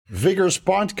Vigorous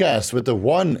podcast with the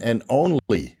one and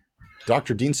only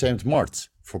Dr. Dean St.Mart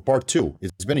for part two.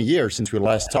 It's been a year since we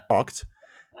last talked.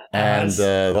 And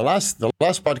the last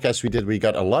podcast we did, we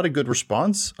got a lot of good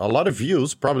response, a lot of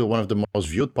views, probably one of the most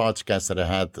viewed podcasts that I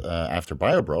had after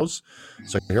Bio Bros.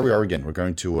 So here we are again. We're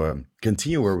going to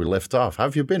continue where we left off. How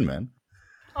have you been, man?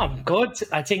 I'm good.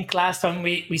 I think last time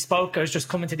we spoke, I was just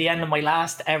coming to the end of my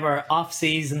last ever off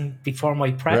season before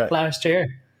my prep last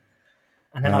year.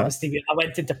 And then obviously I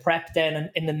went into prep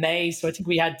then in the May. So I think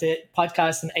we had the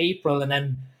podcast in April, and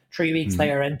then 3 weeks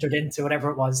later entered into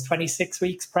whatever it was, 26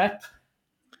 weeks prep.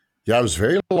 Yeah, it was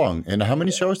very long. And how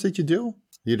many shows did you do?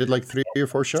 You did like 3 or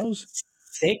 4 shows?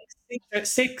 Six,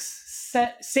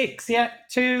 yeah,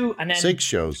 2, and then 6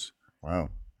 shows.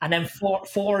 Wow. And then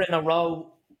four in a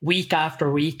row, week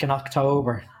after week in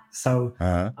October. So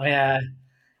I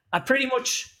pretty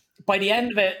much, by the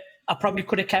end of it, I probably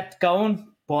could have kept going,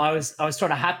 but I was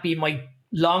sort of happy. My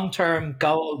long-term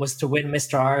goal was to win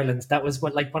Mr. Ireland. That was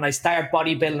what, like, when I started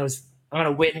bodybuilding, I'm going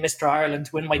to win Mr. Ireland,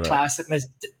 win my class at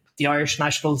the Irish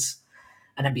Nationals,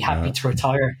 and then be happy to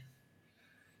retire.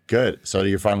 Good. So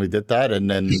you finally did that,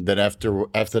 and then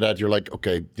after that, you're like,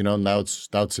 okay, now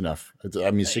it's enough.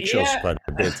 6 shows is quite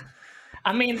a bit.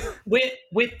 I mean,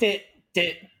 with the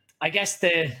I guess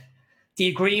the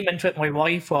agreement with my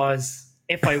wife was,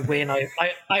 if I win,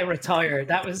 I retire.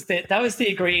 That was the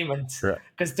agreement,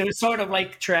 because there was sort of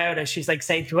like throughout it, she's like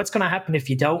saying to me, what's going to happen if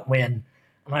you don't win?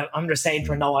 And I'm just saying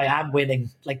to her, no, I am winning.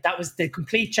 Like, that was the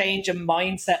complete change in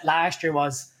mindset last year,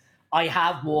 was I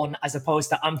have won, as opposed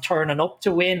to I'm turning up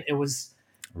to win. It was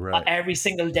every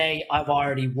single day I've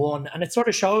already won. And it sort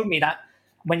of showed me that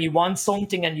when you want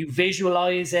something and you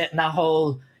visualize it, and that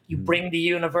whole, you bring the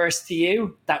universe to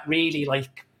you, that really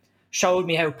like showed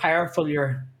me how powerful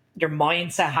your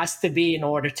mindset has to be in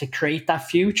order to create that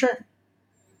future.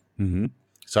 Mm-hmm.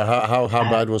 So how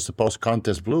bad was the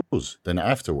post-contest blues then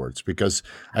afterwards? Because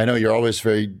I know you're always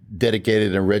very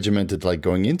dedicated and regimented, like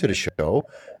going into the show,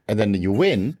 and then you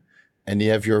win, and you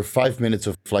have your 5 minutes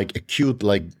of like acute,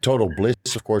 like total bliss,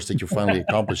 of course, that you finally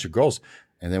accomplish your goals.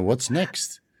 And then what's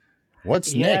next?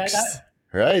 What's next?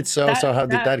 Right? So how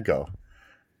did that go?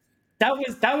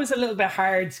 That was a little bit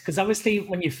hard, because obviously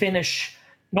when you finish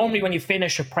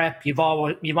a prep, you've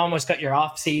almost got your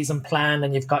off-season plan,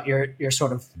 and you've got your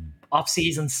sort of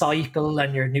off-season cycle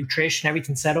and your nutrition,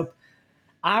 everything set up.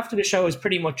 After the show is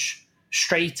pretty much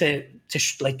straight to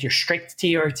like your strict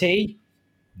TRT,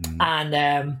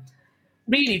 and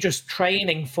really just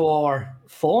training for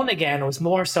fun again. It was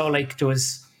more so like, there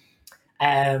was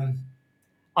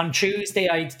on Tuesday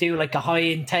I'd do like a high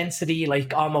intensity,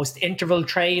 like almost interval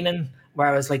training, where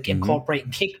I was like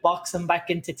incorporating kickboxing back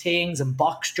into things and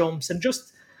box jumps, and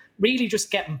just really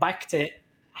just getting back to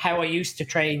how I used to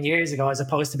train years ago, as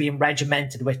opposed to being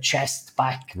regimented with chest,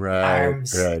 back,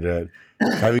 arms. Right.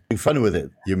 Having fun with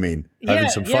it, you mean? Having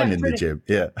some fun in the gym.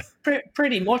 Yeah.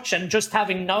 Pretty much. And just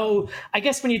having I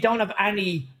guess when you don't have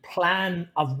any plan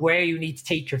of where you need to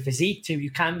take your physique to, you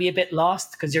can be a bit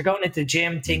lost, because you're going into the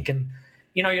gym thinking,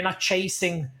 you're not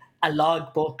chasing a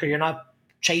logbook, or you're not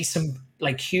chasing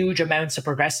like huge amounts of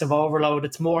progressive overload.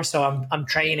 It's more so I'm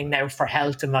training now for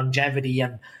health and longevity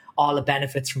and all the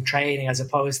benefits from training, as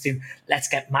opposed to let's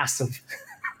get massive.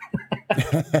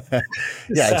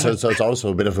 So it's also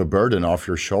a bit of a burden off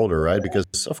your shoulder, right? Because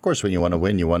of course, when you want to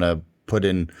win, you want to put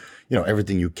in,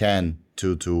 everything you can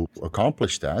to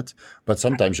accomplish that. But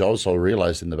sometimes you also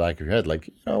realize in the back of your head, like,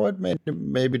 you know what,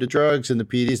 maybe the drugs and the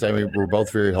PDs. I mean, we're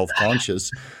both very health conscious.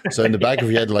 So in the back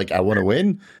of your head, like, I want to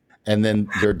win. And then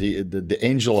the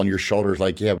angel on your shoulder is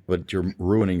like, yeah, but you're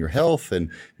ruining your health, and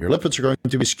your lipids are going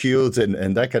to be skewed,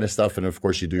 and that kind of stuff. And of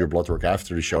course, you do your blood work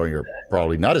after the show, and you're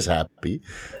probably not as happy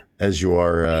as you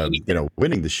are,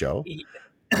 winning the show.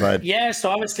 But so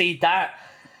obviously that,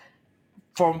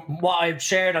 from what I've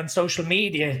shared on social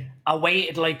media, I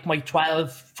waited like my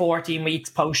 12, 14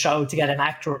 weeks post-show to get an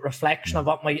accurate reflection of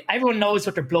what everyone knows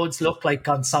what their bloods look like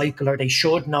on cycle, or they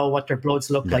should know what their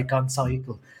bloods look like on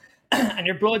cycle. And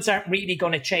your bloods aren't really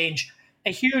going to change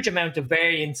a huge amount of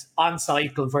variance on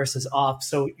cycle versus off.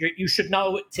 So you should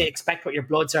know to expect what your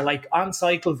bloods are like on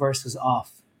cycle versus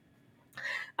off.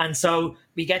 And so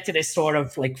we get to this sort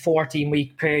of like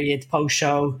 14-week period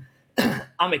post-show.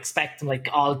 I'm expecting like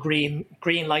all green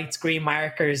lights, green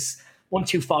markers,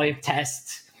 125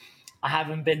 test. I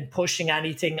haven't been pushing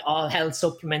anything, all health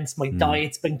supplements. My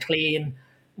diet's been clean.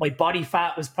 My body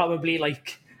fat was probably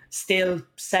like still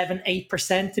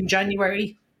 7-8% in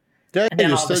January. Yeah,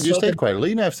 you stayed quite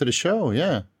lean after the show.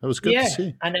 Yeah, that was good to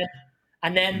see.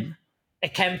 And then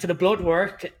it came to the blood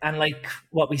work, and like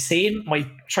what we seen, my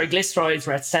triglycerides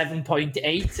were at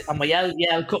 7.8, and my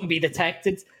LDL couldn't be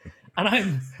detected. And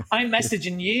I'm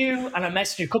messaging you, and I'm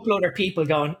messaging a couple other people,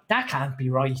 going, that can't be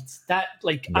right. That,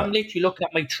 like, I'm Right. literally looking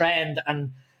at my trend,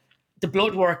 and the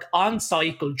blood work on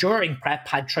cycle during prep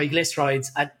had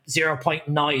triglycerides at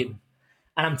 0.9,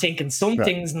 and I'm thinking Right.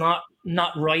 something's not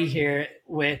right here.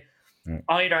 With Right.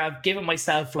 either I've given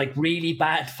myself like really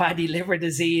bad fatty liver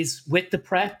disease with the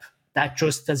prep that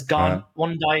just has gone Uh,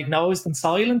 undiagnosed and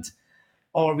silent,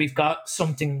 or we've got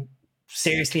something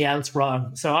seriously else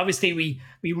wrong. So obviously we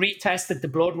retested the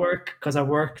blood work, because I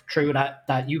work through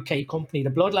that UK company, the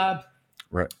Blood Lab,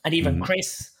 right. and even Hmm.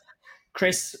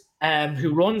 Chris,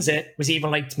 who runs it, was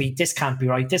even like to me, this can't be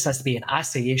right. This has to be an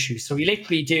assay issue. So we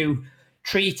literally do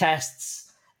 3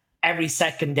 tests every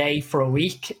second day for a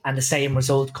week, and the same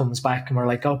result comes back. And we're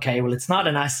like, okay, well, it's not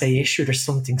an assay issue. There's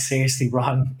something seriously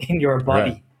wrong in your Right.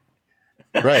 body.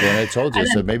 Right, and I told you, And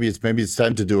so then, maybe it's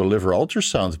time to do a liver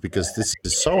ultrasound because this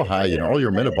is so high. All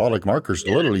your metabolic markers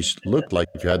literally looked like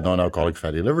you had non-alcoholic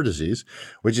fatty liver disease,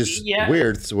 which is yeah,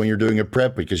 weird when you're doing a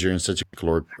prep because you're in such a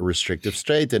caloric restrictive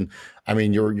state. And I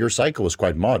mean, your cycle was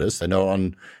quite modest. I know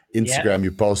on yeah. Instagram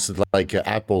you posted like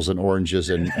apples and oranges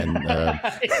and Yeah.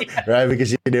 right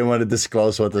because you didn't want to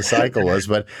disclose what the cycle was,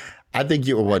 but I think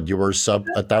you were sub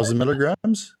 1,000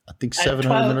 milligrams. I think At 700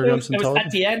 12, milligrams in it was at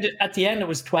total. the end. At the end, it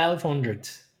was 1,200.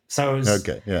 So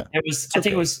Okay, yeah, it was. it's I think it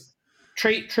okay. was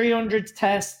 300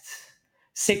 test,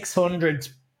 600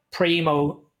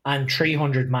 primo, and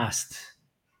 300 mast,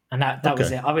 and that was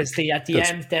Okay. it. Obviously, at the That's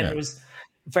end, then yeah. there was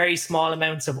very small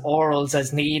amounts of orals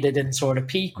as needed in sort of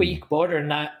peak Mm. week. But other than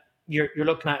that, you're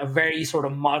looking at a very sort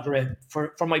of moderate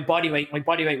for my body weight. My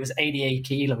body weight was 88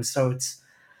 kilos, so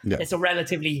Yeah. it's a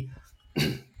relatively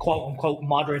quote unquote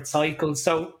moderate cycle.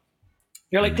 So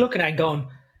you're like Mm. looking at it and going,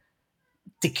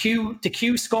 the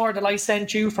Q score that I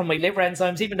sent you from my liver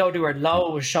enzymes, even though they were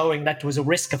low, was showing that there was a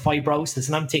risk of fibrosis.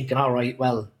 And I'm thinking, all right,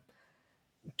 well,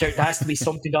 there has to be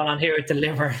something going on here with the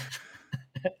liver.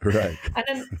 Right. And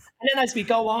then as we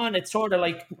go on, it's sort of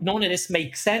like none of this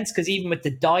makes sense, because even with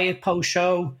the diet post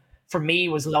show, for me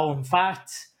was low in fat.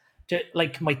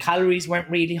 Like my calories weren't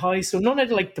really high, so none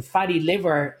of like the fatty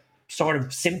liver sort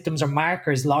of symptoms or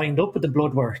markers lined up with the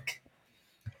blood work.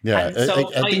 Yeah. And I, so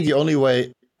I I think the only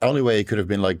way it could have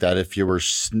been like that if you were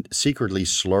secretly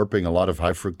slurping a lot of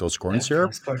high fructose corn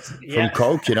syrup from yeah,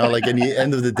 Coke. Like in the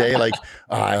end of the day, like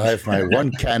I'll have my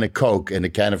one can of Coke, and a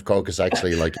can of Coke is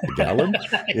actually like a gallon.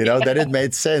 Then it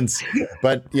made sense.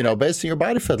 But based on your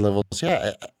body fat levels,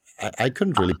 yeah, I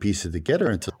couldn't really piece it together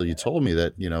until you told me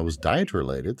that it was diet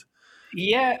related.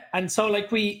 yeah. And so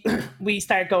like we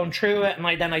started going through it, and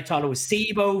I thought it was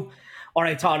SIBO, or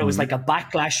I thought it was Hmm. like a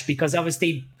backlash, because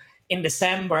obviously in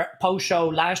December post show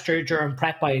last year during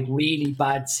prep, I had really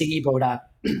bad SIBO that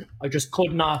I just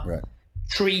could not Right.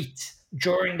 treat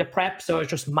during the prep, so I was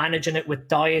just managing it with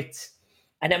diet.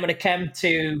 And then when it came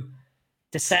to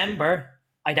December,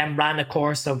 I then ran a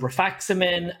course of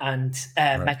rifaximin and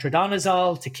Right.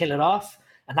 metronidazole to kill it off,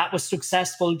 and that was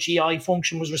successful. GI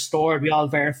function was restored. We all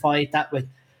verified that with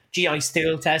GI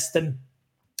stool testing.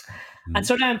 And Hmm.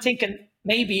 so now I'm thinking,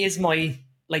 maybe is my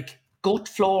like gut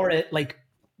flora like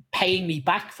paying me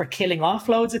back for killing off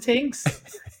loads of things?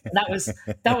 And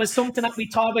that was something that we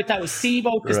talked about. That was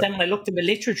SIBO, because Right. then when I looked in the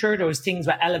literature, there was things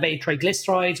about elevated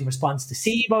triglycerides in response to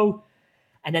SIBO.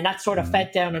 And then that sort of Hmm.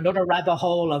 fed down another rabbit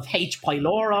hole of H.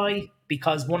 pylori,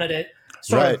 because one of the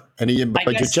sort Right. of, I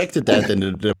But you guess, checked it that,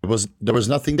 and there was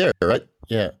nothing there, right?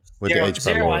 Yeah, with the H.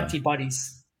 zero pylori.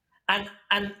 antibodies.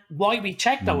 And why we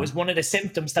checked that Hmm. was one of the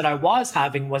symptoms that I was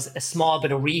having was a small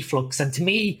bit of reflux. And to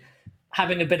me,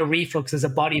 having a bit of reflux as a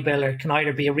bodybuilder can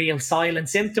either be a real silent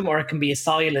symptom, or it can be a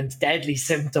silent, deadly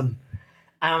symptom.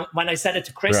 When I said it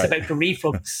to Chris Right. about the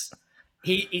reflux,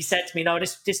 he said to me, "No,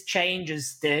 this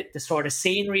changes the sort of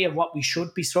scenery of what we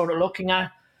should be sort of looking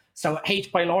at." So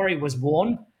H. pylori was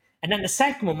one, and then the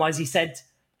second one was, he said,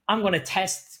 "I'm going to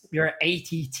test your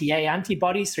ATTA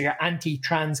antibodies, so your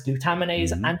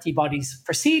anti-transglutaminase Hmm. antibodies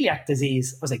for celiac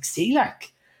disease." I was like,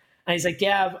 "Celiac?" And he's like,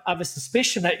 "Yeah, I have a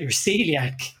suspicion that you're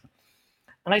celiac."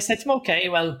 And I said to him, "Okay,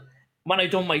 well, when I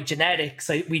done my genetics,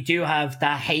 we do have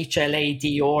that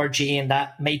HLA-DR gene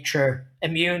that makes your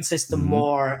immune system Hmm.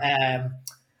 more,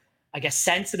 I guess,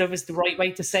 sensitive is the right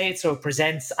way to say it. So it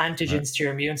presents Right. antigens to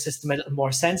your immune system a little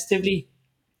more sensitively."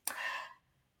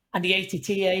 And the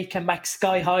ATTA came back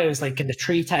sky high. It was like in the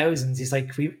 3,000s. He's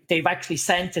like, they've actually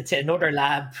sent it to another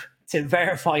lab to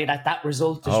verify that that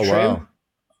result is Oh true. wow.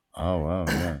 Oh wow.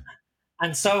 Yeah.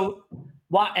 And so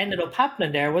what ended up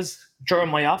happening there was, during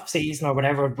my off season or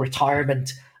whatever,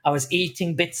 retirement, I was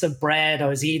eating bits of bread. I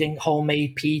was eating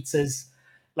homemade pizzas.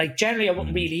 Like generally, I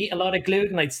wouldn't Mm, really eat a lot of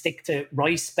gluten. I'd stick to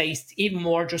rice-based, even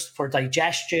more just for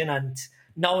digestion and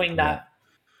knowing yeah. that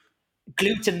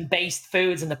gluten-based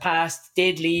foods in the past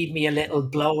did leave me a little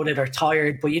bloated or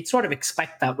tired. But you'd sort of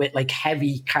expect that with like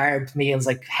heavy carb meals,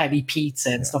 like heavy pizza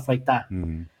and Yeah. stuff like that.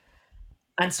 Mm,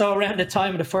 And so around the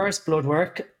time of the first blood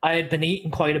work, I had been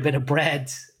eating quite a bit of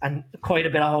bread and quite a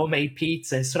bit of homemade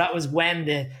pizza. So that was when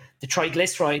the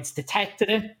triglycerides detected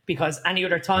it, because any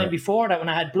other time yeah. before that when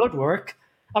I had blood work,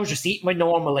 I was just eating my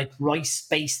normal like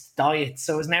rice-based diet.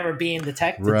 So it was never being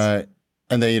detected. Right.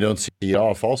 And then you don't see it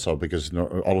off also because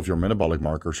all of your metabolic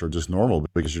markers are just normal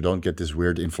because you don't get this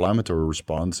weird inflammatory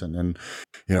response and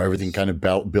everything kind of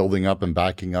building up and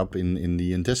backing up in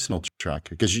the intestinal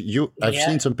tract. Because I've Yeah.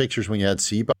 seen some pictures when you had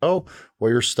SIBO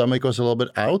where your stomach was a little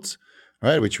bit out,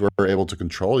 right, which we were able to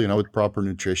control, with proper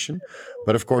nutrition.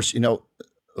 But of course,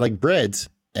 like bread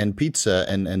and pizza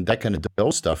and that kind of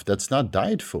dough stuff, that's not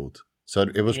diet food. So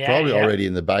it was Yeah, probably yeah. already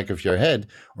in the back of your head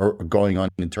or going on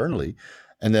internally.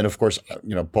 And then, of course,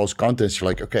 post contest, you're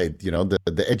like, okay,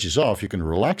 the edge is off. You can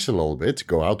relax a little bit,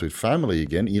 go out with family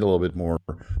again, eat a little bit more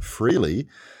freely.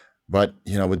 But,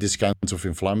 with these kinds of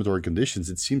inflammatory conditions,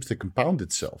 it seems to compound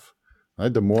itself.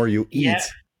 Right? The more you Yeah. eat,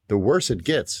 the worse it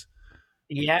gets.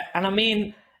 Yeah. And I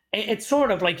mean, it's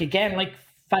sort of like, again, like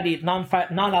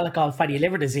non-alcohol fatty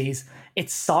liver disease,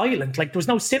 it's silent. Like there was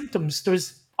no symptoms. There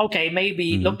was, okay,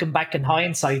 maybe Hmm. looking back in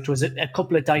hindsight, was a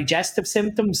couple of digestive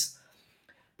symptoms,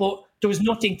 but there was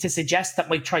nothing to suggest that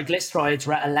my triglycerides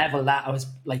were at a level that I was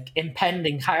like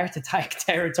impending heart attack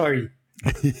territory.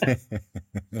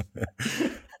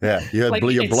 Yeah, Like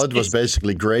your blood was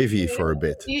basically gravy for a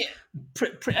bit. yeah,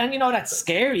 and that's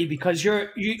scary because you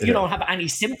Yeah, don't have any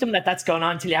symptom that's going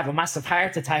on until you have a massive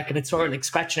heart attack and it's sort of like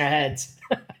scratching your head.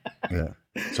 yeah.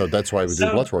 So that's why we do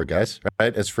So blood work, guys,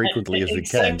 right? As frequently as we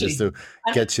can, just exactly.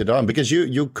 to get it on. Because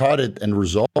you caught it and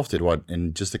resolved it, what,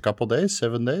 in just a couple days,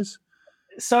 7 days?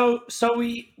 So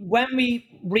we when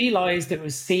we realized it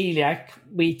was celiac,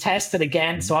 we tested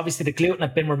again. Mhm. So obviously the gluten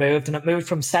had been removed and it moved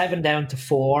from 7 down to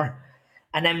 4.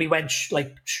 And then we went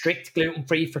like strict gluten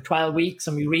free for 12 weeks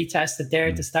and we retested there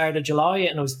at the Mhm. start of July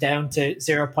and it was down to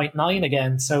zero point 0.9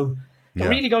 again. So it Yeah.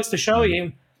 really goes to show Mhm.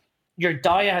 you your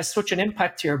diet has such an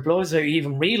impact to your blood without you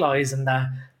even realizing that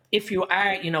if you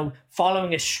are,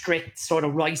 following a strict sort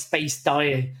of rice-based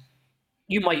diet,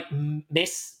 you might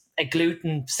miss a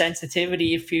gluten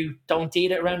sensitivity if you don't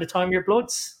eat it around the time of your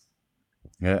bloods,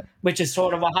 Yeah. which is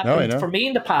sort of what No, I happened know. for me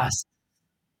in the past.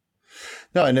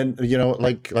 No, and then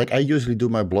like I usually do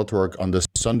my blood work on the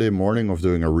Sunday morning of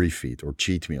doing a refeed or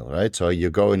cheat meal, right? So you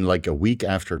go in like a week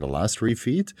after the last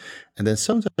refeed, and then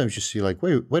sometimes you see like,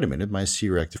 wait a minute, my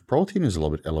C-reactive protein is a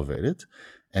little bit elevated,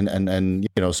 and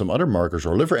some other markers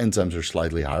or liver enzymes are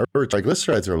slightly higher, or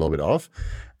triglycerides are a little bit off,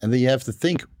 and then you have to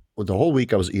think, well, the whole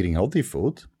week I was eating healthy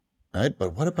food, right?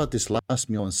 But what about this last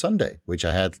meal on Sunday, which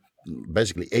I had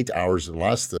basically 8 hours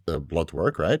last blood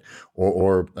work, right?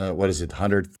 Or what is it,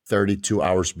 132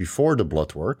 hours before the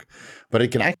blood work, but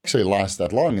it can actually last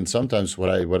that long. And sometimes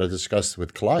what I discussed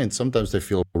with clients, sometimes they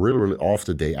feel really, really off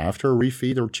the day after a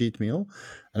refeed or cheat meal.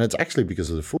 And it's actually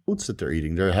because of the foods that they're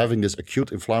eating. They're having this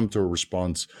acute inflammatory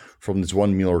response from this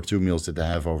one meal or two meals that they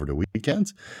have over the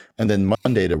weekend. And then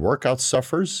Monday, the workout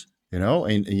suffers,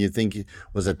 and you think,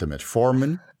 was it the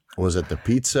metformin? Was it the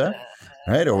pizza?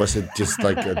 Right? Or was it just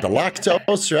like the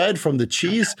lactose, right, from the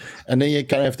cheese? And then you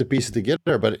kind of have to piece it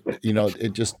together. But,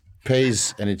 it just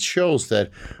pays and it shows that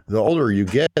the older you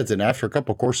get, and after a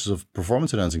couple of courses of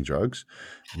performance enhancing drugs,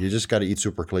 you just got to eat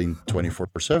super clean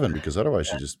 24/7 because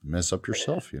otherwise you just mess up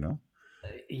yourself.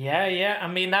 Yeah, yeah. I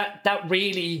mean that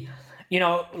really,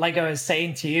 like I was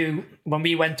saying to you, when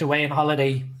we went away on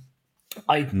holiday,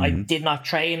 I Hmm. did not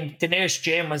train. The nearest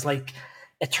gym was like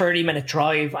a 30-minute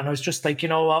drive, and I was just like, you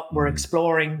know what, we're Hmm.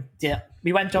 exploring. Yeah,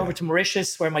 we went over Yeah. to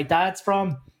Mauritius, where my dad's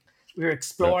from. We were Yeah.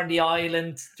 exploring the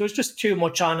island. There was just too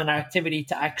much on an activity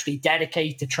to actually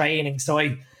dedicate to training. So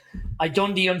I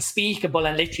done the unspeakable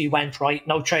and literally went, right,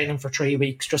 no training for 3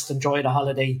 weeks. Just enjoy the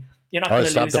holiday. You're not Oh, going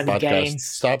to stop lose the any podcast. gains.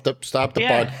 Stop the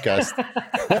Yeah. podcast.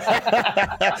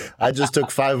 I just took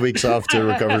 5 weeks off to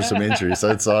recover some injuries, so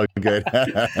it's all good.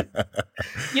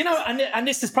 And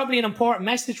this is probably an important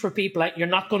message for people. Like, you're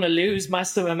not going to lose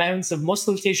massive amounts of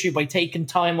muscle tissue by taking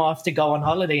time off to go on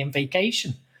holiday and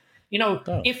vacation. No.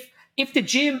 If the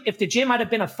gym had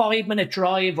been a 5-minute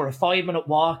drive or a 5-minute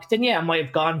walk, then yeah, I might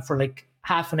have gone for like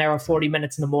half an hour, 40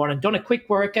 minutes in the morning, done a quick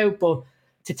workout. But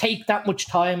to take that much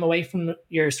time away from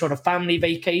your sort of family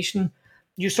vacation,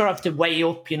 you sort of have to weigh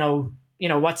up,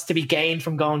 what's to be gained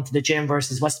from going to the gym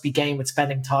versus what's to be gained with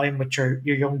spending time with your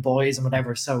young boys and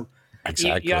whatever. So you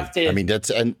have Exactly. I to, mean, that's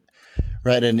and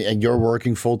right, and you're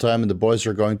working full time, and the boys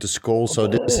are going to school. So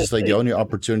this is like the only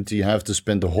opportunity you have to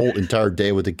spend the whole entire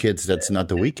day with the kids. That's not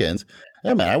the weekend.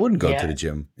 Yeah, man, I wouldn't go to yeah, the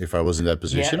gym if I was in that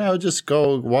position. yeah. I would just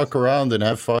go walk around and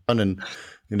have fun, and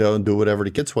do whatever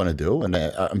the kids want to do. And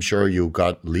I'm sure you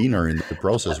got leaner in the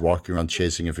process, walking around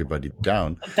chasing everybody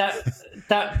down. that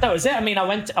that was it. I mean, I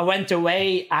went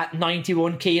away at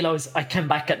 91 kilos. I came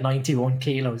back at 91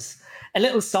 kilos, a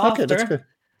little Okay, that's softer, good.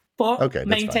 but Okay, that's fine.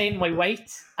 maintained my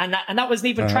weight, and that wasn't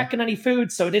even Uh huh. tracking any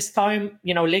food. So this time,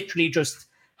 literally just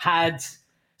had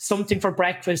something for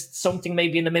breakfast, something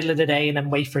maybe in the middle of the day, and then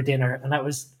wait for dinner. And that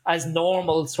was as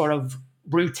normal sort of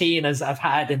routine as I've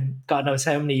had in God knows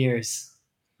how many years.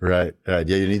 Right, right.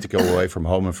 Yeah, you need to go away from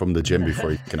home and from the gym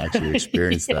before you can actually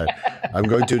experience that. Yeah. I'm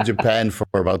going to Japan for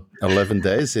about 11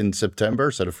 days in September.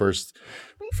 So the first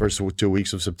 2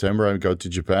 weeks of September, I go to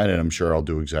Japan, and I'm sure I'll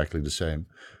do exactly the same.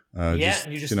 Yeah, Just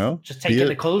and you just take in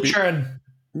the be culture and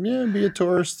yeah, be a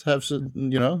tourist, have some,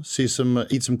 see some,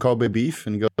 eat some Kobe beef,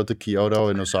 and go to Kyoto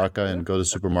and Osaka and go to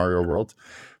Super Mario World.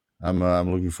 I'm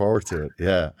looking forward to it.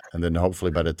 Yeah, and then hopefully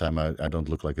by that time I don't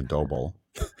look like a dough ball.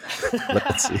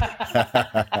 Let's see.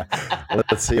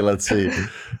 let's see. Let's see.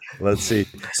 Let's see.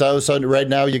 So right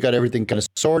now you got everything kind of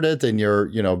sorted, and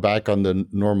you're back on the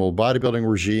normal bodybuilding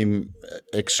regime,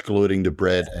 excluding the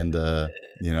bread and the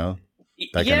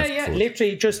that kind yeah, of yeah, food.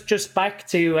 literally just back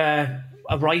to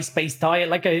a rice-based diet.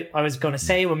 Like I was going to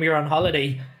say, when we were on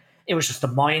holiday, it was just a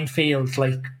minefield,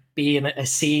 like being a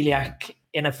celiac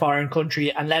in a foreign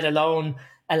country, and let alone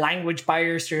a language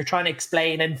barrier. So you're trying to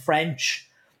explain in French.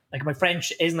 Like my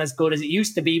French isn't as good as it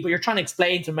used to be, but you're trying to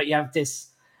explain to them that you have this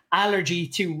allergy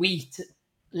to wheat,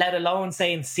 let alone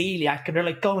saying celiac, and they're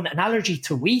like, going, an allergy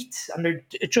to wheat, and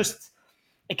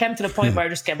it came to the point where I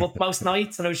just gave up most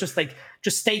nights, and I was just like,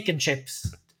 just steak and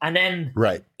chips. And then,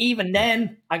 Right. even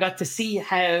then, I got to see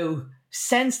how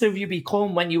sensitive you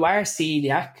become when you are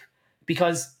celiac,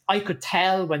 because I could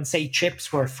tell when, say,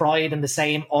 chips were fried in the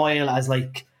same oil as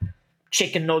like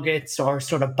chicken nuggets or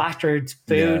sort of battered Yeah.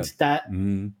 food, that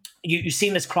Mm. you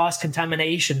seen this cross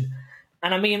contamination.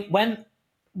 And I mean, when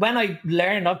I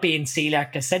learned of being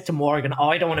celiac, I said to Morgan, "Oh,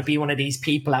 I don't want to be one of these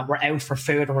people that were out for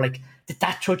food and we're like, did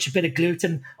that touch a bit of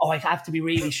gluten? Oh, I have to be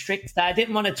really strict." I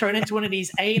didn't want to turn into one of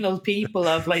these anal people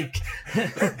of like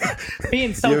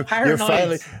being so You're paranoid.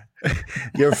 finally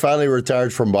you're finally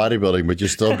retired from bodybuilding, but you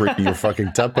still bring your fucking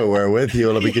Tupperware with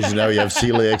you because you know you have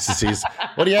celiac disease.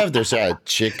 What do you have there, sir?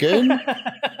 Chicken,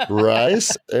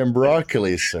 rice, and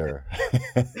broccoli, sir.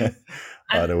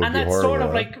 Oh, that would And be that's sort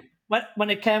of horrible, huh? like when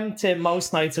it came to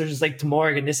most nights, I was just like, to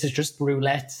Morgan, this is just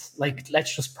roulette. Like,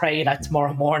 let's just pray that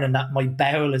tomorrow morning that my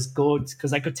bowel is good,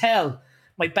 because I could tell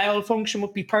my bowel function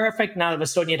would be perfect. And all of a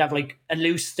sudden, you'd have like a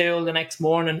loose stool the next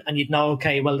morning, and you'd know,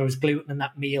 okay, well, there was gluten in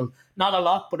that meal. Not a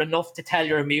lot, but enough to tell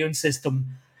your immune system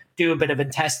do a bit of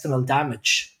intestinal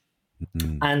damage.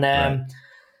 Mm, And right.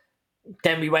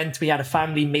 then we had a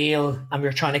family meal, and we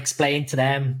were trying to explain to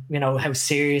them, how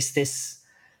serious this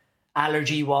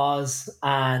allergy was.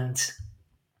 And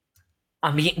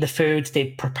I'm eating the food.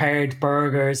 They prepared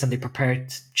burgers and they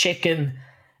prepared chicken,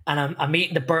 and I'm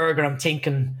eating the burger. I'm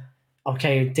thinking,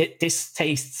 okay, this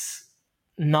tastes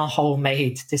not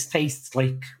homemade. This tastes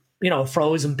like a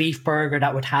frozen beef burger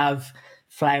that would have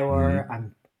flour Hmm.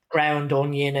 and ground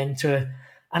onion into it.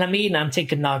 And I'm eating. I'm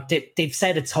thinking, no, they've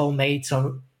said it's homemade,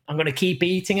 so I'm going to keep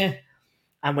eating it.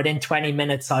 And within 20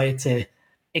 minutes, I had to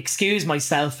excuse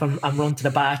myself and run to the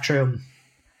bathroom.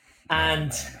 Oh And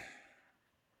man.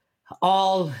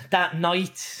 all that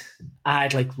night, I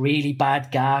had like really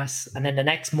bad gas. And then the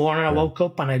next morning, I Yeah. woke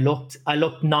up and I looked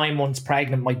 9 months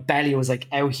pregnant. My belly was like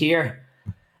out here.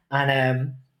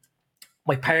 And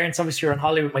my parents, obviously, were in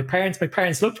Hollywood. My parents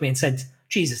looked at me and said,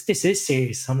 "Jesus, this is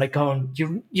serious." I'm like, going,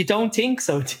 you don't think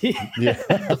so, do you?" Yeah.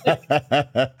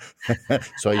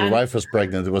 So your And wife was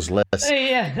pregnant. It was less.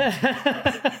 yeah.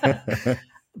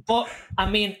 But I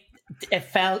mean, it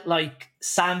felt like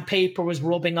sandpaper was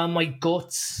rubbing on my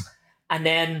guts. And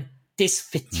then this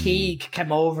Mm, fatigue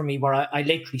came over me where I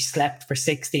literally slept for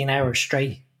 16 hours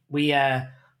straight. We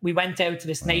went out to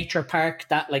this wow. nature park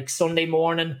that like Sunday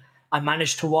morning. I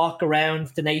managed to walk around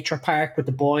the nature park with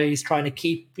the boys, trying to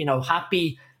keep,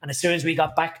 happy. And as soon as we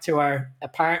got back to our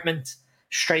apartment,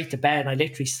 straight to bed. I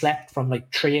literally slept from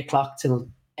like 3 o'clock till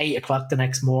 8 o'clock the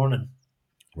next morning.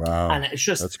 And Wow. it's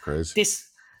just That's crazy. this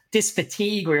this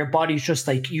fatigue where your body's just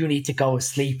like, you need to go to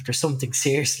sleep. There's something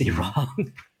seriously Mhm.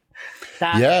 wrong.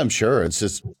 That Yeah, I'm sure. It's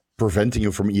just preventing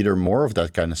you from either more of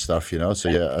that kind of stuff, so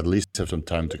you at least have some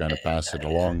time to kind of pass it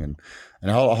along.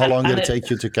 And how long did And it take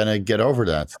you to kind of get over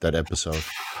that episode?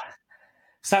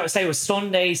 So I would say it was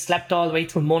Sunday, slept all the way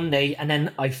till Monday, and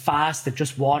then I fasted,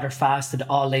 just water fasted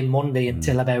all day Monday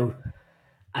until about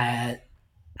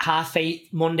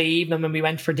 8:30 Monday evening when we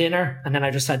went for dinner, and then I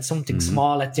just had something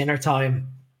small at dinner time.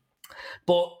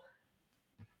 But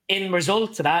in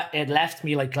result to that, it left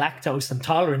me like lactose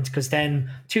intolerant, because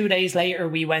then 2 days later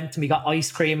we went and we got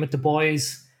ice cream with the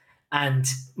boys, and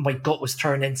my gut was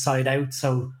turned inside out.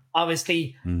 So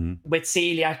obviously with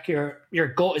celiac, your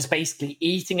gut is basically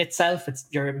eating itself. It's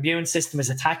your immune system is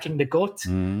attacking the gut.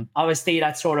 Obviously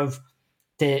that's sort of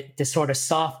the sort of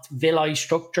soft villi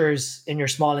structures in your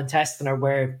small intestine are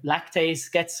where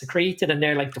lactase gets secreted, and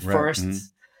they're like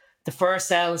the first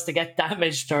cells to get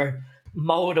damaged or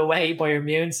mowed away by your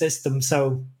immune system.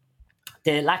 So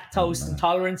the lactose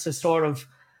intolerance has sort of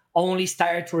only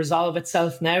started to resolve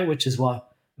itself now, which is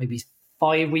maybe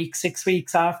 5 weeks, 6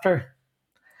 weeks after.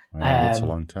 Wow, that's a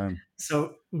long time.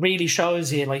 So really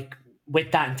shows you, like,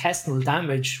 with that intestinal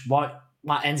damage, what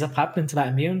ends up happening to that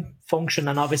immune function,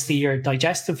 and obviously your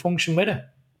digestive function with it.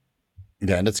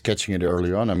 Yeah, and that's catching it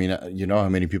early on. I mean, you know how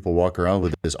many people walk around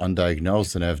with this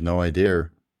undiagnosed and have no idea,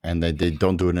 and they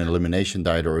don't do an elimination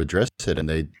diet or address it, and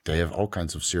they have all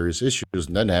kinds of serious issues,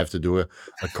 and then they have to do a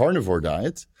carnivore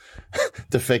diet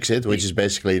to fix it, which is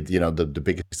basically, the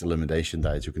biggest elimination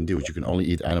diet you can do, which you can only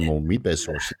eat animal meat-based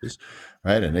sources,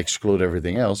 right, and exclude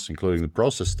everything else, including the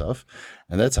processed stuff,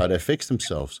 and that's how they fix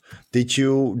themselves. Did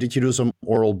you do some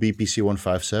oral BPC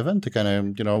 157 to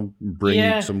kind of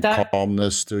bring some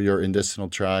calmness to your intestinal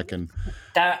tract? And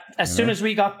that as soon as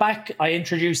we got back, I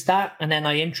introduced that, and then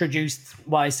I introduced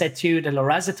what I said to you, the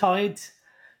lorazepatide.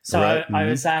 So right.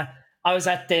 I was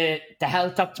at the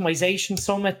health optimization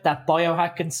summit, that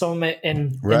biohacking summit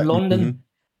in London,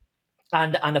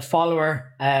 and a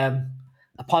follower.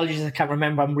 Apologies, I can't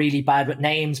remember. I'm really bad with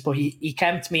names, but he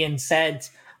came to me and said,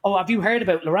 "Oh, have you heard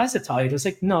about lorazepatide?" I was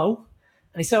like, "No."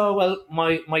 And he said, "Oh, well,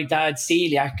 my dad's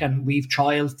celiac, and we've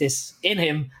trialed this in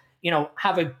him.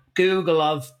 Have a Google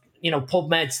of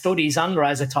PubMed studies on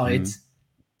lorazepatide,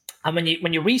 and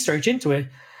when you research into it,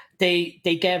 they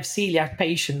gave celiac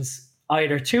patients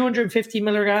either 250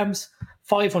 milligrams,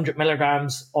 500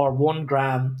 milligrams, or 1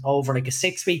 gram over like a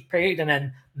 6-week period, and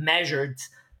then measured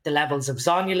the levels of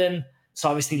zonulin. So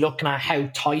obviously looking at how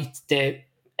tight the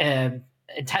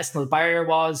intestinal barrier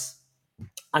was,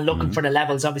 and looking for the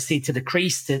levels obviously to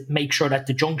decrease to make sure that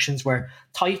the junctions were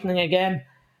tightening again.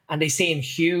 And they seen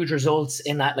huge results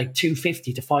in that like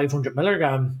 250 to 500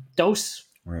 milligram dose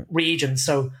region.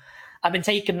 So I've been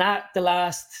taking that the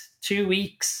last 2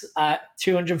 weeks at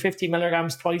 250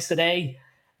 milligrams twice a day.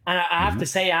 And I have to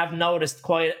say, I've noticed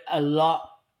quite a lot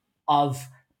of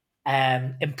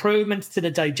improvements to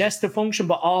the digestive function,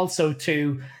 but also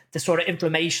to the sort of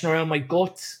inflammation around my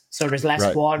gut. So there's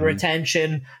less water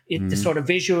retention. The sort of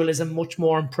visualism much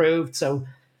more improved. So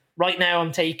right now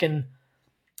I'm taking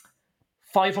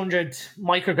 500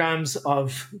 micrograms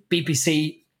of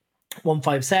BPC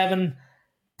 157,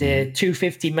 the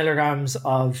 250 milligrams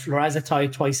of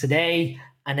lorazepatide twice a day,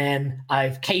 and then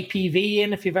I've KPV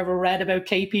in, if you've ever read about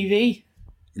KPV.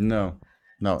 No,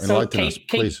 enlighten us,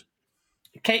 please.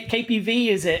 KPV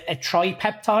is a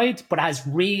tripeptide, but it has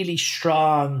really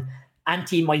strong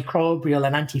antimicrobial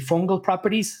and antifungal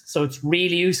properties. So it's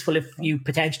really useful if you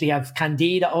potentially have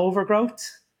candida overgrowth.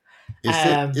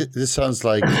 This sounds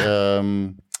like what?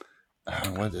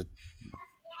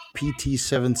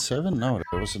 PT77? No,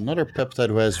 there was another peptide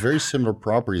who has very similar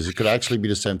properties. It could actually be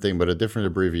the same thing, but a different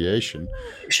abbreviation.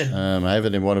 I have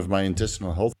it in one of my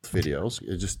intestinal health videos.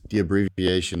 It's just the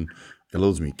abbreviation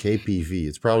eludes me. KPV.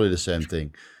 It's probably the same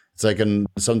thing. It's like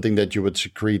something that you would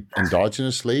secrete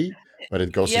endogenously, but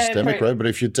it goes systemic, right? But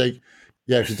if you take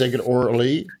it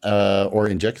orally or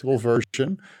injectable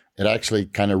version, it actually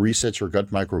kind of resets your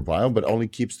gut microbiome, but only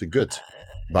keeps the gut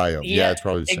biome. Yeah, it's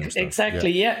probably the same stuff.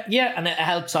 Exactly. Yeah, and it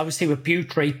helps obviously with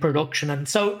butyrate production, and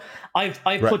so I've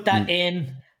put that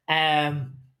in.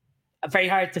 Very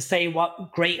hard to say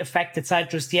what great effect it's had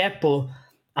just yet, but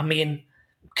I mean,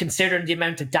 considering the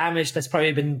amount of damage that's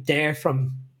probably been there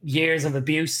from years of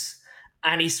abuse,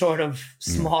 any sort of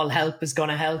small help is going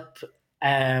to help.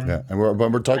 And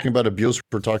when we're talking about abuse,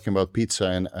 we're talking about pizza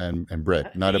and bread,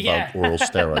 not about oral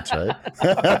steroids, right?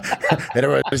 And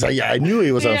everybody's like, I knew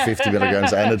he was on 50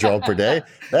 milligrams Anadrol per day.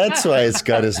 That's why his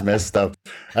gut is messed up.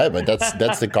 Right, but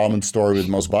that's the common story with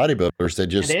most bodybuilders. They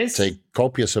just take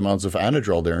copious amounts of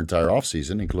Anadrol their entire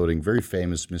off-season, including very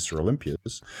famous Mr.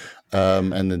 Olympias,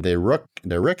 and then they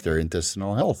wreck their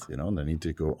intestinal health, and they need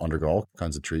to undergo all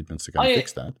kinds of treatments to kind of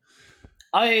fix that.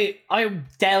 I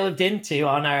delved into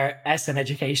on our SN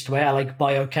education way, I like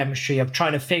biochemistry of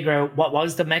trying to figure out what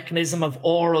was the mechanism of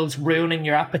orals ruining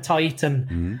your appetite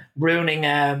and ruining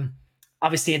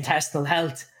obviously intestinal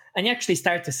health. And you actually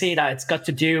start to see that it's got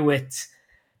to do with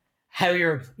how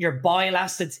your bile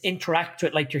acids interact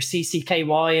with like your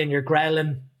CCKY and your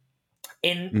ghrelin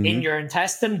in your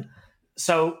intestine.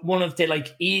 So one of the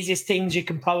like easiest things you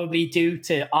can probably do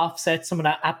to offset some of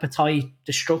that appetite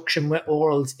destruction with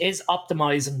orals is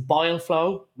optimizing bile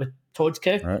flow with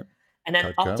TUDCA, Right. and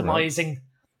then Vodka, right. optimizing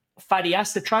fatty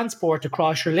acid transport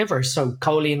across your liver, so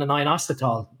choline and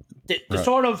inositol. The Right.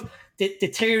 sort of the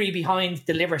theory behind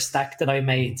the liver stack that I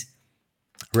made.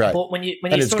 Right. But when you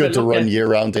And it's sort of good to look run at, year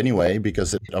round anyway,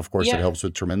 because of course it yeah, helps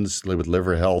with tremendously with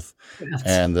liver health.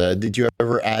 And did you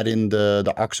ever add in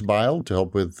the ox bile to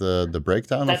help with the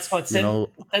breakdown that's of, what's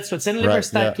in liver right? Yeah.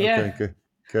 stack, yeah. Okay. Good.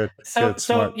 Good. So Good.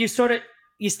 so Smart.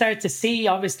 you start to see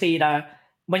obviously that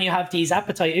when you have these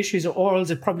appetite issues or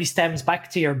orals, it probably stems back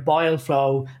to your bile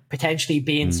flow potentially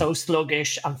being Mm. so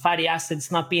sluggish and fatty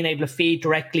acids not being able to feed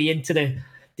directly into the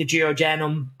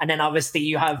duodenum. And then obviously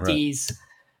you have Right. these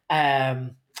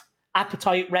um,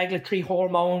 appetite regulatory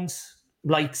hormones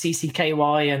like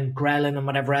CCKY and ghrelin and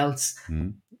whatever else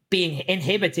Mm. being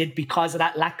inhibited because of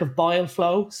that lack of bile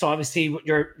flow. So obviously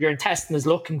your intestine is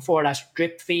looking for that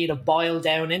drip feed of bile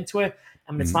down into it.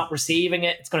 And when it's Mm. not receiving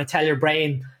it, it's going to tell your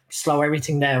brain to slow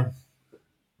everything down.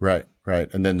 Right, right.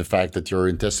 And then the fact that your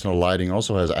intestinal lining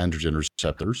also has androgen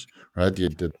receptors, right?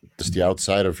 Just the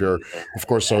outside of your, of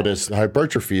course, so this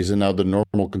hypertrophies and now the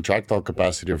normal contractile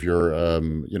capacity of your,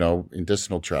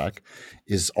 intestinal tract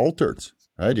is altered,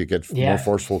 right? You get more Yeah.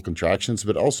 forceful contractions,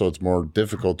 but also it's more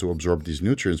difficult to absorb these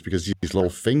nutrients because these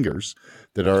little fingers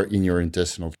that are in your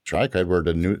intestinal tract, right, where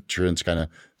the nutrients kind of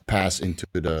pass into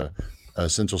the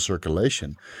central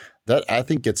circulation, that I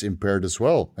think gets impaired as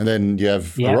well. And then you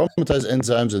have Yeah. aromatase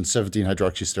enzymes and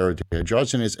 17-hydroxysteroid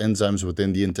dehydrogenase enzymes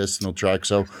within the intestinal tract.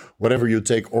 So whatever you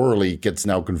take orally gets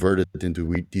now converted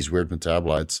into these weird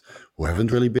metabolites who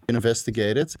haven't really been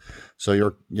investigated.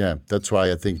 So that's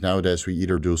why I think nowadays we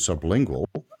either do sublingual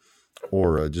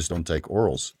or just don't take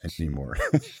orals anymore.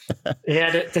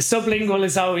 Yeah, the sublingual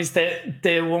is always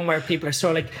the one where people are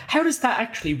sort of like, how does that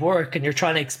actually work? And you're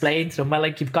trying to explain to them, well,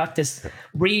 like you've got this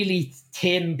really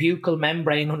thin buccal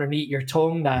membrane underneath your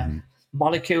tongue that Mm-hmm.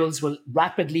 molecules will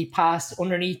rapidly pass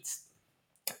underneath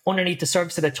the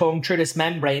surface of the tongue through this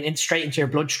membrane and straight into your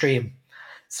bloodstream.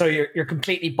 So you're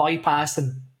completely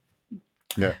bypassing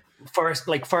Yeah. first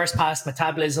pass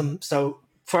metabolism. So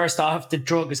first off, the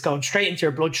drug is going straight into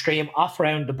your bloodstream, off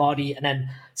around the body, and then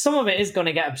some of it is going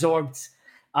to get absorbed,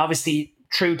 obviously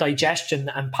through digestion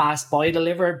and pass by the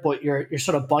liver. But you're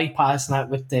sort of bypassing that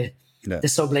with the Yeah.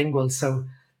 sublingual. So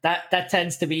that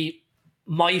tends to be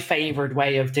my favorite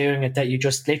way of doing it. That you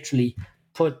just literally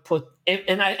put it,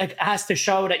 and it has to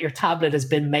show that your tablet has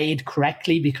been made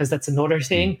correctly, because that's another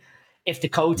thing. If the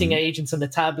coating agents on the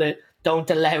tablet don't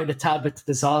allow the tablet to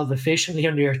dissolve efficiently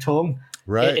under your tongue,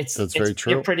 Right. That's very you're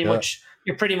true. pretty Yeah.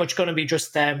 much going to be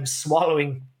just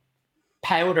swallowing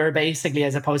powder basically,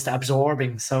 as opposed to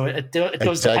absorbing. So it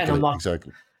does depend on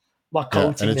Exactly. what Yeah,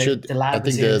 and coating it should. the I lab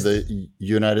think is used. the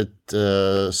United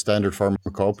Standard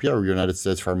Pharmacopoeia or United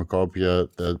States Pharmacopoeia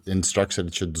instructs that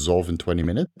it should dissolve in 20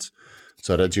 minutes.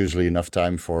 So that's usually enough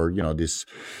time for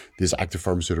this active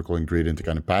pharmaceutical ingredient to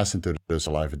kind of pass into the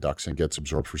saliva ducts and gets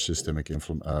absorbed for systemic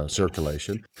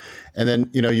circulation. And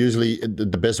then usually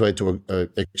the best way to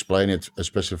explain it,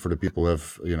 especially for the people who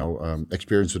have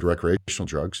experience with recreational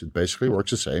drugs, it basically works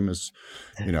the same as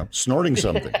snorting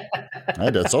something.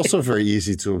 Right? That's also very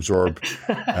easy to absorb,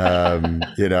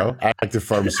 active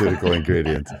pharmaceutical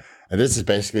ingredient. And this is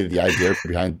basically the idea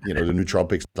behind, the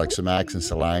nootropics like Semax and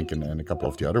Celiac and a couple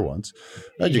of the other ones.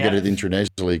 Right? You get it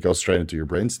intranasally, it goes straight into your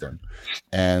brainstem.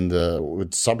 And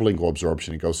with sublingual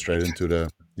absorption, it goes straight into the,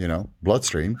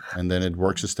 bloodstream, and then it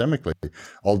works systemically.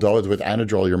 Although with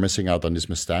anadrol, you're missing out on this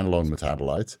mestanolone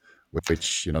metabolite,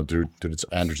 which, due to its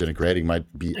androgenic rating, might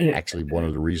be actually one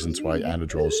of the reasons why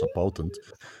anadrol is so potent.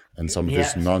 And some of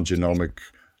his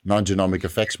non-genomic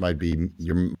effects might be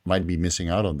missing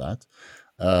out on that.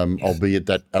 Albeit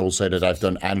that I will say that I've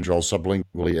done anadrol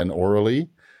sublingually and orally,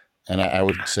 and I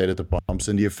would say that the pumps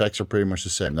and the effects are pretty much the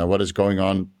same. Now, what is going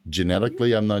on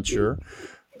genetically, I'm not sure.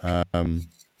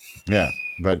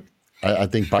 But I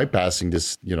think bypassing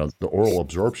this, the oral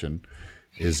absorption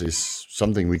is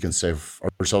something we can save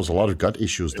ourselves a lot of gut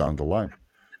issues down the line.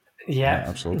 Yeah,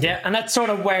 absolutely. Yeah, and that's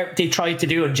sort of where they tried to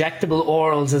do injectable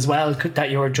orals as well, that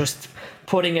you were just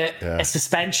putting a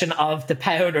suspension of the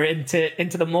powder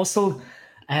into the muscle.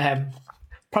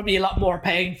 probably a lot more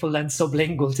painful than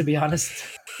sublingual, to be honest.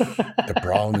 The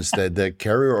problem is that the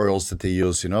carrier oils that they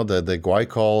use, the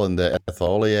glycol and the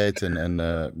etholeate and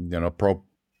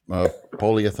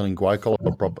polyethylene glycol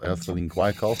or propylene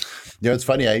glycol. It's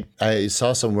funny. I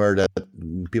saw somewhere that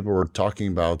people were talking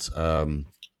about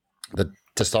that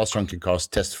testosterone can cause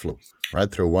test flu,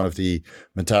 right? Through one of the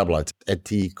metabolites,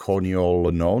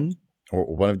 ethylquinolinone,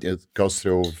 or it goes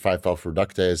through 5-alpha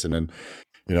reductase, and then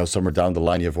somewhere down the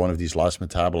line, you have one of these last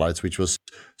metabolites, which was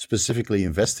specifically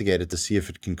investigated to see if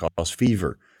it can cause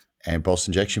fever and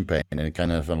post-injection pain and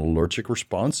kind of an allergic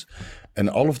response. And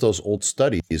all of those old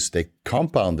studies, they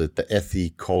compounded the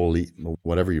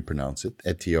whatever you pronounce it,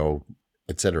 ethio,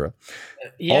 etc.,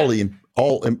 all in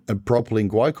propylene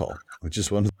glycol, which is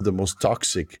one of the most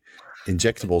toxic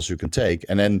injectables you can take.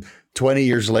 And then 20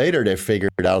 years later, they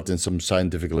figured out in some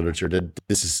scientific literature that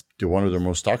this is one of the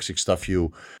most toxic stuff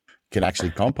you can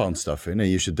actually compound stuff in, and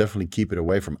you should definitely keep it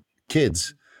away from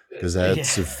kids because they had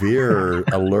severe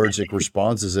allergic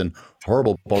responses and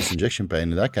horrible post-injection pain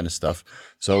and that kind of stuff.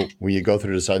 So when you go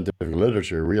through the scientific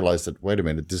literature, you realize that, wait a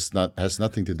minute, this has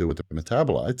nothing to do with the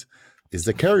metabolite. It's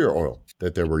the carrier oil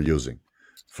that they were using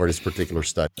for this particular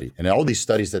study. And all these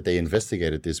studies that they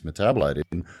investigated this metabolite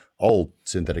in, all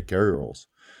synthetic carrier oils.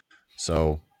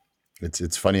 So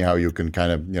it's funny how you can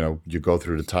kind of, you go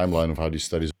through the timeline of how these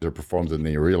studies are performed, and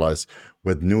then you realize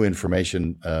with new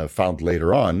information found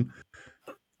later on,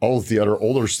 all of the other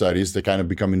older studies, they kind of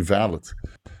become invalid.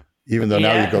 Even though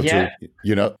now you go to,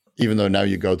 even though now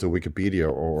you go to Wikipedia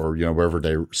or wherever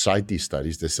they cite these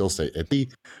studies, they still say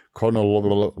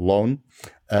ethylquinolinone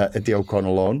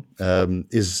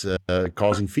is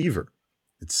causing fever.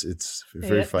 It's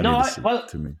very funny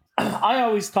to me. I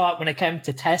always thought when it came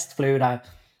to test flu that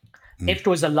if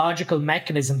there was a logical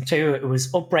mechanism to it, it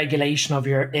was upregulation of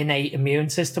your innate immune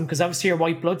system, because obviously your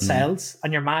white blood cells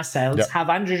and your mast cells have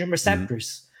androgen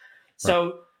receptors.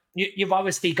 So you've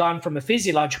obviously gone from a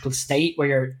physiological state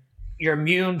where your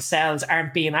immune cells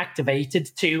aren't being activated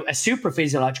to a super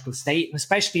physiological state. And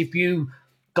especially if you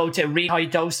go to a really high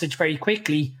dosage very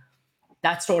quickly,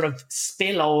 that sort of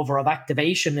spillover of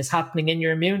activation is happening in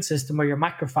your immune system where your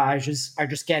macrophages are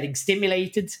just getting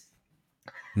stimulated.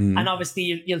 And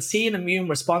obviously you'll see an immune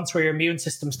response where your immune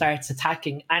system starts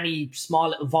attacking any small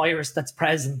little virus that's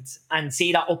present and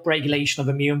see that upregulation of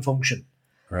immune function.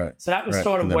 Right. So that was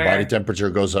sort of and where body temperature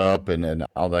goes up and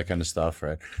all that kind of stuff,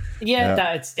 right?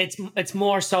 It's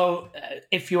more so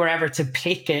if you were ever to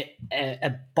pick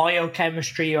a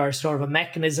biochemistry or sort of a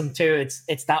mechanism to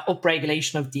it's that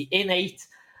upregulation of the innate.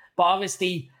 But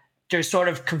obviously there's sort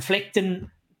of conflicting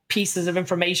pieces of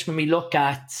information when we look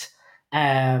at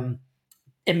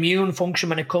immune function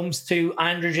when it comes to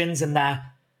androgens, and that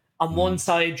on one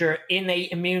side your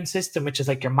innate immune system, which is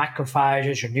like your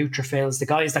macrophages, your neutrophils, the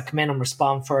guys that come in and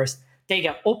respond first, they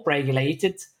get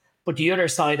upregulated. But the other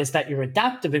side is that your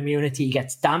adaptive immunity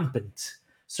gets dampened.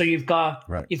 So you've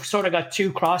sort of got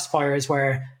two crossfires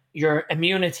where your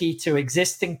immunity to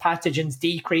existing pathogens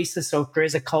decreases. So if there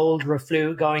is a cold or a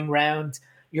flu going round,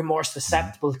 you're more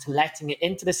susceptible to letting it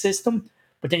into the system.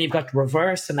 But then you've got the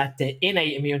reverse, and that the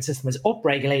innate immune system is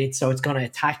upregulated, so it's going to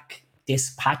attack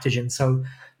this pathogen. So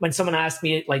when someone asked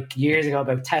me like years ago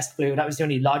about test flu, that was the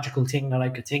only logical thing that I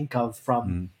could think of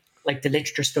from like the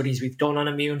literature studies we've done on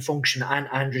immune function and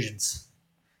androgens.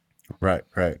 Right.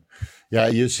 Yeah,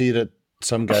 you see that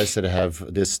some guys that have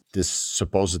this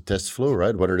supposed test flu,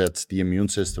 right? Whether that's the immune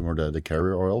system or the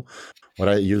carrier oil. What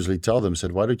I usually tell them is,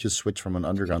 why don't you switch from an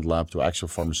underground lab to actual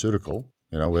pharmaceutical?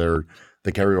 Where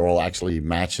the carrier oil actually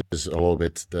matches a little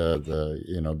bit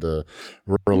the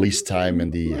release time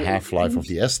and the half-life of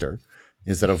the ester,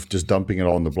 instead of just dumping it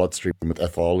all in the bloodstream with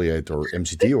etholeate or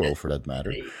MCT oil for that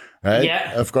matter. Right?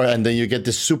 Yeah. Of course, and then you get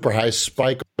this super high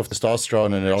spike of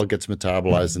testosterone, and it all gets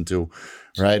metabolized into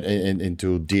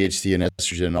DHT and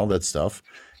estrogen and all that stuff.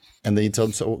 And then you tell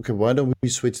them, so okay, why don't we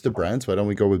switch the brands? Why don't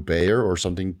we go with Bayer or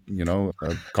something,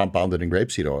 compounded in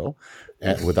grapeseed oil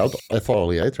without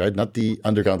etholeate, right? Not the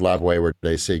underground lab way where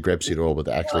they say grapeseed oil, but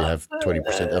they actually have 20%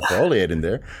 etholeate in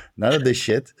there. None of this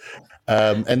shit.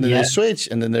 And then they switch,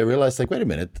 and then they realize, like, wait a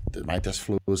minute, my test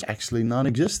flu is actually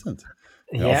non-existent.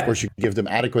 Of course, you give them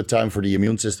adequate time for the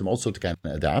immune system also to kind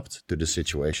of adapt to the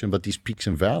situation. But these peaks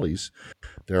and valleys,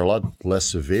 they're a lot less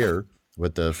severe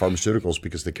with the pharmaceuticals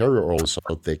because the carrier oil is so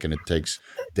thick and it takes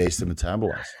days to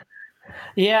metabolize.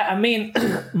 Yeah, I mean,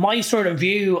 my sort of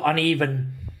view on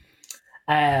even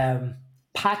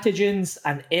pathogens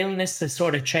and illness has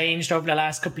sort of changed over the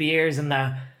last couple of years. And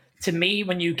to me,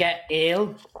 when you get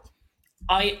ill,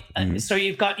 so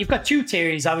you've got two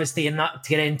theories, obviously, and not to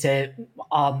get into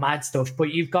all mad stuff.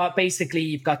 But you've got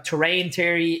terrain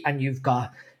theory, and you've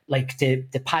got like the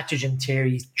pathogen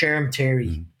theory, germ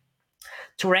theory.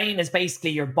 Terrain is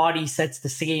basically your body sets the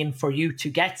scene for you to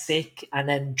get sick, and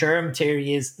then germ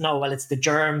theory is it's the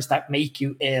germs that make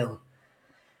you ill.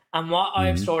 And what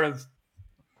I've sort of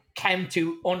come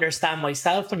to understand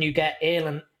myself when you get ill,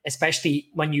 and especially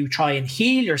when you try and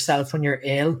heal yourself when you're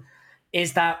ill,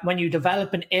 is that when you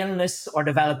develop an illness or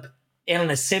develop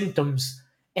illness symptoms,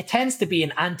 it tends to be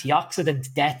an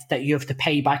antioxidant debt that you have to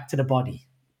pay back to the body.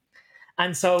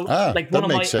 And so, like that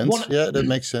makes sense. That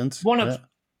makes sense.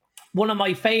 One of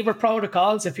my favorite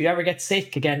protocols, if you ever get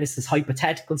sick, again, this is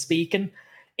hypothetical speaking,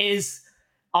 is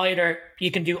either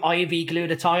you can do IV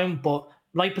glutathione, but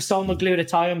liposomal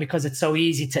glutathione, because it's so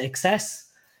easy to access,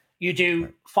 you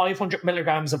do 500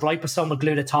 milligrams of liposomal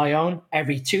glutathione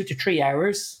every 2 to 3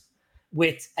 hours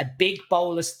with a big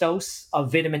bolus dose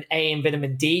of vitamin A and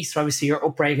vitamin D. So obviously you're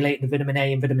upregulating the vitamin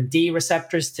A and vitamin D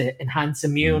receptors to enhance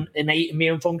innate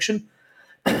immune function,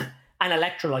 and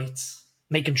electrolytes,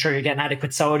 making sure you're getting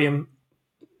adequate sodium,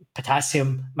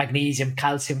 potassium, magnesium,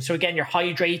 calcium. So again, you're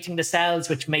hydrating the cells,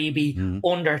 which may be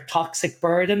under toxic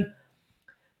burden.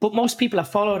 But most people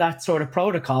that follow that sort of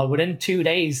protocol, within 2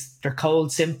 days, their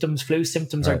cold symptoms, flu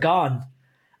symptoms are gone.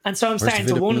 And so I'm starting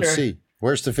to wonder.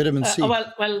 Where's the vitamin C?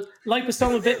 Well,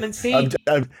 liposomal vitamin C.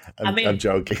 I'm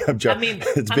joking.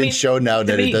 It's been shown now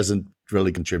that it doesn't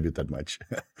really contribute that much.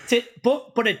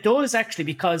 But it does actually,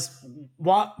 because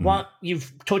what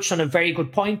you've touched on a very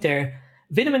good point there.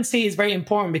 Vitamin C is very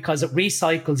important because it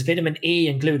recycles vitamin E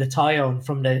and glutathione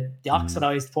from the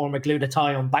oxidized form of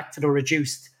glutathione back to the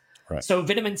reduced. Right. So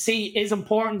vitamin C is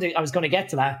important. I was going to get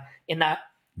to that, in that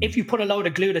if you put a load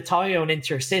of glutathione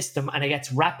into your system and it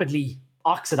gets rapidly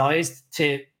oxidized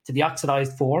to the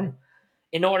oxidized form,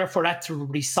 in order for that to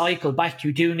recycle back,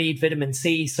 you do need vitamin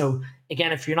C. So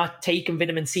again, if you're not taking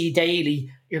vitamin C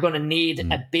daily, you're going to need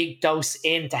a big dose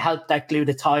in to help that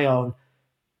glutathione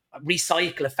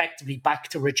recycle effectively back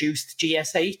to reduced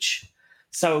GSH.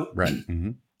 So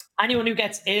anyone who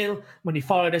gets ill, when you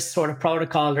follow this sort of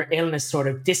protocol, their illness sort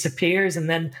of disappears. And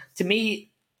then to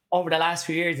me, over the last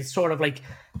few years, it's sort of like,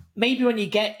 maybe when you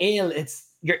get ill,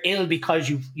 you're ill because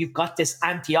you've got this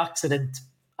antioxidant,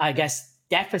 I guess,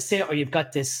 deficit, or you've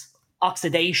got this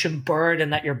oxidation burden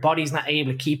that your body's not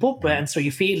able to keep up with, and so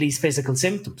you feel these physical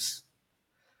symptoms.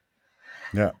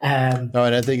 Yeah. And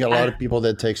I think a lot of people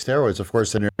that take steroids, of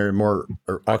course, they're in more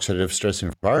oxidative stress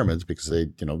environments, because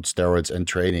steroids and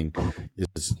training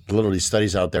is literally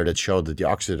studies out there that show that the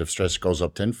oxidative stress goes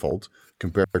up tenfold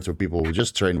compared to people who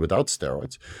just train without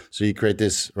steroids. So you create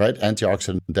this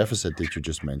antioxidant deficit that you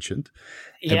just mentioned,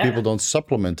 and people don't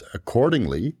supplement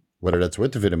accordingly, whether that's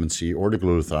with the vitamin C or the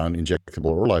glutathione, injectable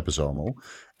or liposomal,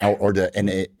 or the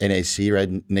NAC, right?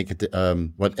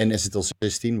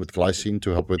 N-acetylcysteine with glycine to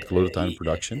help with glutathione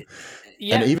production.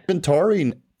 And even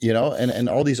taurine, and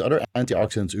all these other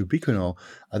antioxidants, ubiquinol.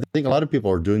 I think a lot of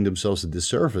people are doing themselves a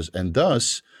disservice, and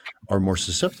thus are more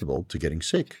susceptible to getting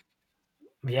sick.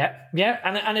 Yeah.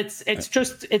 And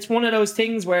it's one of those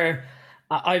things where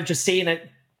I've just seen it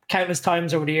countless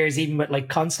times over the years, even with like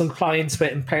consult clients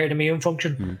with impaired immune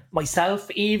function. Myself,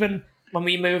 even when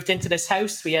we moved into this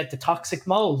house, we had the toxic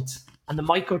mold and the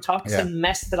mycotoxin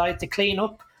mess that I had to clean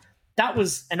up. That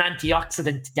was an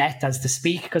antioxidant debt, as to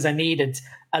speak, because I needed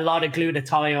a lot of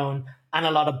glutathione and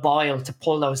a lot of bile to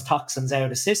pull those toxins out of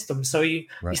the system. So you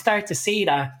start to see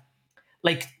that,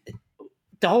 like,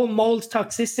 the whole mold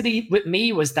toxicity with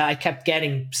me was that I kept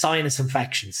getting sinus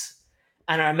infections.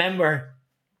 And I remember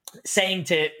saying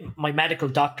to my medical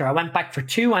doctor, I went back for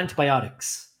 2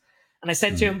 antibiotics, and I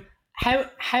said to him,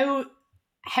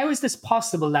 how is this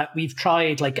possible that we've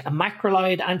tried like a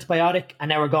macrolide antibiotic and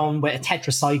now we're going with a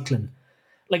tetracycline?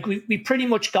 Like we pretty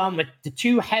much gone with the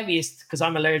 2 heaviest, because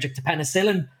I'm allergic to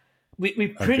penicillin.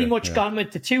 We've pretty much gone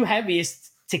with the 2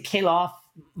 heaviest to kill off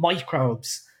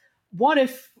microbes. What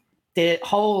if the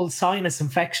whole sinus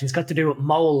infection's got to do with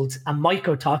mold and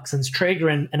mycotoxins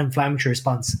triggering an inflammatory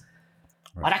response?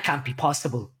 Oh, that can't be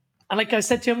possible. And like I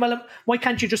said to him, well, why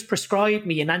can't you just prescribe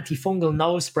me an antifungal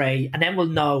nose spray, and then we'll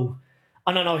know,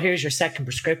 oh, no, here's your second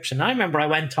prescription. I remember I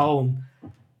went home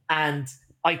and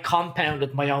I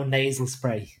compounded my own nasal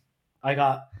spray. I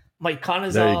got my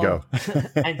conazole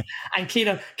and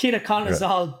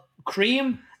ketoconazole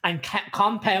cream, and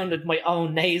compounded my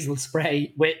own nasal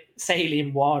spray with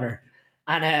saline water,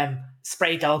 and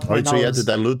sprayed out my nose. So you had to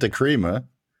dilute the cream, huh?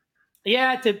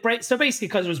 Yeah, so basically,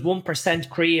 because it was 1%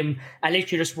 cream, I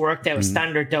literally just worked out a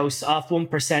standard dose of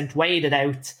 1%, weighed it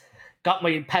out, got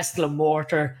my pestle and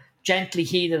mortar, gently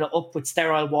heated it up with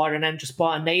sterile water, and then just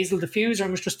bought a nasal diffuser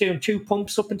and was just doing 2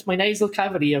 pumps up into my nasal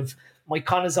cavity of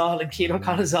myconazole and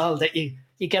ketoconazole that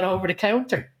you get over the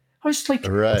counter. I was just like,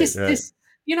 Right, right. this,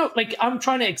 like I'm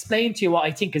trying to explain to you what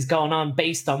I think is going on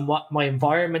based on what my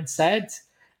environment said.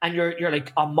 And you're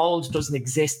like, oh, mold doesn't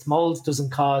exist. Mold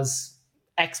doesn't cause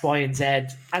X, Y, and Z.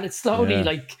 And it's slowly Yeah.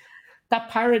 like that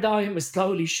paradigm is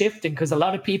slowly shifting because a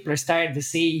lot of people are starting to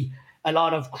see a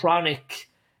lot of chronic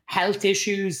health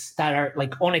issues that are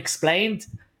like unexplained.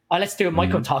 Oh, let's do a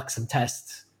mycotoxin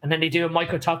test. And then they do a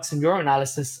mycotoxin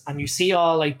urinalysis and you see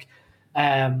all like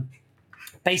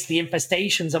basically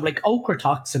infestations of like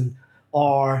ochratoxin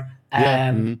or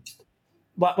Yeah. Mm-hmm.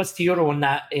 what's the other one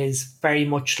that is very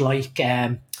much like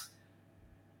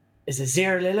is it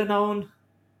zearalenone?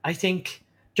 I think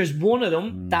there's one of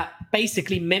them that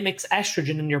basically mimics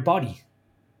estrogen in your body.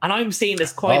 And I'm seeing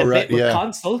this quite All a right. bit with Yeah.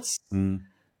 consults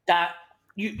that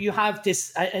you have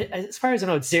this, as far as I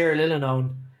know, it's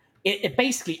zearalenone. It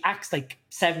basically acts like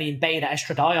 17 beta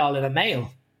estradiol in a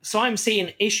male. So I'm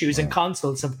seeing issues in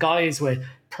consults of guys with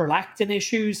prolactin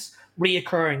issues,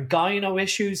 reoccurring gyno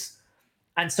issues.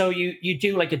 And so you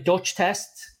do like a Dutch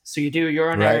test. So you do a Right.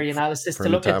 urinary analysis For to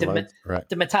look at metabolites. Right.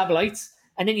 the metabolites.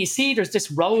 And then you see there's this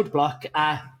roadblock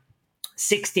at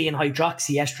 16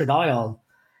 hydroxyestradiol.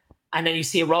 And then you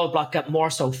see a roadblock at more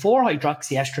so 4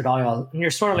 hydroxyestradiol. And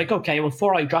you're sort of like, okay, well,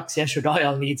 4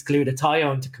 hydroxyestradiol needs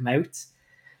glutathione to come out.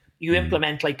 You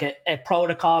implement like a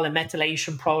protocol, a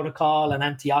methylation protocol, and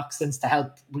antioxidants to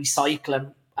help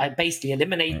recycle and basically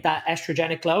eliminate that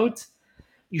estrogenic load.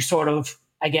 You sort of,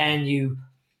 again, you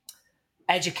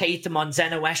educate them on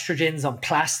xenoestrogens, on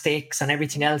plastics and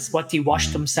everything else, what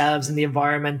dewash themselves in the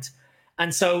environment.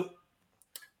 And so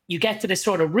you get to this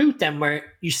sort of route then where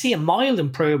you see a mild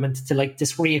improvement to like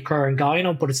this reoccurring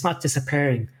gyno, but it's not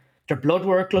disappearing. Their blood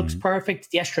work looks perfect.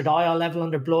 The estradiol level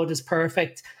on their blood is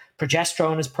perfect.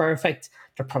 Progesterone is perfect.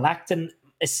 Their prolactin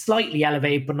is slightly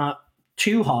elevated, but not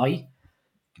too high.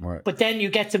 Right. But then you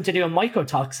get them to do a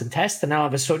mycotoxin test, and all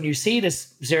of a sudden you see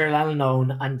this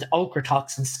zearalenone and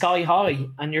ochratoxin sky high,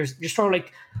 and you're sort of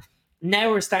like, now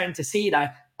we're starting to see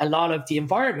that a lot of the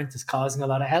environment is causing a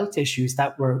lot of health issues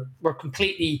that we're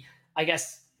completely, I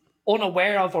guess,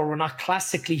 unaware of, or we're not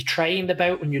classically trained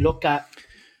about when you look at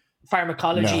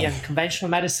pharmacology No. and conventional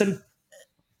medicine.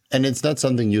 And it's not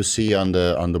something you see on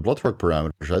the blood work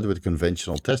parameters, right? With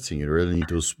conventional testing, you really need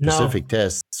those specific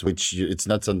tests, which it's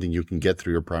not something you can get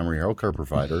through your primary healthcare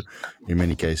provider in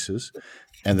many cases.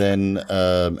 And then,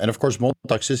 and of course, mold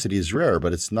toxicity is rare,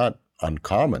 but it's not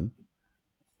uncommon,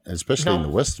 especially in the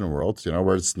No, Western world,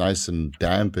 where it's nice and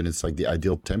damp and it's like the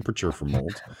ideal temperature for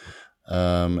mold.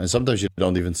 And sometimes you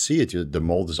don't even see it. The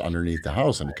mold is underneath the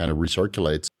house and it kind of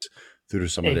recirculates through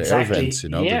some of the air vents,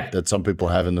 exactly. Yeah, that some people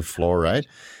have in the floor, right?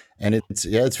 And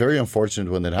it's very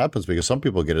unfortunate when that happens because some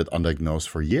people get it undiagnosed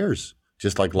for years,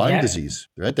 just like Lyme yeah, disease,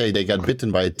 right? They got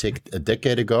bitten by a tick a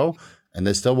decade ago and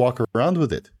they still walk around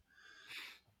with it.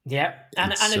 yeah.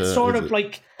 And It's it's sort of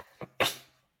like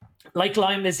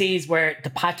Lyme disease where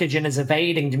the pathogen is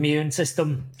evading the immune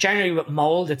system. Generally with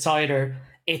mold, it's either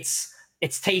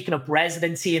it's taking up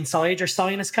residency inside your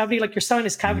sinus cavity. Like your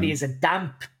sinus cavity is a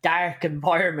damp, dark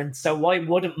environment. So why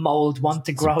wouldn't mold want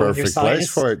to it's a grow in your perfect place sinus?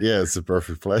 for it. Yeah, it's a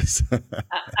perfect place.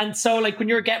 And so like when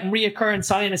you're getting reoccurring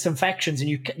sinus infections and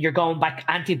you're going back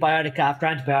antibiotic after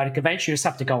antibiotic, eventually you just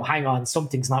have to go, hang on,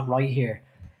 something's not right here.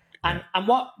 And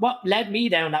what led me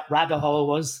down that rabbit hole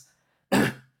was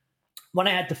when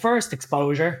I had the first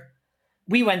exposure,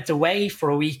 we went away for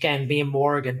a weekend, me and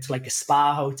Morgan, to like a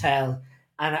spa hotel.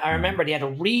 And I remember they had a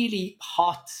really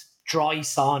hot, dry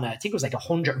sauna. I think it was like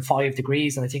 105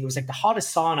 degrees. And I think it was like the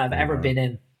hottest sauna I've ever been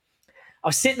in. I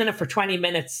was sitting in it for 20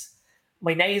 minutes.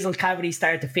 My nasal cavity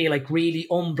started to feel like really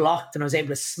unblocked and I was able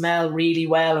to smell really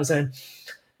well. I was like,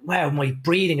 wow, my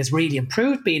breathing has really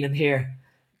improved being in here.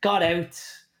 Got out,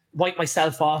 wiped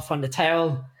myself off on the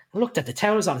towel. I looked at the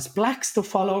towels on, it's black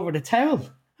stuff all over the towel. I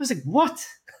was like, what?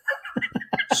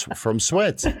 From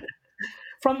sweat.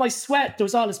 From my sweat, there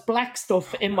was all this black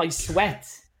stuff in my sweat.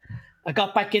 I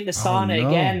got back in the Oh sauna no.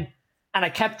 again and I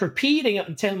kept repeating it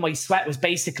until my sweat was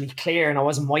basically clear and I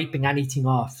wasn't wiping anything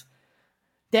off.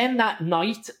 Then that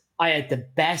night, I had the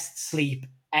best sleep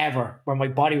ever where my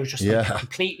body was just like Yeah.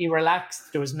 completely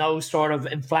relaxed. There was no sort of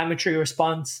inflammatory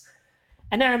response.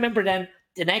 And then I remember then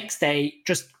the next day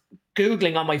just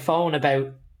Googling on my phone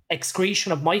about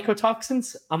excretion of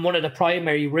mycotoxins, and one of the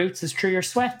primary routes is through your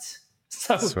sweat.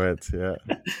 So Sweat. Yeah.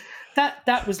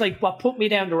 that was like what put me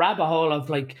down the rabbit hole of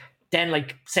like then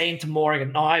like saying to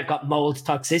Morgan, "Oh, I've got mold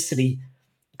toxicity,"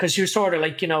 because you're sort of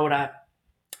like that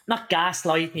not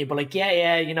gaslighting you, but like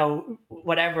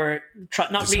whatever,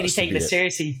 not This really has to taking be it it.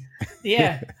 seriously.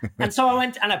 Yeah, and so I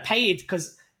went and I paid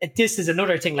because this is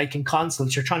another thing, like in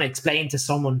consults, you're trying to explain to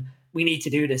someone, we need to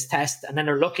do this test. And then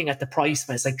they're looking at the price,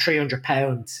 and it's like £300.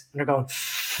 And they're going,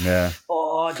 Yeah.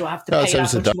 oh, do I have to No, pay same that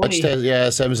as a much Dutch money? test. Yeah,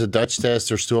 same as a Dutch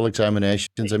test or stool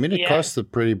examinations. I mean, it Yeah, costs a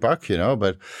pretty buck,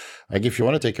 but like if you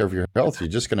want to take care of your health, you're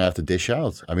just going to have to dish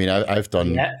out. I mean,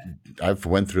 yeah, I've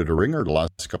went through the ringer the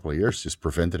last couple of years, just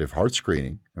preventative heart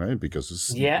screening, right? Because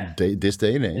it's yeah, this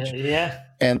day and age. yeah.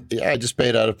 And yeah, I just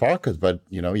paid out of pocket, but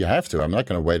you have to. I'm not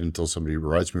going to wait until somebody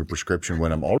writes me a prescription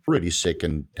when I'm already sick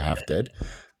and half dead.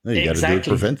 No, you got to do it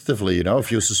Exactly. preventatively,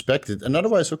 if you suspect it. And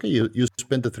otherwise, okay, you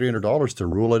spend the $300 to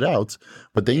rule it out,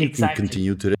 but then you can Exactly.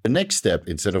 continue to the next step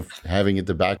instead of having it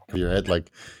the back of your head like,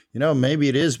 maybe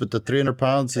it is, but the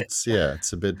 £300,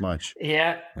 it's a bit much.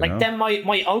 Yeah. Like then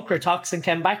my ochre toxin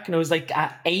came back and it was like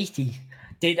at 80.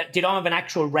 They don't have an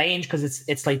actual range because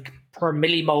it's like per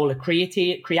millimole of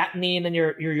creatinine in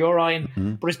your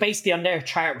urine. But it's basically on their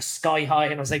chart was sky high.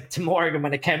 And I was like to Morgan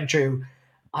when it came through,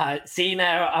 see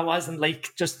now I wasn't like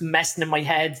just messing in my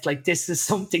head. Like this is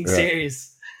something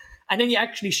serious. And then you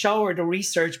actually show her the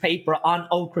research paper on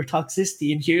ochre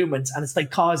toxicity in humans, and it's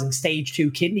like causing stage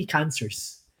 2 kidney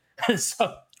cancers.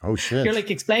 So Oh, shit. you're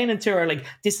like explaining to her like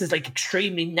this is like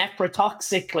extremely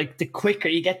nephrotoxic. Like the quicker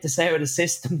you get this out of the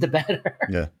system, the better.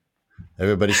 Yeah.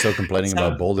 Everybody's still complaining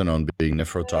about Boldenone being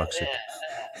nephrotoxic.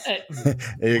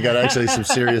 You got actually some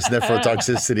serious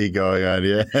nephrotoxicity going on,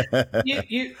 yeah.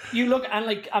 you look and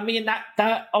like I mean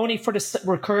that only for the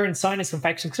recurrent sinus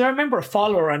infection, because I remember a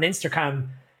follower on Instagram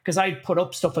because I'd put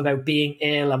up stuff about being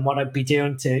ill and what I'd be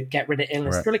doing to get rid of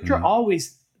illness. Right. They're like, you're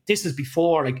always, this is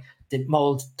before like the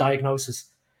mold diagnosis,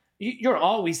 you're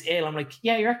always ill. I'm like,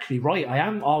 yeah, you're actually right. I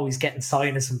am always getting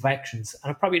sinus infections,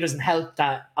 and it probably doesn't help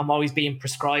that I'm always being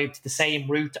prescribed the same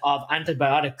route of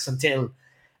antibiotics until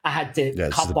I had to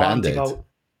cop on to go,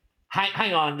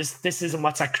 hang on, this isn't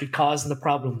what's actually causing the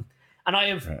problem. And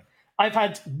I've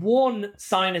had one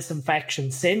sinus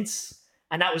infection since,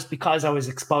 and that was because I was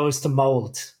exposed to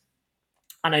mold.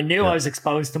 And I knew I was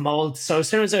exposed to mold. So as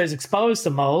soon as I was exposed to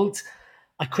mold,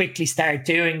 I quickly started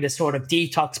doing this sort of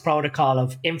detox protocol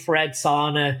of infrared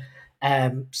sauna,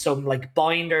 some like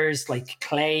binders like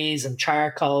clays and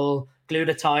charcoal,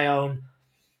 glutathione.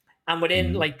 And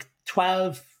within like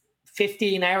 12,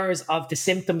 15 hours of the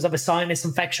symptoms of a sinus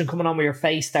infection coming on where your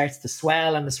face starts to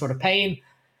swell and the sort of pain,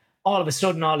 all of a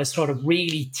sudden all this sort of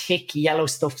really thick yellow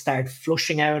stuff started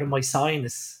flushing out of my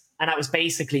sinus. And that was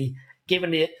basically giving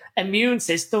the immune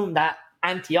system that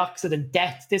antioxidant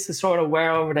debt. This is sort of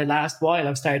where over the last while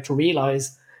I've started to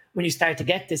realize when you start to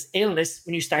get this illness,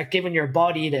 when you start giving your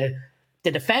body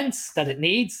the defense that it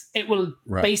needs, it will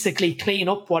basically clean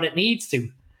up what it needs to.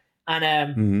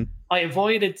 And I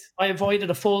avoided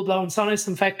a full-blown sinus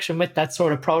infection with that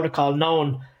sort of protocol,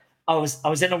 knowing I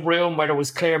was in a room where there was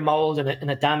clear mold in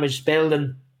a damaged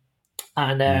building,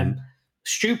 and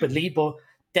stupidly, but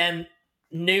then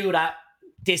knew that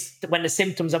when the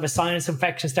symptoms of a sinus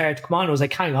infection started to come on, I was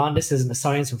like, hang on, this isn't a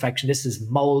sinus infection, this is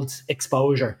mold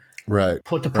exposure. Right.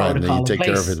 Put the protocol in place. And then you take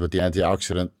care of it with the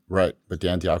antioxidant, with the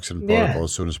antioxidant protocol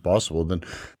as soon as possible. Then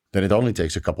it only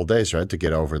takes a couple of days, right, to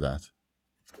get over that.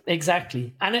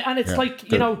 Exactly. And it's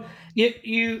like,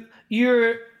 you're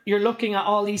looking at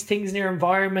all these things in your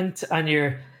environment, and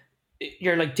you're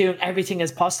like doing everything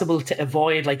as possible to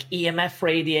avoid like EMF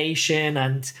radiation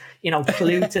and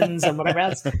pollutants and whatever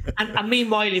else. And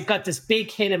meanwhile, you've got this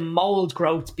big hidden mold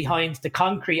growth behind the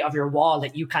concrete of your wall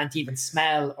that you can't even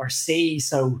smell or see.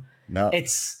 So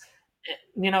it's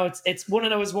one of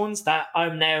those ones that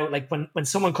I'm now like when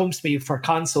someone comes to me for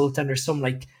consult and there's some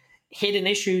like hidden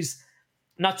issues,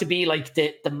 not to be like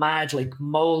the mad like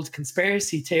mold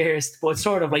conspiracy theorist, but it's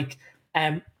sort of like,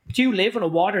 do you live in a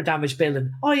water damaged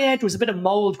building? Oh yeah, there was a bit of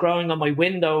mold growing on my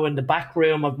window in the back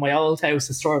room of my old house.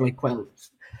 It's sort of like, well,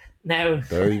 now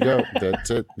there you go.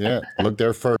 That's it. Yeah, look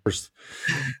there first.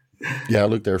 Yeah,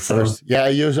 look there first. Yeah,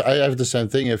 I have the same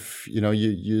thing. If you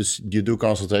do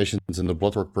consultations and the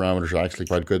blood work parameters are actually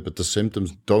quite good, but the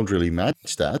symptoms don't really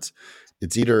match that,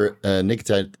 it's either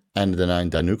nicotine adenine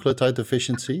dinucleotide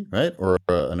deficiency, right, or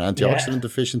an antioxidant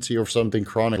deficiency, or something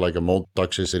chronic like a mold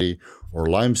toxicity or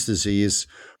Lyme's disease,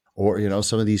 or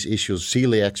some of these issues,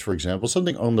 celiac, for example,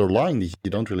 something underlying that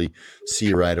you don't really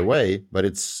see right away, but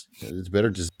it's better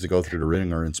just to go through the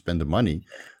ringer and spend the money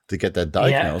to get that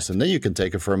diagnosed, and then you can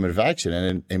take affirmative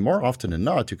action, and more often than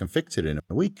not, you can fix it in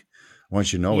a week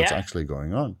once you know what's actually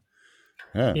going on.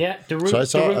 Yeah, the root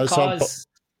cause.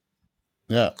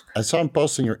 I saw him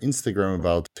posting your Instagram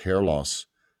about hair loss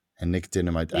and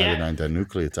nicotinamide adenine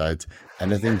dinucleotide,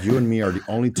 and I think you and me are the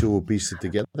only two who pieced it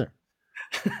together.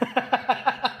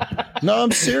 No,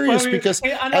 I'm serious, because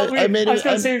I made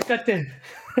it.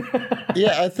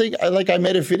 Yeah, I think I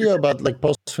made a video about like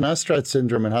post-finasteride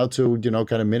syndrome and how to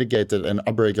kind of mitigate it and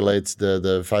upregulate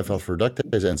the 5-alpha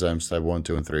reductase enzymes type 1,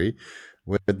 2, and 3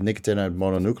 with nicotinamide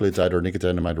mononucleotide or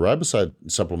nicotinamide riboside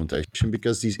supplementation,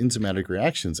 because these enzymatic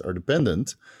reactions are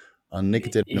dependent on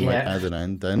nicotinamide Yeah.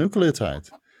 adenine dinucleotide.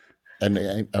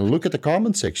 And look at the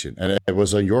comment section, and it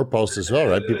was on your post as well,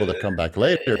 right? People that come back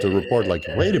later to report like,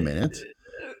 wait a minute,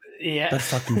 Yeah. that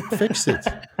fucking fixed it.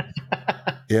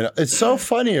 It's so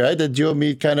funny, right? That you and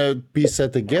me kind of piece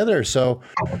that together. So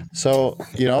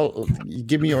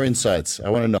give me your insights. I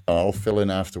want to know. I'll fill in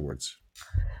afterwards.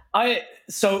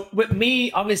 So with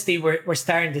me, obviously, we're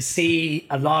starting to see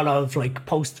a lot of like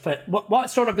post.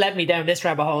 What sort of led me down this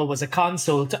rabbit hole was a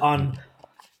consult on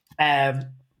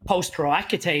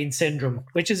post-roaccutane syndrome,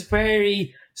 which is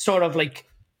very sort of like,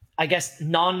 I guess,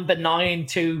 non-benign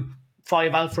to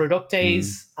 5-alpha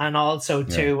reductase and also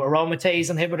to aromatase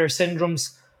inhibitor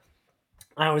syndromes.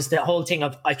 And it was the whole thing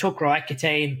of I took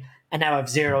roaccutane and now I have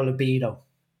zero libido.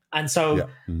 And so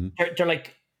they're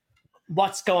like,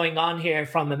 what's going on here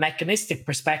from a mechanistic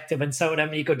perspective? And so then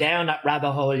when you go down that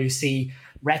rabbit hole, you see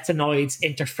retinoids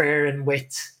interfering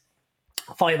with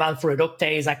 5-alpha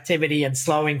reductase activity and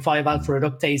slowing 5-alpha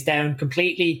reductase down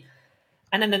completely.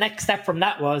 And then the next step from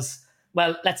that was,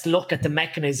 well, let's look at the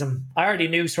mechanism. I already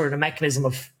knew sort of the mechanism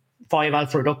of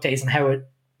 5-alpha reductase and how it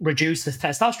reduces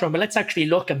testosterone, but let's actually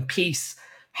look and piece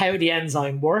how the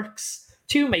enzyme works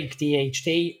to make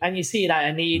DHT. And you see that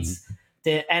it needs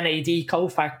the NAD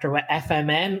cofactor with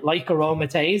FMN, like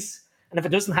aromatase. And if it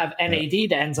doesn't have NAD,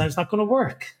 the enzyme's not going to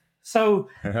work. So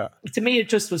to me, it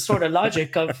just was sort of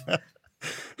logic of,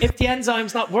 if the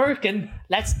enzyme's not working,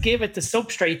 let's give it the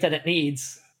substrate that it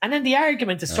needs. And then the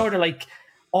argument is sort of like,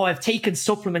 oh, I've taken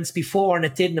supplements before and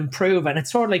it didn't improve. And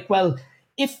it's sort of like, well,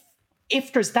 if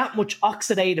there's that much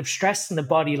oxidative stress in the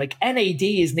body, like NAD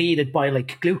is needed by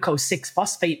like glucose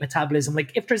 6-phosphate metabolism.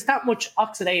 Like if there's that much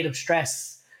oxidative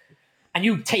stress and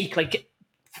you take like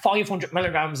 500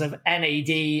 milligrams of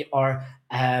NAD or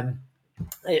the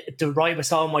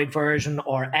ribosolamide version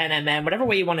or NMN, whatever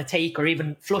way you want to take, or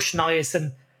even flush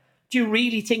niacin, do you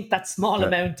really think that small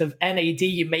amount of NAD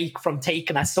you make from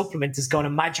taking a supplement is going to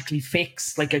magically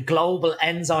fix like a global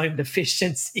enzyme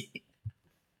deficiency?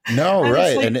 No, And it's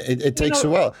right. like, And it takes a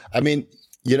while. I mean,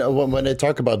 when they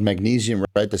talk about magnesium,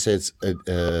 right, they say it's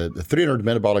the 300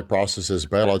 metabolic processes,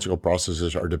 biological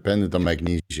processes are dependent on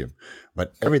magnesium,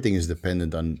 but everything is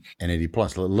dependent on NAD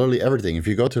plus. Literally everything. If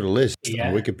you go to the list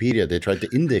on Wikipedia, they tried to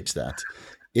index that.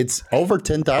 It's over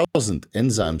 10,000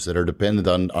 enzymes that are dependent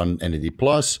on NAD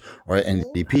plus or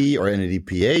NADP or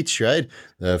NADPH, right?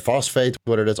 The phosphate,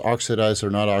 whether that's oxidized or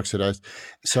not oxidized.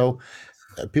 So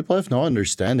people have no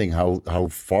understanding how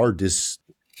far this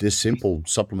simple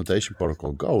supplementation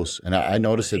protocol goes. And I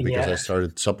noticed it because I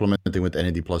started supplementing with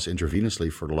NAD plus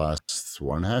intravenously for the last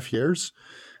 1.5 years.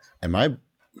 And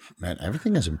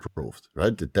everything has improved,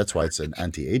 right? That's why it's an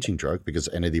anti-aging drug, because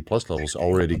NAD plus levels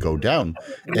already go down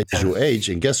as you age.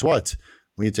 And guess what?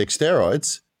 When you take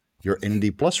steroids, your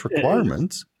NAD plus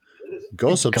requirement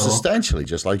goes up substantially,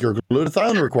 just like your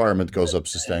glutathione requirement goes up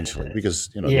substantially, because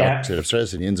the oxidative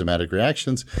stress and the enzymatic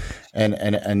reactions, and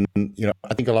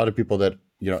I think a lot of people that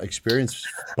experience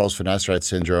post-finasteride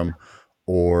syndrome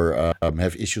or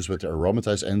have issues with their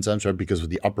aromatase enzymes, right, because of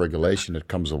the upregulation that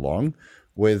comes along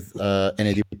with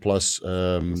NAD plus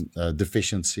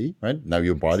deficiency, right? Now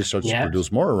your body starts to produce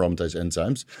more aromatase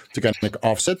enzymes to kind of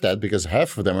offset that, because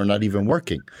half of them are not even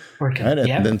working. Right?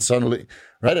 And then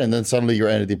suddenly, your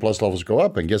NAD plus levels go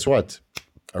up, and guess what?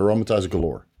 Aromatase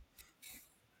galore.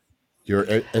 Your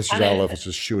estradiol levels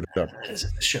just shoot up.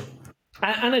 Sure.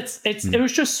 And it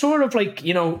was just sort of like,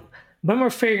 when we're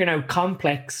figuring out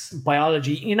complex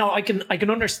biology, I can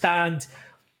understand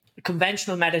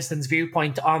conventional medicine's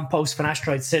viewpoint on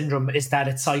post-finasteride syndrome is that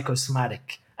it's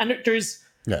psychosomatic. And there's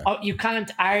you can't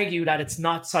argue that it's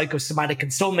not psychosomatic in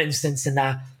some instance, in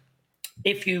that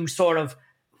if you sort of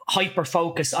hyper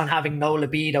focus on having no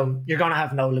libido, you're going to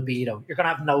have no libido. You're going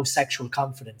to have no sexual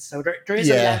confidence. So there is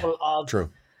a level of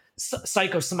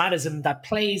psychosomatism that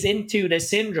plays into the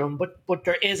syndrome, but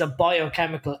there is a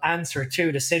biochemical answer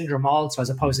to the syndrome also, as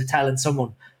opposed to telling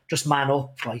someone just man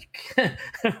up, like,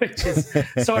 which is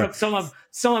sort of some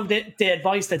of the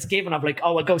advice that's given of like,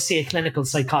 oh, I'll go see a clinical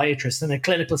psychiatrist, and a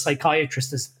clinical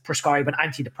psychiatrist is prescribing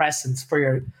antidepressants for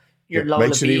your low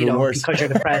libido because you're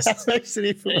depressed. Makes it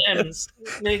even worse.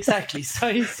 Exactly. So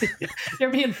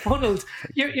you're being funneled.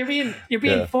 You're being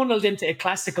funneled into a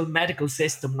classical medical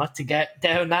system, not to get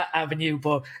down that avenue.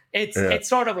 But it's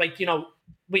sort of like,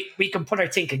 we can put our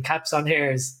thinking caps on here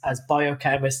as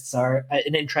biochemists or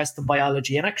an interest in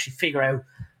biology and actually figure out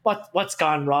what's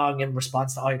gone wrong in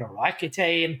response to either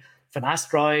Accutane,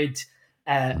 finasteride,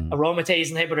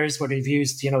 aromatase inhibitors, where they've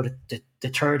used, the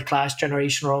third class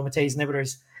generation aromatase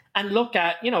inhibitors, and look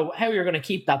at, how you're going to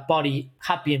keep that body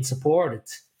happy and supported.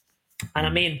 And I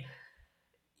mean,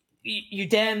 you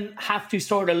then have to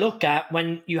sort of look at,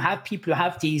 when you have people who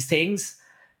have these things,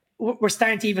 we're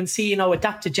starting to even see,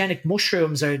 adaptogenic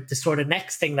mushrooms are the sort of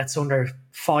next thing that's under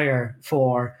fire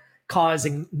for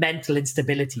causing mental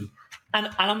instability. And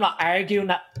I'm not arguing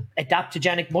that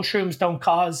adaptogenic mushrooms don't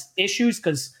cause issues,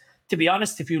 because, to be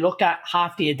honest, if you look at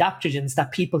half the adaptogens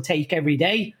that people take every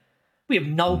day, we have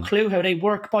no clue how they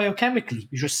work biochemically.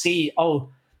 You just see,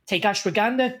 take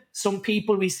ashwagandha. Some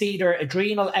people, we see their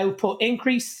adrenal output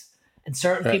increase, and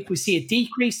certain people we see a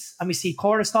decrease, and we see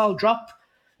cortisol drop.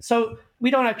 So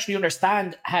we don't actually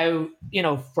understand how,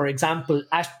 for example,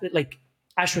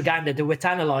 ashwagandha, the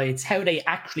withanolides, how they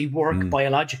actually work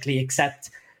biologically, except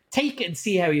take it and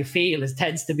see how you feel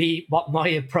tends to be what my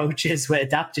approach is with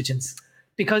adaptogens.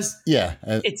 Because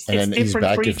it's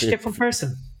different for each different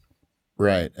person.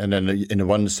 Right. And then in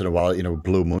once in a while,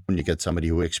 blue moon, you get somebody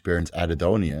who experienced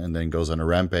anhedonia and then goes on a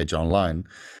rampage online.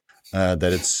 That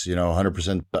it's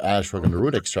 100% the ashwagandha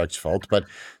root extract's fault, but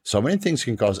so many things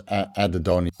can cause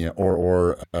anhedonia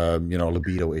or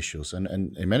libido issues, and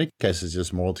in many cases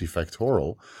just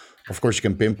multifactorial. Of course, you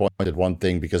can pinpoint at one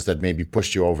thing because that maybe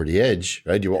pushed you over the edge,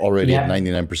 right? You were already at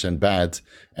 99% bad,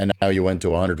 and now you went to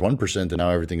 101%, and now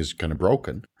everything is kind of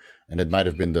broken. And it might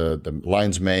have been the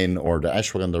lion's mane or the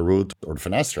ashwagandha root or the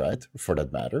finasteride, for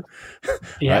that matter,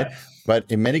 right? But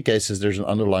in many cases, there's an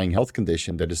underlying health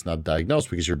condition that is not diagnosed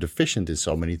because you're deficient in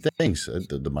so many things,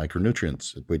 the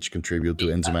micronutrients, which contribute to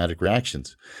enzymatic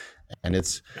reactions. And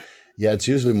it's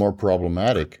usually more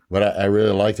problematic. But I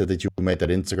really liked it that you made that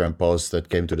Instagram post that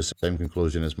came to the same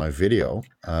conclusion as my video,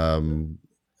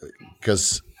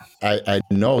 because I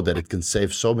know that it can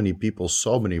save so many people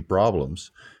so many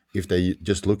problems if they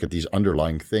just look at these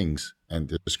underlying things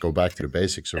and just go back to the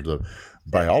basics of the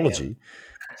biology.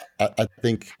 I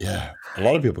think, a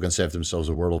lot of people can save themselves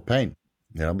a world of pain,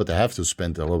 but they have to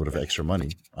spend a little bit of extra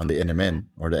money on the NMN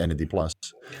or the NAD+, because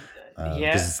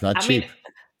it's not cheap.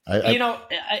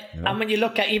 And when you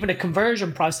look at even the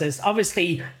conversion process,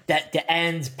 obviously the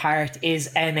end part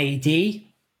is NAD.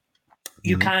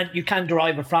 You can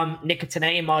derive it from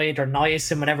nicotinamide or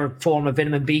niacin, whatever form of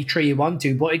vitamin B3 you want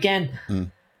to. But again,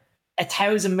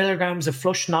 1,000 milligrams of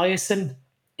flush niacin,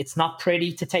 it's not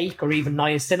pretty to take, or even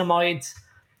niacinamide.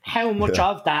 How much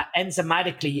of that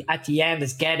enzymatically at the end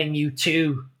is getting you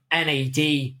to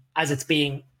NAD as it's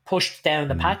being pushed down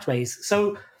the pathways?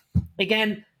 So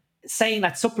again, saying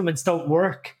that supplements don't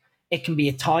work, it can be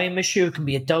a time issue, it can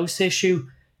be a dose issue.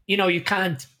 You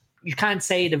can't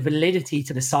say the validity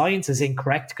to the science is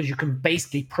incorrect, because you can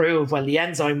basically prove, well, the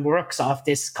enzyme works off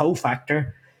this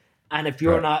cofactor, and if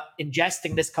you're not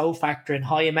ingesting this cofactor in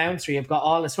high amounts, or you've got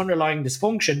all this underlying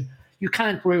dysfunction, you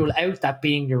can't rule out that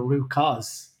being your root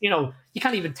cause. You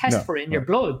can't even test for it in your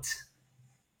blood.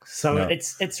 So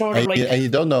it's sort of and you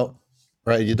don't know,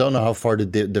 right? You don't know how far the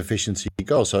deficiency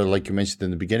goes. So, like you mentioned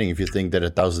in the beginning, if you think that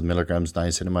 1,000 milligrams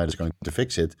niacinamide is going to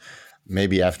fix it,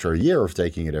 maybe after a year of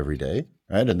taking it every day,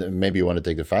 right? And then maybe you want to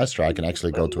take the fast track and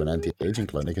actually go to an anti-aging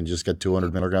clinic and just get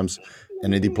 200 milligrams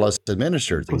NAD+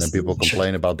 administered. And then people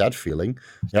complain about that feeling.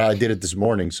 Yeah, I did it this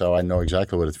morning, so I know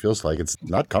exactly what it feels like. It's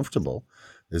not comfortable.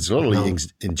 It's literally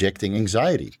injecting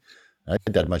anxiety, right?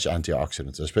 That much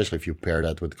antioxidants, especially if you pair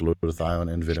that with glutathione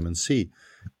and vitamin C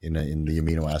in the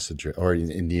amino acid drip, or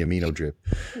in the amino drip,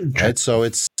 right? So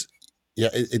it's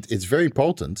very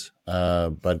potent,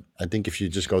 but I think if you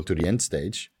just go to the end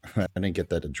stage and then get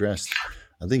that addressed,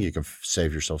 I think you can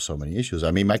save yourself so many issues.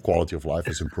 I mean, my quality of life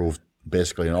has improved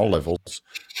basically on all levels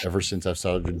ever since I've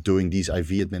started doing these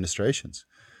IV administrations.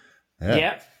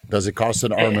 Does it cost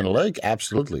an arm and a leg?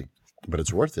 Absolutely, but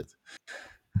it's worth it.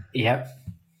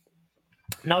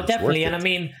 No, definitely. And I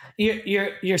mean,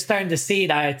 you're starting to see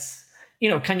that it's,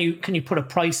 can you put a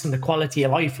price on the quality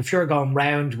of life if you're going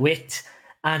round with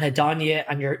anhedonia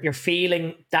and you're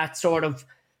feeling that sort of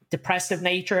depressive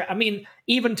nature? I mean,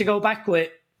 even to go back with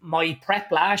my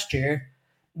prep last year,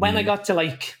 when I got to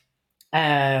it's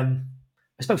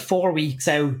about 4 weeks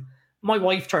out, my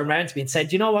wife turned around to me and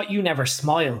said, "You know what? You never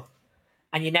smile,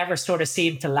 and you never sort of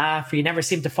seem to laugh, or you never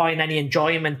seem to find any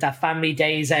enjoyment at family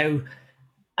days out."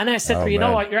 And I said, "You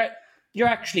know what? You're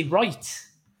actually right."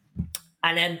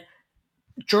 And then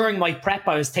during my prep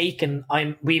I was taking,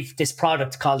 we've this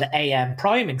product called the AM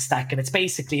priming stack, and it's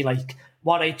basically like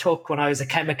what I took when I was a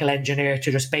chemical engineer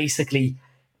to just basically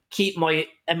keep my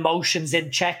emotions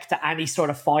in check to any sort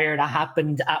of fire that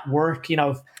happened at work.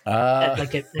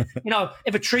 Like if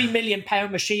a £3 million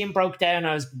machine broke down,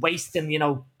 I was wasting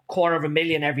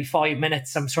 $250,000 every 5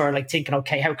 minutes. I'm sort of like thinking,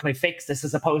 okay, how can I fix this,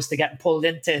 as opposed to getting pulled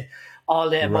into all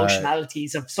the right.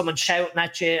 emotionalities of someone shouting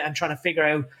at you and trying to figure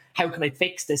out how can I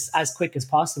fix this as quick as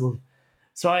possible.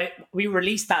 So we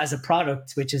released that as a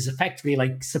product, which is effectively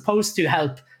like supposed to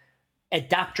help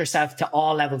adapt yourself to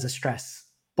all levels of stress.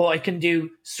 But I can do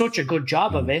such a good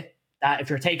job of it that if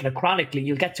you're taking it chronically,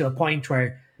 you'll get to a point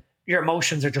where your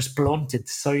emotions are just blunted.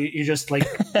 So you're just like,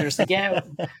 yeah,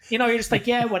 you're just like,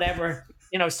 yeah, whatever.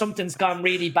 Something's gone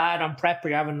really bad on prep, or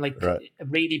you're having like Right. a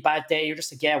really bad day. You're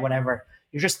just like, yeah, whatever.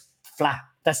 You're just flat.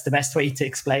 That's the best way to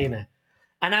explain it.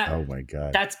 And Oh my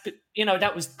God. that's,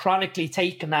 that was chronically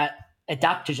taking that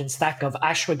adaptogen stack of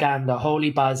ashwagandha,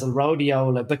 holy basil,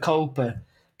 rhodiola, bacopa,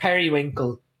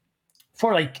 periwinkle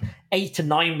for like 8 to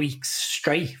 9 weeks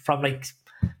straight, from like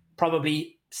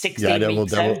probably 16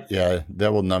 weeks out.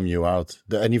 That will numb you out.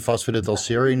 Any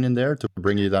phosphatidylserine in there to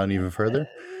bring you down even further?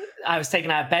 I was taking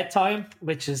that at bedtime,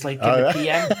 which is like in Oh, the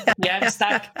yeah. PM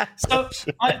stack. So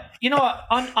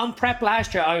on prep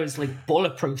last year, I was like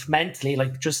bulletproof mentally,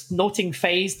 like just nothing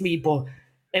phased me. But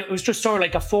it was just sort of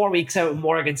like a 4 weeks out.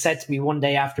 Morgan said to me one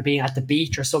day after being at the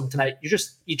beach or something, like, you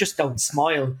just don't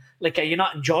smile. Like, you're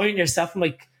not enjoying yourself. I'm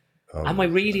like, am I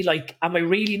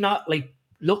really not like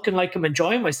looking like I'm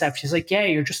enjoying myself? She's like, yeah,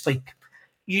 you're just like,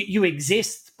 you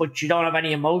exist, but you don't have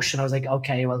any emotion. I was like,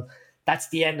 okay, well, that's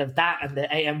the end of that. And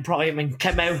the AM priming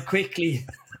came out quickly.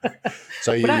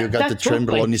 So you got the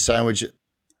Trembolone sandwich.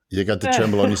 You got the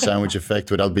Trembolone sandwich effect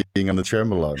without being on the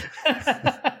Trembolone.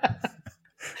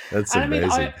 That's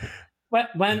amazing.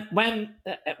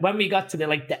 When we got to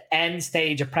the end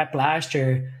stage of prep last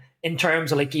year, in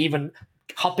terms of like even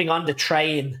hopping on the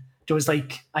train, there was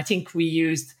like, I think we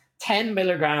used 10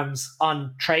 milligrams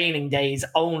on training days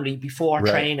only before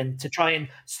training to try and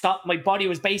stop. My body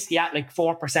was basically at like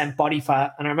 4% body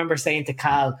fat. And I remember saying to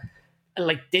Cal,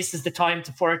 like, this is the time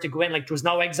for it to go in. Like, there was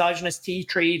no exogenous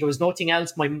T3, there was nothing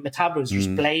else. My metabolism was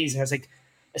just blazing. I was like,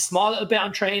 a small little bit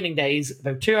on training days,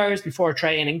 about 2 hours before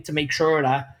training, to make sure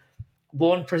that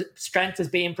one, strength is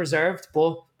being preserved,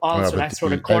 but also that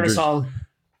sort of cortisol,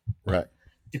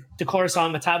 the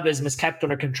cortisol metabolism is kept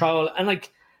under control. And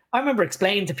like, I remember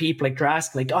explaining to people, like, they're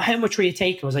asking, like, oh, how much were you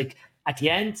taking? I was like, at the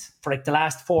end, for like the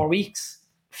last 4 weeks,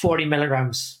 40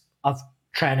 milligrams of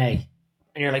Tren A.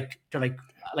 And they're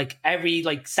like every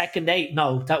like second day?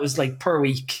 No, that was like per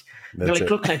week. They're like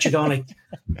looking at you going like,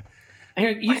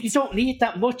 and you don't need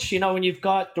that much, when you've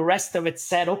got the rest of it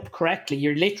set up correctly.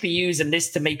 You're literally using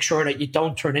this to make sure that you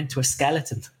don't turn into a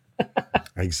skeleton.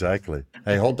 Exactly.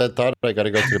 Hey, hold that thought. I got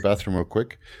to go to the bathroom real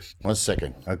quick. 1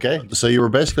 second. Okay. So you were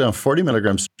basically on 40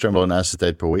 milligrams Trembolone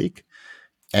acetate per week.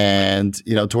 And,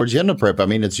 towards the end of prep, I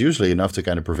mean, it's usually enough to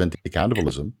kind of prevent the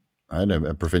cannibalism, right?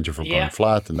 And prevent you from going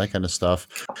flat and that kind of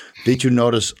stuff. Did you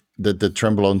notice that the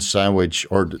Trembolone sandwich,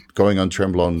 or going on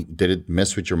Trembolone, did it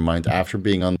mess with your mind after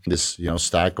being on this,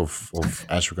 stack of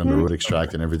ashwagandha root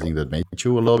extract and everything that made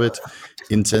you a little bit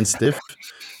insensitive,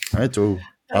 right, to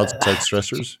outside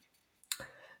stressors?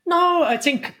 No, I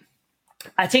think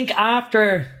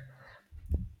after,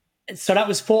 so that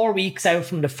was 4 weeks out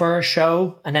from the first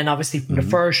show, and then obviously from the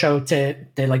first show to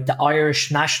the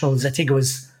Irish Nationals, I think it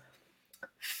was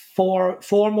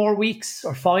four more weeks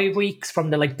or 5 weeks from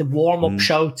the warm-up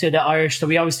show to the Irish. So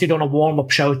we obviously done a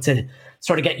warm-up show to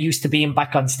sort of get used to being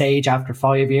back on stage after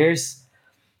 5 years.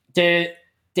 The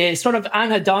sort of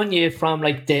anhedonia from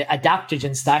like the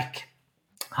adaptogen stack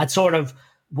had sort of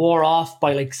wore off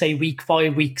by like, say, week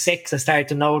 5, week 6. I started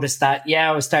to notice that,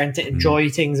 I was starting to enjoy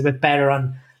things a bit better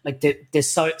on like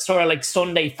this sort of like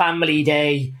Sunday family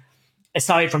day.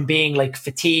 Aside from being like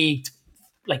fatigued,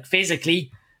 like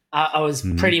physically, I was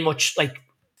pretty much like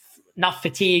not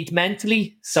fatigued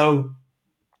mentally. So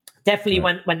definitely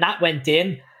when that went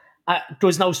in, there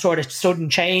was no sort of sudden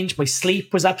change. My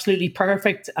sleep was absolutely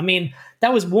perfect. I mean,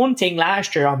 that was one thing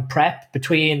last year on prep,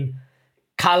 between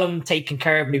Callum taking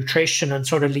care of nutrition and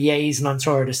sort of liaising on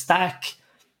sort of the stack,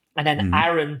 and then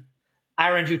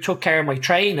Aaron who took care of my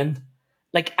training.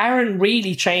 Like, Aaron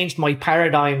really changed my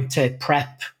paradigm to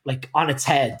prep, like, on its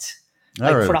head.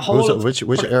 Like, for the whole,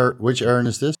 which Aaron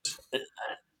is this?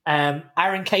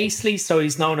 Aaron Casely, so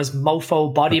he's known as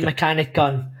Mofo Body Mechanic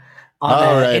on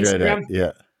Instagram. Right.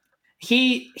 Yeah.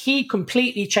 He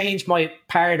completely changed my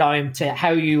paradigm to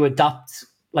how you adopt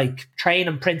like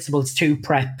training principles to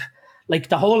prep. Like,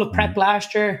 the whole of prep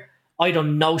last year, I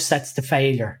done no sets to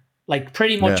failure. Like,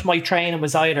 pretty much my training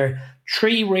was either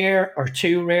 3 rear or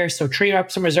 2 rear, so 3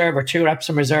 reps in reserve or 2 reps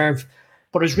in reserve.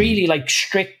 But it was really like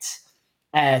strict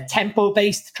tempo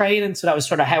based training. So that was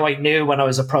sort of how I knew when I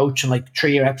was approaching like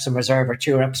 3 reps in reserve or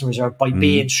 2 reps in reserve, by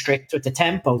being strict with the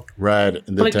tempo. Right.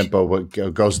 And the But like,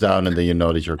 tempo goes down, and then you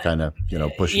know that you're kind of,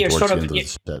 pushing you're towards sort the of end of the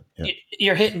set. Yeah.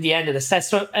 you're hitting the end of the set.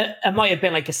 So it might have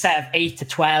been like a set of 8 to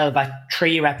 12 at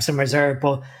 3 reps in reserve,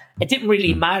 but it didn't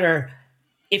really matter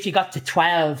if you got to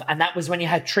 12 and that was when you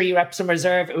had 3 reps in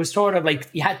reserve. It was sort of like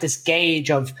you had this gauge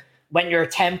of when your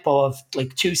tempo of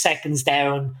like 2 seconds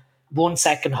down, 1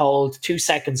 second hold, 2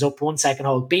 seconds up, 1 second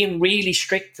hold, being really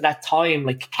strict to that time,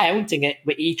 like counting it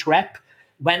with each rep.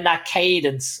 When that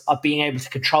cadence of being able to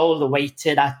control the weight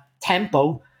to that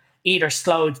tempo either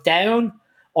slowed down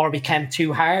or became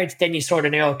too hard, then you sort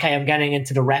of knew, okay, I'm getting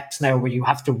into the reps now where you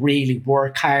have to really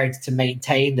work hard to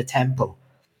maintain the tempo.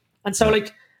 And so,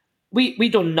 like, we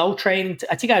done no training.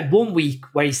 I think I had 1 week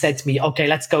where he said to me, okay,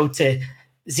 let's go to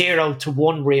 0 to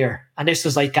 1 rear. And this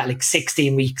was like at like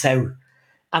 16 weeks out.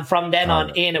 And from then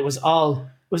on in, it was all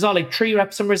like 3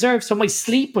 reps in reserve. So my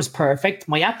sleep was perfect.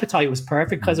 My appetite was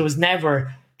perfect because I was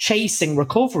never chasing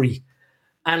recovery.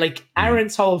 And like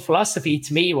Aaron's whole philosophy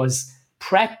to me was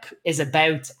prep is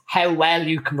about how well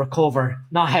you can recover,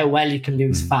 not how well you can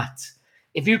lose fat.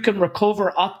 If you can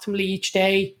recover optimally each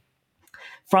day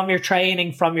from your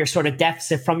training, from your sort of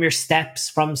deficit, from your steps,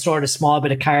 from sort of small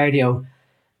bit of cardio,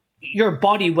 your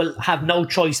body will have no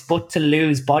choice but to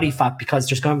lose body fat because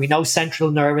there's going to be no central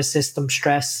nervous system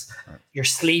stress. Your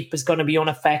sleep is going to be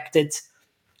unaffected.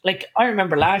 Like, I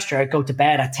remember last year I'd go to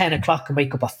bed at 10 o'clock and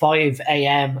wake up at 5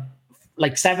 a.m.,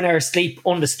 like 7 hours sleep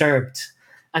undisturbed,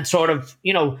 and sort of,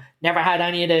 never had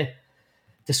any of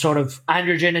the sort of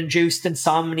androgen-induced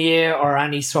insomnia or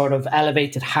any sort of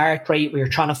elevated heart rate where you're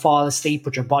trying to fall asleep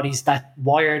but your body's that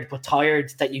wired but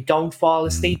tired that you don't fall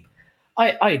asleep.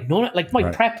 I had none. Like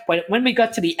my prep, when we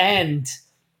got to the end,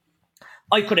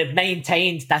 I could have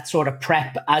maintained that sort of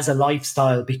prep as a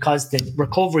lifestyle because the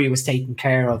recovery was taken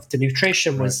care of. The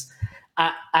nutrition was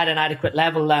at an adequate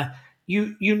level.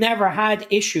 You never had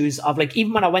issues of, like,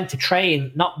 even when I went to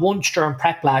train, not once during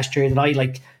prep last year did I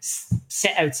like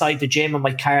sit outside the gym in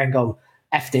my car and go,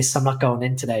 F this, I'm not going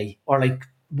in today. Or like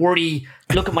worry,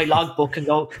 look at my logbook and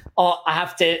go, oh, I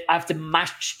have to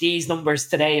match these numbers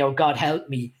today. Oh God, help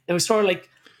me. It was sort of like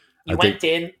you went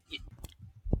in,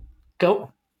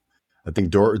 go. I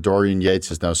think Dorian Yates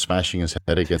is now smashing his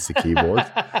head against the keyboard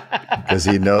because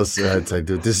he knows it's like,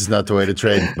 dude, this is not the way to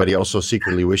train. But he also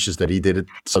secretly wishes that he did it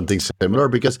something similar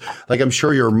because, like, I'm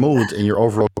sure your mood and your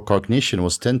overall cognition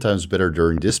was 10 times better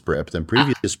during this prep than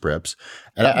previous preps.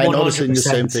 And I'm noticing the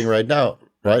same thing right now,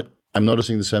 right? I'm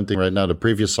noticing the same thing right now. The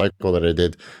previous cycle that I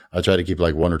did, I try to keep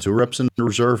like 1 or 2 reps in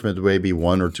reserve, maybe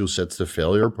 1 or 2 sets to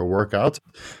failure per workout.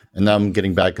 And now I'm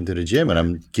getting back into the gym and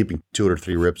I'm keeping 2 or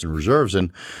 3 reps in reserves.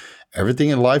 And everything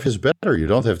in life is better. You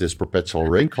don't have this perpetual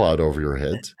rain cloud over your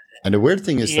head. And the weird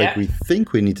thing is, like, we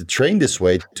think we need to train this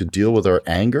way to deal with our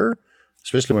anger,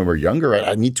 especially when we're younger.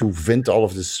 I need to vent all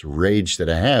of this rage that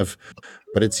I have.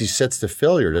 But it's these sets to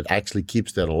failure that actually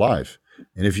keeps that alive.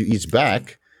 And if you ease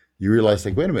back, you realize,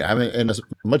 like, wait a minute, I'm in a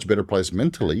much better place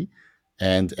mentally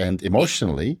and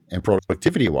emotionally and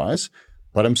productivity wise,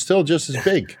 but I'm still just as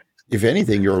big. If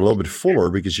anything, you're a little bit fuller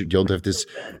because you don't have this,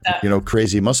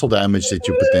 crazy muscle damage that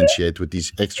you potentiate with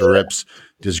these extra reps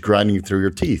just grinding through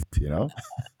your teeth,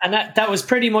 And that was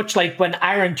pretty much like when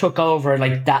Aaron took over,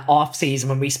 like that off season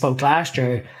when we spoke last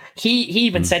year. He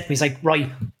even said to me, he's like, right,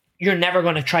 you're never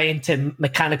going to try into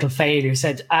mechanical failure. He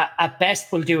said, at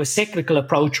best, we'll do a cyclical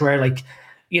approach where, like,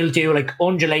 you'll do like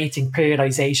undulating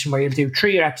periodization where you'll do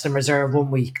 3 reps in reserve 1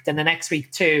 week, then the next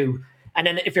week 2. And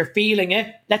then if you're feeling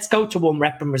it, let's go to 1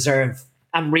 rep in reserve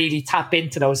and really tap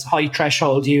into those high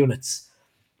threshold units.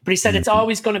 But he said it's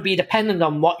always going to be dependent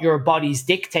on what your body's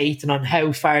dictating on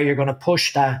how far you're going to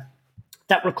push that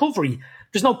recovery.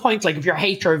 There's no point, like, if your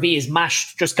HRV is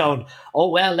mashed, just going, oh,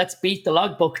 well, let's beat the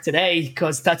logbook today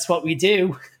because that's what we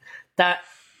do. That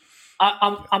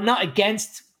I'm not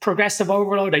against progressive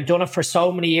overload. I've done it for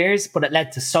so many years, but it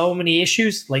led to so many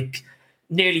issues, like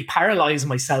nearly paralyzed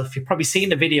myself. You've probably seen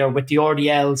the video with the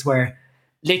RDLs where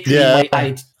literally I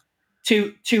had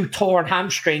two torn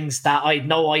hamstrings that I had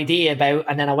no idea about,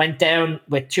 and then I went down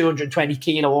with 220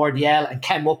 kilo RDL and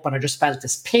came up and I just felt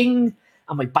this ping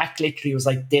and my back literally was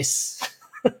like this.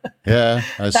 Yeah,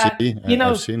 I see.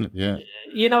 I've seen it. Yeah.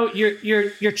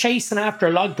 You're chasing after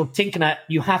a logbook thinking that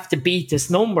you have to beat this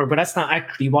number, but that's not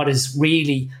actually what is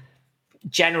really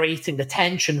generating the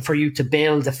tension for you to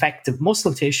build effective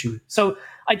muscle tissue. So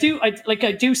I do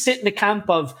sit in the camp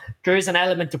of there is an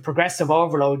element of progressive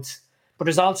overload, but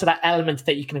there's also that element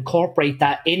that you can incorporate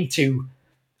that into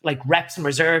like reps and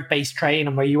reserve based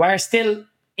training where you are still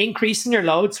increasing your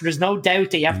load. So there's no doubt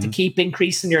that you have to keep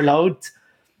increasing your load,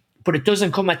 but it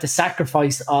doesn't come at the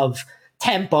sacrifice of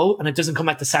tempo, and it doesn't come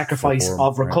at the sacrifice Form,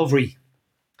 of recovery.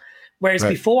 Whereas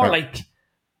before, right.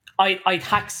 like, I'd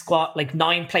hack squat like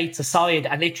 9 plates aside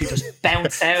and literally just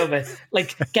bounce out of it,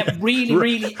 like get really,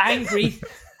 really angry.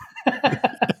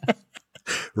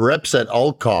 Reps at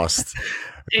all costs.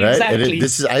 Right, Exactly. and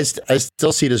this is I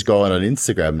still see this going on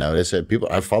Instagram now. They say people,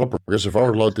 I follow progressive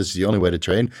overload. This is the only way to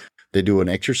train. They do an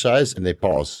exercise and they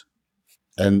pause,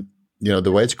 and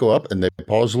the weights go up and they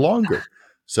pause longer.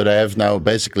 So they have now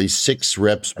basically 6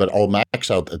 reps, but all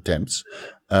max out attempts,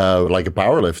 like a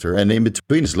power lifter. And in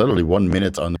between is literally 1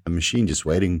 minute on the machine, just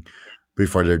waiting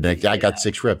before they're next. I got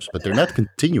 6 reps, but they're not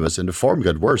continuous, and the form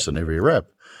got worse on every rep.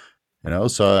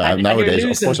 So And nowadays,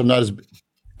 you're of course, losing.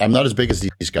 I'm not as big as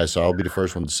these guys, so I'll be the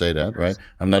first one to say that, right?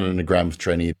 I'm not an aggressive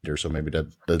train either, so maybe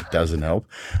that doesn't help.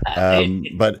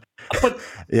 But But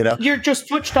you know, you're just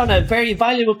touched on a very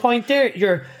valuable point there.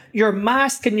 You're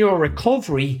masking your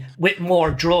recovery with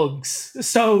more drugs.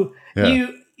 So yeah,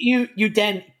 you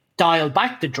then dial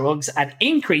back the drugs and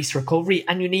increase recovery,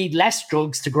 and you need less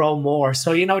drugs to grow more.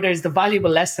 So there's the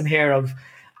valuable lesson here of,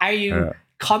 are you yeah.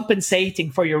 compensating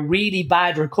for your really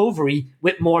bad recovery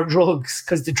with more drugs,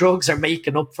 because the drugs are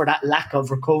making up for that lack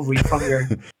of recovery from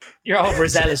your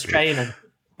overzealous training.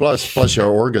 Plus, your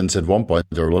organs at one point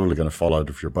are literally going to fall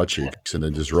out of your butt cheeks and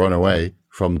then just run away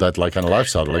from that like kind of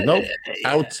lifestyle. They're like, nope,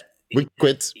 out, we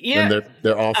quit. Then Yeah.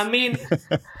 they're off.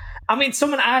 I mean,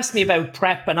 someone asked me about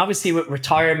prep, and obviously with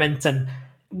retirement, and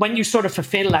when you sort of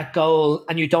fulfill that goal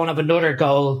and you don't have another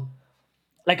goal,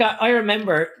 like I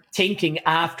remember thinking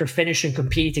after finishing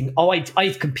competing,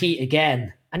 I'd compete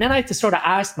again. And then I had to sort of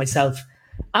ask myself,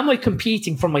 am I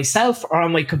competing for myself, or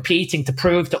am I competing to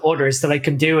prove to others that I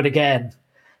can do it again?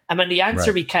 And when the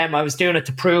answer Right. became I was doing it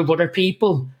to prove other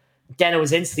people, then it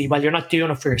was instantly, well, you're not doing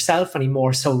it for yourself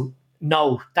anymore. So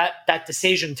no, that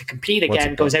decision to compete What's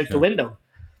again the goes point? out the window,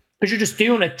 because you're just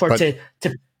doing it But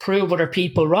to prove other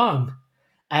people wrong.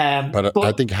 but I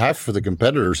But think half of the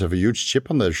competitors have a huge chip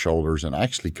on their shoulders and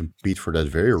actually compete for that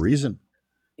very reason.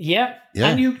 yeah,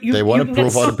 and Yeah, you they want to can get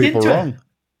prove other sucked people into it. wrong.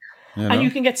 And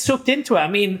you can get sucked into it. I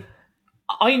mean,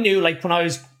 I knew, like, when I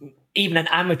was even an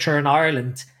amateur in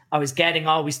Ireland, I was getting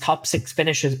always top 6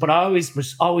 finishes, but I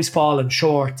was always falling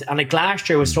short. And like last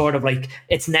year was sort of like,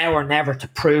 it's now or never to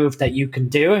prove that you can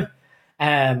do it.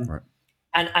 Right.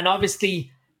 And obviously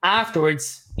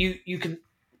afterwards you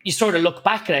sort of look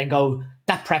back at it and go,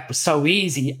 that prep was so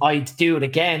easy, I'd do it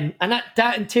again. And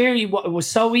that in theory, what it was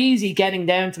so easy getting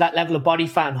down to that level of body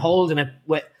fat and holding it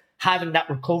with having that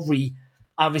recovery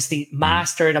obviously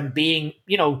mastered, and being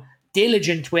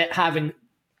diligent with having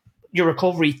your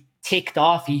recovery ticked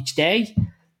off each day,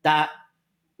 that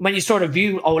when you sort of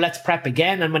view, oh, let's prep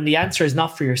again, and when the answer is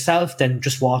not for yourself, then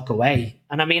just walk away.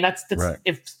 And I mean, that's Right.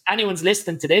 if anyone's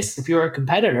listening to this, if you're a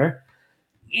competitor,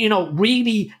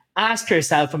 really ask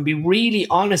yourself and be really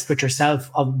honest with yourself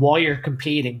of why you're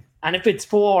competing. And if it's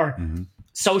for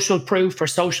social proof or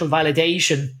social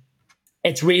validation,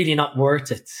 it's really not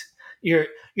worth it. You're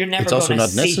never It's going also to not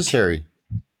seek. necessary.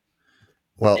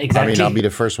 Well, I mean, I'll be Exactly. the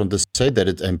first one to say that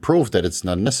it and prove that it's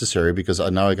not necessary, because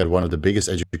now I got one of the biggest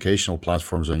educational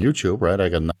platforms on YouTube, right? I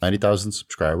got 90,000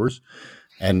 subscribers.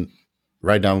 And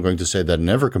right now I'm going to say that I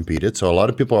never competed. So a lot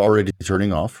of people are already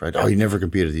turning off, right? Oh, you never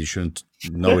competed. You shouldn't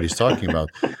know what he's talking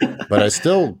about. But I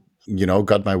still,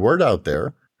 got my word out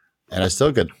there. And I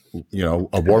still get,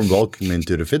 a warm welcome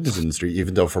into the fitness industry,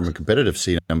 even though from a competitive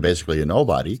scene, I'm basically a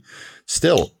nobody.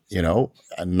 Still,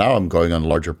 and now I'm going on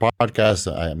larger podcasts.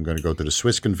 I'm going to go to the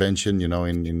Swiss convention,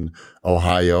 in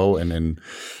Ohio, and then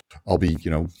I'll be,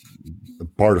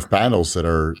 part of panels that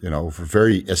are, for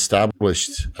very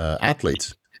established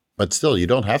athletes. But still, you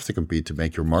don't have to compete to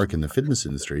make your mark in the fitness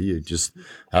industry. You just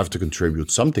have to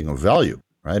contribute something of value,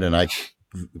 right? And I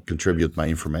contribute my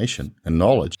information and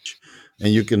knowledge.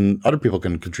 And other people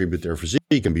can contribute their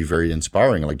physique and be very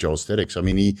inspiring, like Joel Stedix. I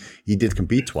mean, he did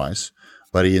compete twice,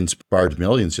 but he inspired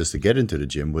millions just to get into the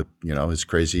gym with, his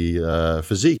crazy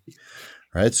physique,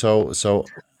 right? So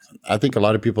I think a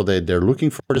lot of people, they're looking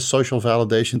for the social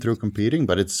validation through competing,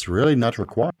 but it's really not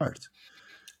required.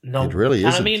 It No. really And I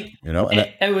isn't, mean, and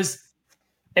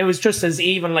it was just as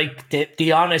even like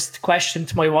the honest question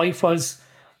to my wife was,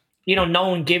 no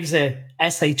one gives a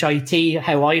shit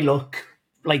how I look,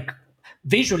 like,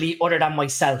 visually, other than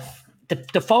myself.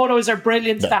 The photos are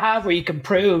brilliant to have where you can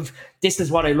prove this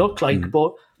is what I look like,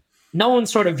 but no one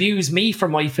sort of views me for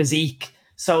my physique.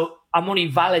 So I'm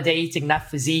only validating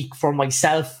that physique for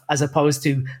myself as opposed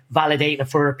to validating it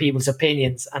for other people's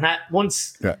opinions. And that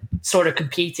once yeah. sort of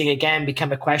competing again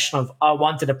became a question of, I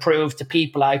wanted to prove to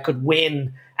people I could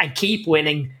win and keep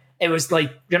winning it was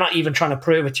like you're not even trying to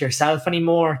prove it to yourself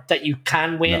anymore that you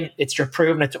can win. No. It's you're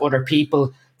proving it to other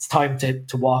people. It's time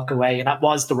to walk away, and that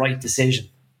was the right decision.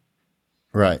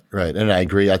 Right, right, and I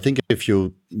agree. I think if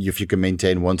you can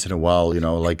maintain once in a while,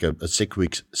 like a 6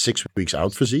 weeks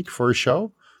out physique for a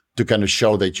show, to kind of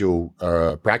show that you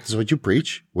practice what you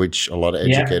preach, which a lot of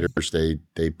educators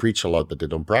they preach a lot, but they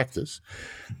don't practice.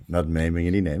 Not naming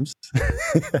any names,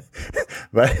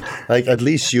 but like at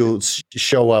least you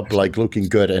show up like looking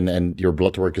good, and your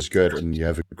blood work is good, and you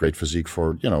have a great physique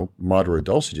for moderate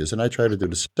dosages. And I try to do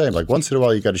the same. Like once in a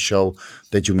while, you got to show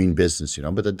that you mean business,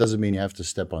 but that doesn't mean you have to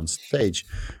step on stage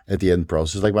at the end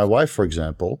process. Like my wife, for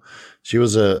example, she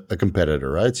was a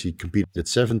competitor, right? She competed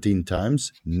 17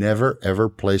 times, never ever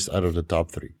placed out of the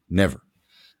top 3, never.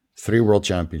 3 world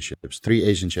championships, 3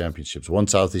 Asian championships, 1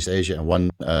 Southeast Asia, and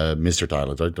 1 Mr.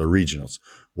 Thailand, right? The regionals.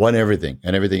 Won everything.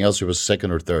 And everything else, she was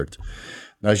 2nd or 3rd.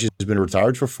 Now she's been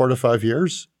retired for 4 to 5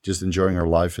 years, just enjoying her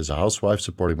life as a housewife,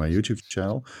 supporting my YouTube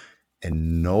channel.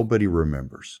 And nobody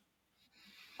remembers.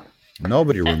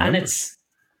 Nobody remembers.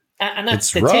 And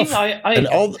that's it's the rough. thing.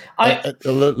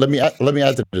 Let me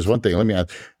add to this one thing. Let me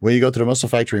add. When you go to the Muscle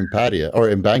Factory in Pattaya or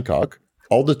in Bangkok,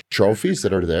 all the trophies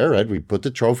that are there, right? We put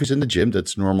the trophies in the gym.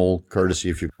 That's normal courtesy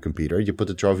if you compete, right? You put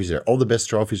the trophies there. All the best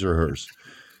trophies are hers.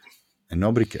 And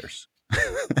nobody cares.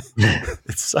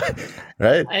 It's sad,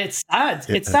 right? It's sad.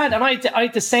 It's sad. And I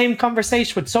had the same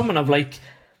conversation with someone of like,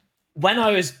 when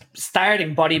I was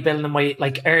starting bodybuilding in my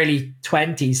like early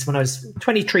 20s, when I was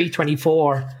 23,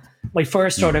 24, my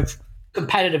first sort of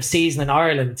competitive season in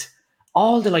Ireland,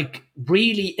 all the like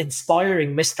really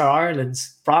inspiring Mr.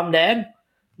 Irelands from then,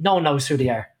 no one knows who they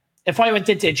are. If I went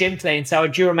into a gym today and said, "Oh,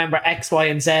 do you remember X, Y,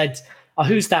 and Z?" Oh,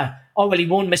 who's that? Oh, well, he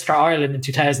won Mr. Ireland in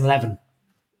 2011.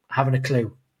 Having a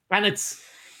clue. And it's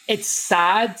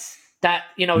sad that,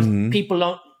 people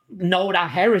don't know that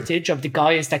heritage of the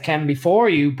guys that came before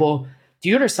you. But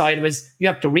the other side was you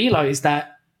have to realize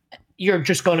that you're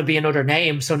just going to be another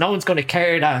name. So no one's going to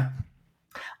care that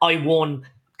I won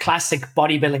classic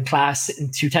bodybuilding class in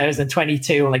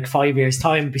 2022 in like 5 years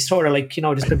time. It'd be sort of like,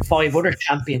 there's been 5 other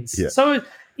champions. Yeah. So,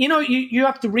 you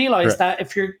have to realize that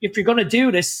if you're going to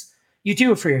do this, you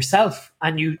do it for yourself,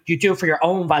 and you do it for your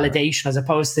own validation as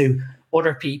opposed to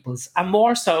other people's. And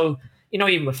more so,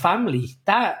 even with family,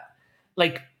 that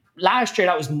like last year,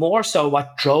 that was more so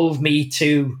what drove me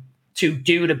to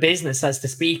do the business, as to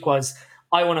speak, was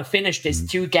I want to finish this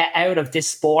to get out of this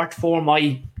sport for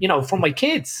my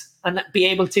kids, and be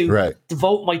able to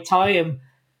devote my time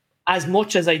as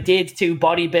much as I did to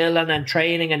bodybuilding and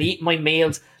training and eating my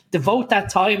meals. Devote that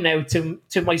time now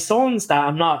to my sons, that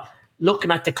I'm not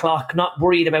looking at the clock, not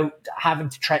worried about having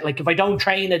to train. Like if I don't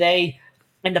train a day,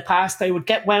 in the past I would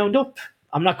get wound up.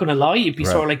 I'm not going to lie. You'd be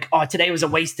sort of like, oh, today was a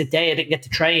wasted day. I didn't get to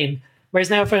train. Whereas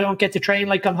now if I don't get to train,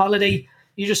 like on holiday,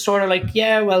 you just sort of like,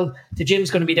 yeah, well, the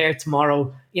gym's going to be there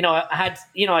tomorrow. I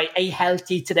ate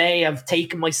healthy today. I've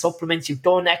taken my supplements. You've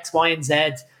done X, Y, and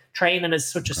Z. Training is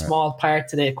such a small part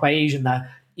to the equation that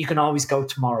you can always go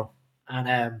tomorrow.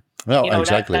 And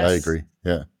exactly. I agree.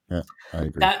 Yeah, I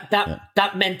agree.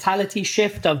 That mentality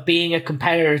shift of being a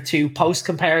competitor to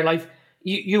post-competitor life,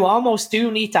 you almost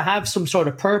do need to have some sort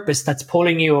of purpose that's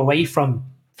pulling you away from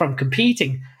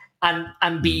competing,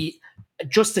 and be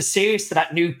just as serious to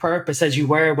that new purpose as you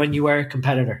were when you were a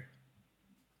competitor.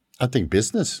 I think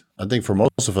business. I think for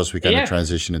most of us, we kind of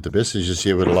transition into business. You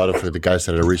see it with a lot of the guys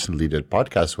that I recently did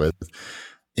podcasts with.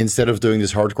 Instead of doing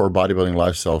this hardcore bodybuilding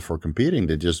lifestyle for competing,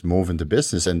 they just move into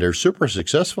business, and they're super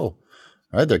successful,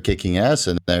 right? They're kicking ass,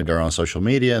 and they're on social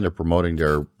media, and they're promoting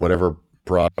their whatever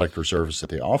product or service that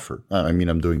they offer. I mean,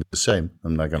 I'm doing the same.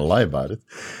 I'm not going to lie about it.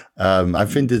 I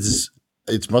think it's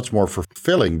much more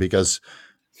fulfilling because,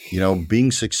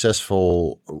 being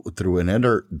successful through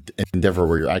another endeavor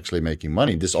where you're actually making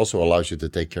money, this also allows you to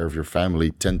take care of your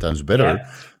family 10 times better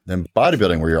than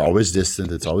bodybuilding, where you're always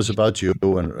distant. It's always about you,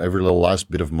 and every little last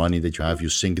bit of money that you have, you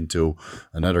sink into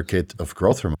another kit of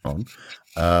growth hormone.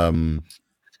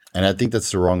 And I think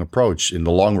that's the wrong approach in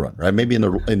the long run, right? Maybe in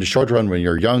the short run, when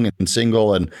you're young and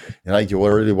single, and you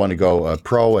really want to go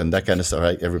pro and that kind of stuff,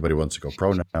 right? Everybody wants to go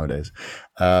pro nowadays.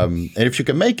 And if you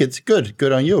can make it,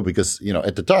 good on you, because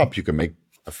at the top you can make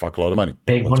a fuckload of money.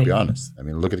 Let's be honest. I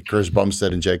mean, look at Chris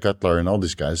Bumstead and Jay Cutler and all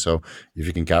these guys. So if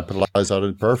you can capitalize on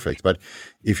it, perfect. But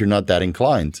if you're not that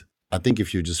inclined, I think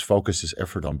if you just focus this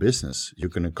effort on business, you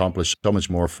can accomplish so much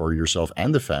more for yourself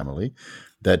and the family,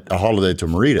 that a holiday to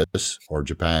Mauritius or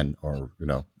Japan or,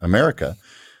 America,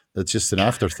 that's just an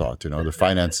afterthought, the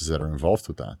finances that are involved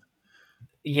with that.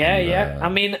 Yeah. I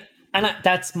mean, and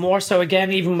that's more so,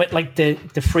 again, even with like the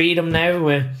freedom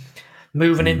now,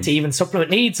 moving into even supplement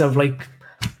needs of like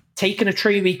taking a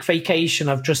 3-week vacation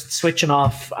of just switching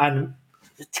off and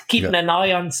keeping an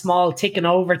eye on small ticking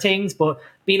over things, but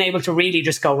being able to really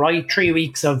just go, right, 3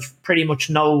 weeks of pretty much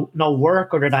no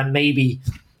work other than maybe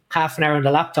half an hour on the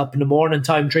laptop in the morning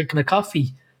time drinking a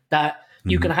coffee, that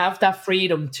you can have that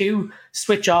freedom to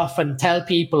switch off and tell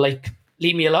people, like,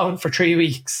 leave me alone for 3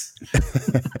 weeks.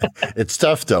 It's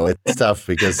tough, though. It's tough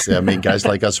because, I mean, guys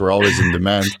like us were always in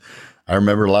demand. I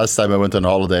remember last time I went on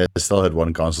holiday, I still had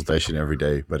one consultation every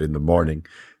day, but in the morning,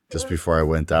 just before I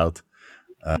went out.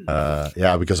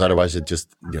 Because otherwise it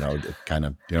just, it kind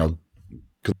of,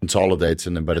 consolidates,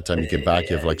 and then by the time you get back,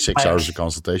 you have like 6 hours of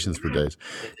consultations per day.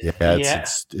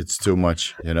 It's too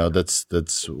much.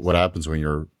 That's what happens when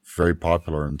you're very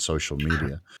popular on social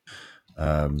media.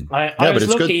 But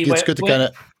it's good. It's good to kind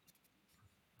of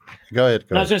go ahead.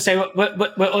 I was going to say,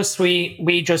 with us,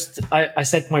 we just, I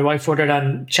said to my wife, other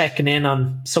than checking in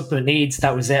on supplement needs,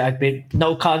 that was it. I'd been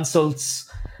no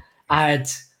consults. I had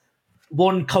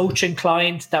one coaching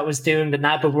client that was doing the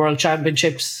NAD World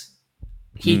Championships.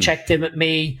 He checked in with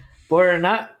me. But other than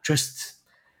that, just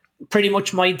pretty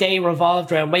much my day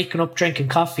revolved around waking up, drinking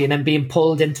coffee, and then being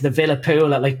pulled into the villa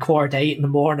pool at like 8:15 in the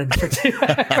morning for 2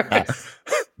 hours.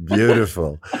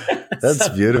 Beautiful. That's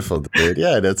beautiful, dude.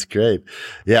 Yeah, that's great.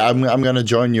 Yeah, I'm going to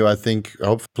join you. I think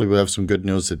hopefully we'll have some good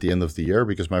news at the end of the year,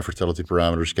 because my fertility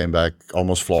parameters came back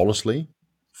almost flawlessly.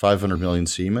 500 million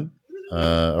semen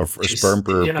or sperm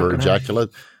per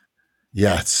ejaculate.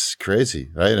 Yeah, it's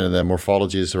crazy, right? And the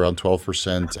morphology is around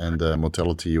 12%, and the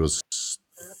motility was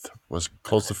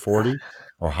close to 40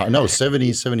 or high, no,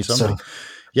 70 something. So,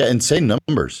 yeah, insane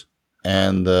numbers.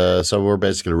 And so we're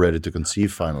basically ready to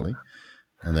conceive finally.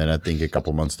 And then I think a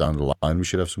couple months down the line, we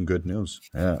should have some good news.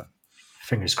 Yeah.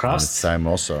 Fingers crossed. And it's time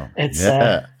also. It's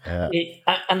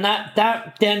and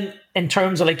that then, in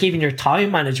terms of like even your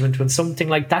time management, when something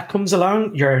like that comes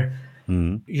along, your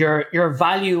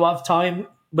value of time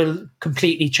will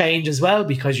completely change as well,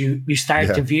 because you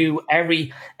start to view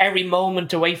every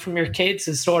moment away from your kids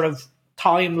as sort of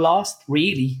time lost,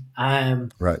 really.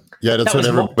 Right. Yeah, that's what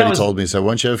everybody told me. So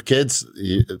once you have kids,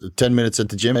 10 minutes at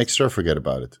the gym extra, forget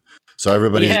about it. So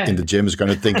everybody in the gym is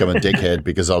going to think I'm a dickhead,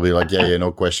 because I'll be like,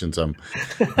 no questions.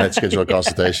 Let's schedule a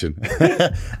consultation.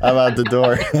 I'm out the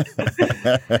door.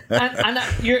 and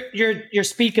you're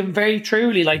speaking very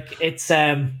truly. Like, it's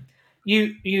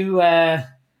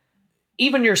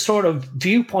even your sort of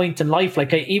viewpoint in life.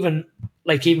 Like, even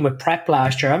with prep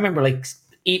last year, I remember like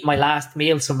eating my last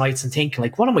meal some nights and thinking,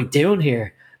 like, what am I doing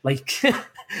here? Like,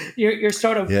 you're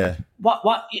sort of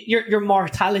what your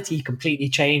mortality completely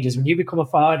changes when you become a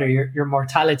father. Your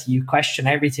mortality, you question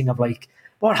everything of like,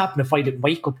 what happened if I didn't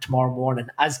wake up tomorrow morning?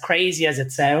 As crazy as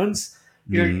it sounds,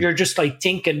 you're just like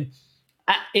thinking,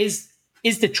 is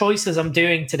the choices I'm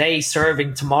doing today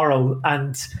serving tomorrow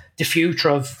and the future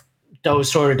of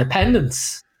those sort of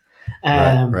dependents?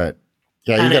 Right.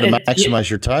 Yeah, you got to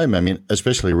maximize your time. I mean,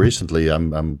 especially recently,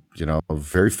 I'm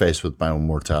very faced with my own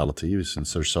mortality,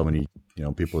 since there's so many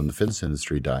people in the fitness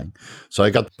industry dying. So I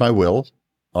got my will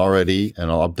already,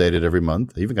 and I'll update it every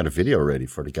month. I even got a video ready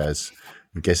for the guys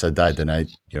in case I died. Then I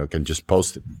can just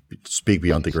post it, speak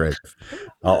beyond the grave.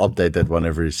 I'll update that one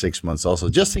every 6 months, also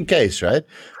just in case, right?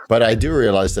 But I do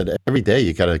realize that every day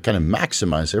you got to kind of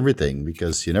maximize everything,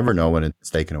 because you never know when it's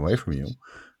taken away from you.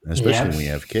 And especially when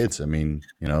you have kids. I mean,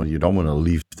 you don't want to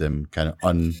leave them kind of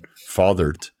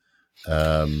unfathered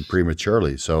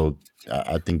prematurely. So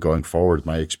I think going forward,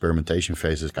 my experimentation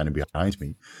phase is kind of behind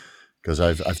me, because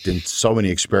I've done so many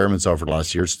experiments over the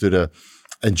last years to the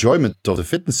enjoyment of the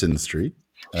fitness industry.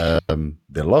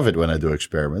 They love it when I do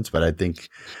experiments, but I think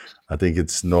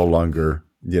it's no longer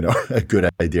a good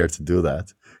idea to do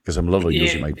that, because I'm literally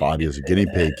using my body as a guinea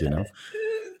pig.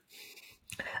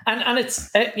 And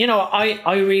it's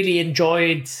I really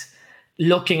enjoyed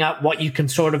looking at what you can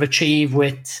sort of achieve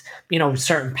with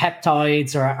certain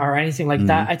peptides or anything like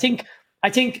that. I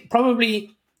think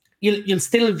probably you'll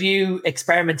still view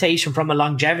experimentation from a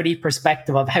longevity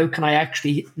perspective of how can I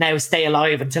actually now stay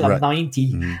alive until I'm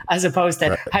 90, as opposed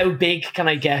to how big can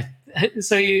I get.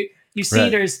 So you see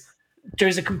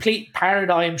there's a complete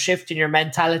paradigm shift in your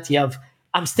mentality of,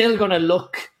 I'm still going to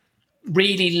look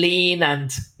really lean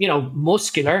and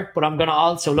muscular, but I'm going to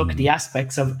also look at the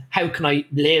aspects of how can I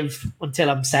live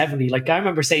until I'm 70. Like, I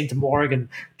remember saying to Morgan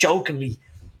jokingly,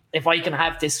 if I can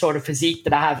have this sort of physique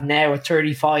that I have now at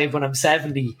 35 when I'm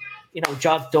 70,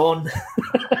 job done.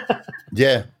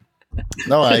 Yeah,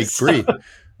 no, I agree.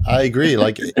 I agree.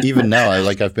 Like, even now,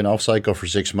 I've been off cycle for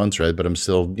 6 months, right? But I'm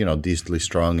still, decently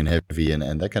strong and heavy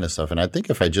and that kind of stuff. And I think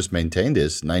if I just maintain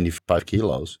this 95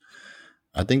 kilos,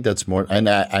 I think that's more. And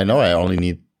I know I only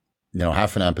need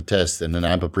half an amp a test and an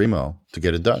amp a primo to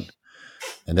get it done.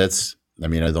 And that's, I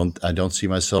mean, I don't see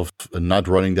myself not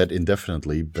running that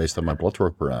indefinitely based on my blood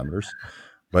work parameters.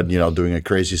 But doing a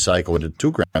crazy cycle with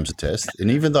 2 grams a test,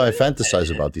 and even though I fantasize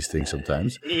about these things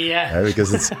sometimes, Yeah.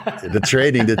 because it's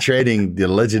the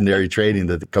legendary training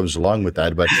that comes along with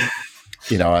that. But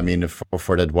I mean,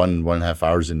 for that 1.5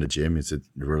 hours in the gym, is it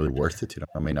really worth it?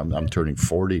 I mean, I'm turning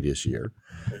 40 this year,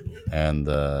 and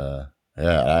yeah,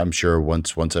 I'm sure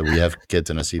once we have kids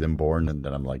and I see them born, and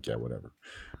then I'm like, yeah, whatever.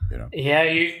 Yeah,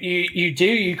 you do.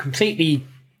 You completely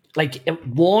like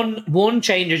one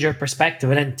changes your perspective,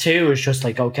 and then two is just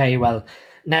like, okay, well,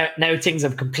 now things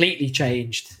have completely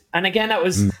changed. And again, that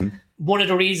was Mhm. one of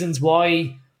the reasons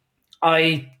why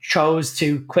I chose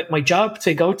to quit my job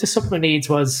to go to supplement needs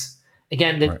was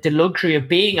again Right. the luxury of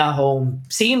being at home,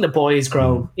 seeing the boys Mhm.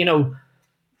 grow.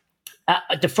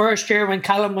 The first year when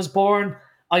Callum was born,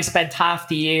 I spent half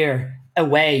the year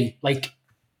away, like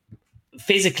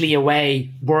physically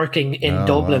away, working in Oh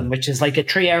Dublin, wow. which is like a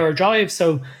 3 hour drive.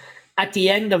 So at the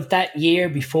end of that year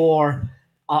before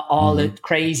all the Hmm.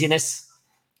 craziness,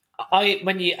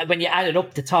 when you added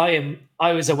up the time,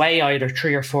 I was away either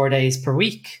 3 or 4 days per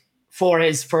week for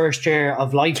his first year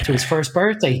of life to his first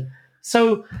birthday.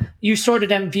 So you sort of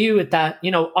then view it that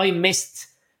I missed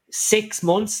 6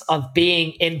 months of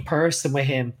being in person with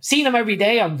him, seeing him every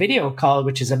day on video call,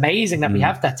 which is amazing that we Hmm.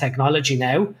 have that technology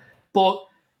now. But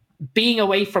being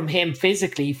away from him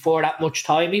physically for that much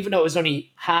time, even though it was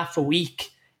only half a week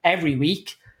every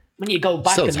week, when you go Still,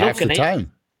 back it's and look half the at it,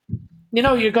 time.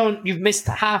 you've missed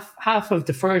half of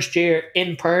the first year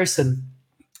in person.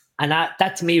 And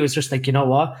that to me was just like, you know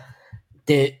what?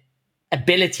 The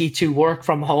ability to work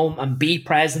from home and be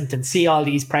present and see all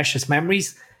these precious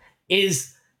memories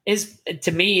is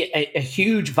to me a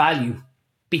huge value,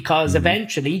 because Hmm.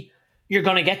 eventually you're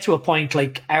going to get to a point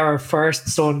like our first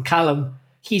son Callum.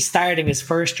 He's starting his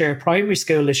first year of primary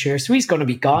school this year, so he's going to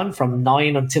be gone from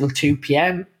 9 until 2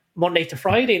 p.m. Monday to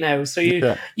Friday now. So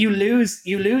Yeah. you lose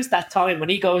that time when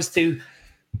he goes to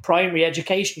primary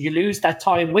education. You lose that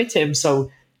time with him. So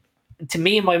to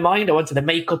me, in my mind, I wanted to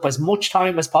make up as much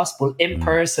time as possible in Mm.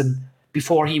 person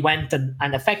before he went and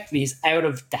effectively is out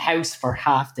of the house for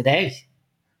half the day.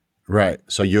 Right.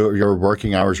 So your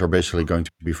working hours are basically going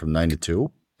to be from 9 to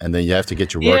 2, and then you have to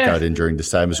get your Yeah. workout in during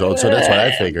this time as well. So that's what I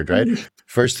figured, right?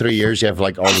 First 3 years, you have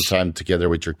like all the time together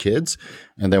with your kids,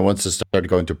 and then once they start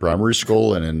going to primary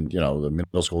school and then the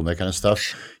middle school and that kind of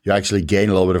stuff, you actually gain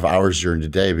a little bit of hours during the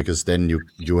day because then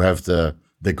you have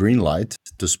the green light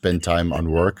to spend time on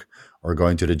work or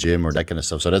going to the gym or that kind of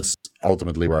stuff. So that's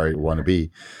ultimately where I want to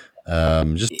be.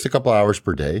 Just a couple hours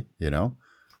per day.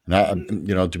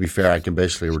 And to be fair, I can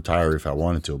basically retire if I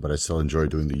wanted to, but I still enjoy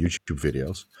doing the YouTube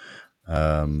videos.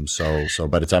 So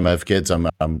by the time I have kids,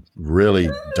 I'm really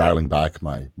dialing back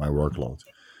my workload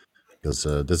because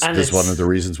And this is one of the it's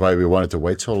reasons why we wanted to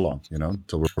wait so long,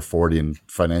 until we're 40 and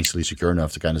financially secure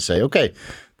enough to kind of say, okay,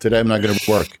 today I'm not going to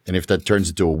work, and if that turns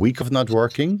into a week of not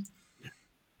working,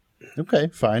 okay,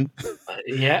 fine.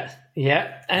 yeah,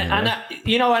 yeah, You and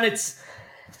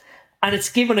know, it's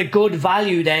given a good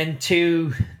value then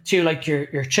to like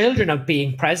your children of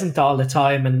being present all the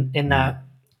time, and in mm, that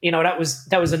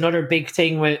that was another big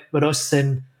thing with us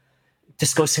in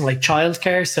discussing like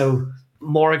childcare. So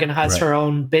Morgan has right. her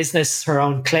own business, her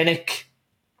own clinic.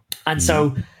 And Hmm.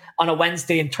 so on a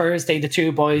Wednesday and Thursday, the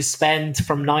two boys spend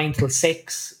from 9 till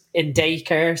 6 in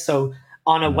daycare. So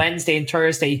on a Hmm. Wednesday and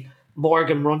Thursday,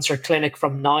 Morgan runs her clinic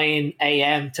from 9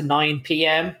 a.m. to 9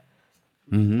 p.m.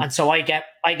 Hmm. And so I get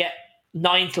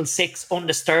 9 till 6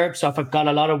 undisturbed. So if I've got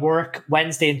a lot of work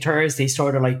Wednesday and Thursday,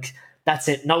 sort of like that's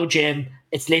it, no gym.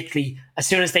 It's literally as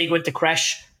soon as they go into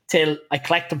creche till I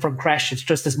collect them from creche, it's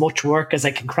just as much work as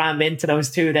I can cram into those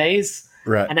 2 days.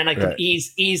 Right. And then I can Right.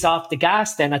 ease off the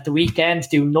gas then at the weekend,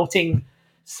 do nothing.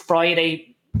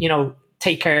 Friday,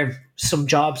 take care of some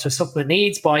jobs with supplement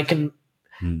needs, but I can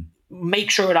Mm. make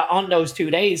sure that on those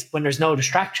 2 days when there's no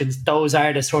distractions, those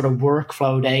are the sort of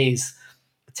workflow days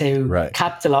to Right.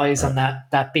 capitalize on Right.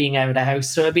 that being out of the house.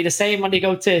 So it'd be the same when you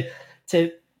go to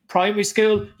primary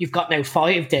school. You've got now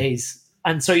 5 days,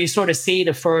 and so you sort of see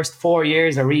the first 4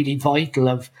 years are really vital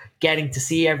of getting to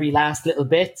see every last little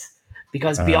bit,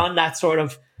 because Uh, beyond that sort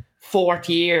of fourth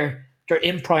year, they're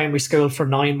in primary school for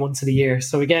 9 months of the year.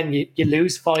 So again, you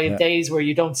lose five yeah. days where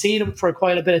you don't see them for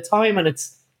quite a bit of time, and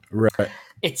Right.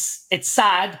 it's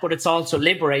sad, but it's also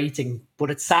liberating.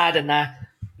 But it's sad in that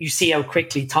you see how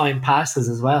quickly time passes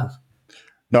as well.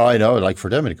 No, I know. Like for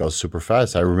them, it goes super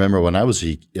fast. I remember when I was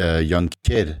a young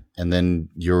kid, and then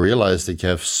you realize that you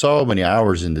have so many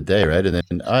hours in the day, right? And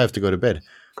then I have to go to bed,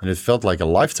 and it felt like a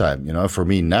lifetime. For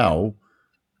me now,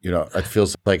 it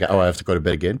feels like, oh, I have to go to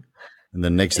bed again. And the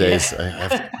next day Yeah. is I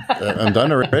have to, I'm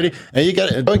done already.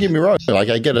 And don't get me wrong, like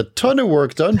I get a ton of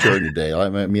work done during the day.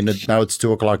 I mean, now it's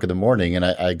 2 o'clock in the morning, and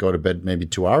I go to bed maybe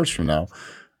 2 hours from now,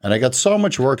 and I got so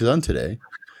much work done today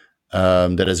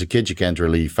that as a kid you can't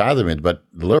really fathom it. But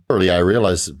literally, I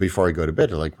realized before I go to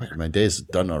bed, like, wait, my day is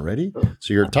done already.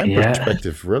 So your time Yeah.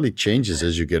 perspective really changes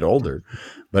as you get older.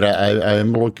 But I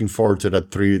am looking forward to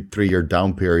that three-year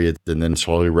down period and then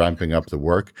slowly ramping up the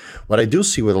work. What I do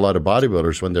see with a lot of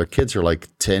bodybuilders when their kids are like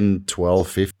 10, 12,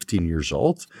 15 years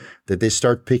old, that they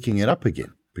start picking it up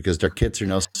again because their kids are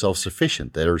now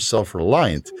self-sufficient. They're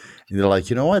self-reliant. And they're like,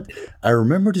 you know what? I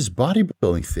remember this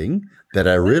bodybuilding thing that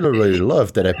I really, really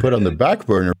loved that I put on the back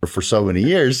burner for so many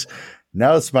years.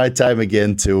 Now it's my time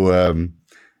again to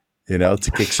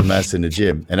kick some ass in the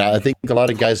gym. And I think a lot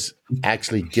of guys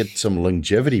actually get some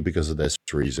longevity because of this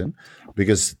reason,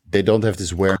 because they don't have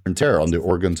this wear and tear on the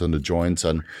organs, on the joints,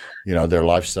 on their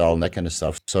lifestyle and that kind of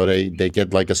stuff. So they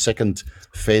get like a second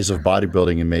phase of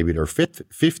bodybuilding in maybe their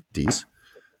 50s.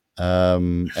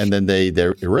 And then they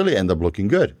really end up looking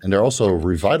good, and they're also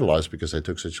revitalized because they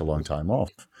took such a long time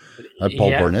off.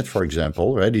 Paul Yeah. Barnett, for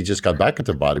example, right? He just got back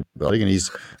into bodybuilding, and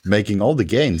he's making all the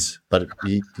gains, but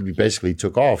he basically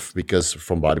took off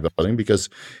from bodybuilding because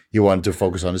he wanted to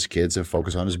focus on his kids and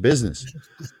focus on his business.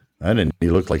 And then he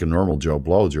looked like a normal Joe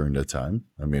Blow during that time.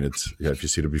 I mean, if you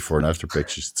see the before and after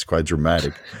pictures, it's quite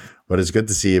dramatic. But it's good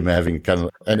to see him having kind of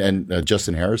and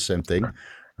Justin Harris, same thing,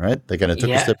 right? They kind of took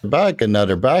a Yeah. step back, and now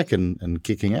they're back and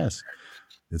kicking ass.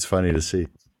 It's funny to see.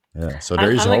 Yeah, so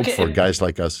there is And hope like for guys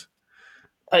like us.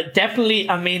 definitely,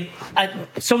 I mean,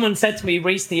 someone said to me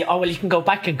recently, "Oh, well, you can go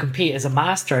back and compete as a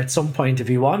master at some point if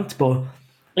you want." But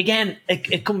again,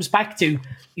 it comes back to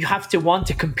you have to want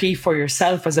to compete for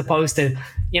yourself as opposed to,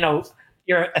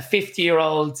 you're a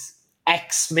 50-year-old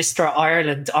ex Mr.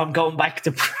 Ireland. I'm going back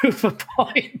to prove a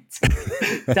point.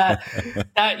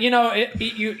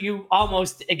 You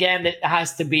almost, again, it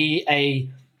has to be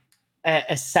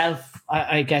a self,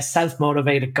 I guess, self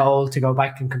motivated goal to go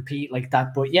back and compete like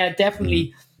that. But yeah, Mhm.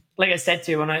 definitely, like I said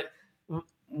to you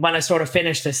when I sort of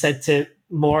finished, I said to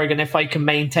Morgan, if I can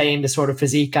maintain the sort of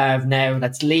physique I have now,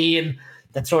 that's lean,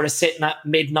 that's sort of sitting at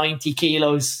mid 90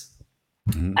 kilos,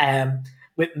 Mhm.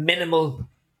 with minimal,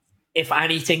 if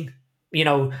anything,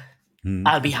 Mhm.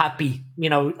 I'll be happy,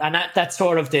 and that's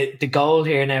sort of the goal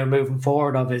here now moving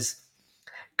forward of is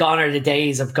gone are the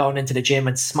days of going into the gym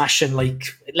and smashing, like,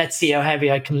 let's see how heavy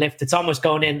I can lift. It's almost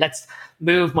going in, let's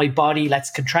move my body,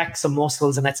 let's contract some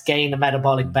muscles, and let's gain the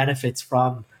metabolic benefits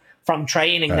from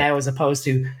training Right. now, as opposed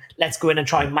to let's go in and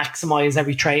try and maximize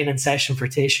every training session for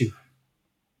tissue.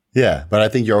 Yeah, but I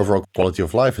think your overall quality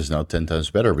of life is now 10 times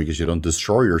better because you don't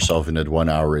destroy yourself in that 1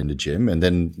 hour in the gym. And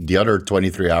then the other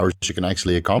 23 hours, you can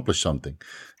actually accomplish something.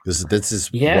 Because this is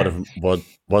Yeah. what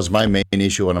was my main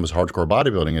issue when I was hardcore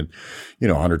bodybuilding at,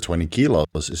 120 kilos.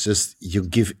 It's just you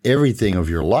give everything of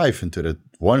your life into the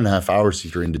 1.5 hours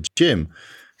that you're in the gym.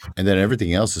 And then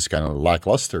everything else is kind of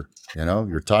lackluster.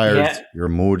 You're tired, Yeah. you're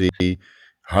moody,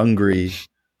 hungry,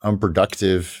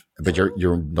 unproductive, but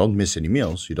you don't miss any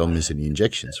meals, you don't miss any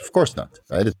injections. Of course not,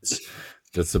 right?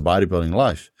 That's the bodybuilding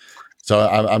life. So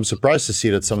I'm surprised to see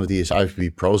that some of these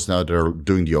IFBB pros now that are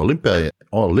doing the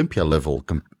Olympia level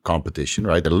competition,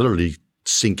 right? They literally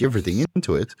sink everything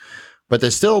into it, but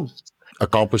they still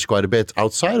accomplish quite a bit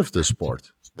outside of the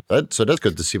sport. So that's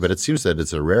good to see, but it seems that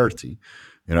it's a rarity.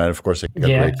 And of course, they got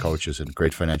Yeah. great coaches and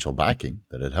great financial backing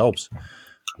that it helps.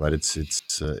 But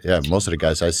yeah, most of the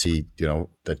guys I see,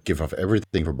 that give up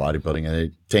everything for bodybuilding,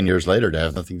 and 10 years later they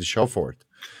have nothing to show for it.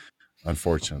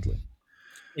 Unfortunately,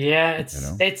 Yeah, you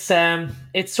know.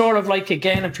 it's sort of like,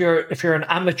 again, if you're an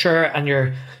amateur and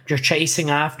you're chasing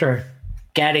after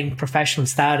getting professional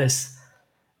status,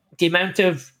 the amount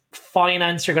of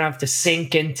finance you're gonna have to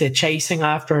sink into chasing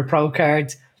after a pro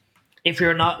card, if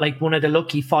you're not like one of the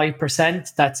lucky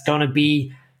 5% that's gonna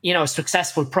be, a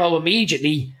successful pro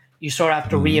immediately, you sort of have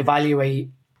to Mhm. reevaluate.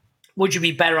 Would you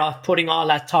be better off putting all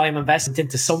that time investment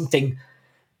into something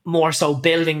more so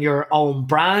building your own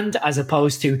brand as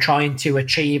opposed to trying to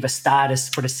achieve a status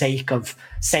for the sake of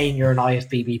saying you're an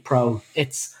IFBB pro?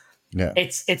 Yeah,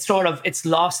 It's sort of it's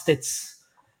lost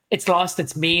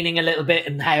its meaning a little bit,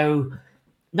 and how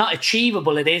not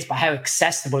achievable it is, but how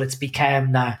accessible it's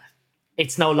become. That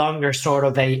it's no longer sort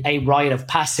of a rite of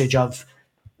passage of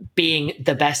being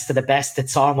the best of the best.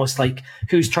 It's almost like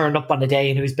who's turned up on the day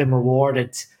and who's been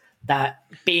rewarded. That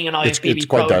being an it's IFBB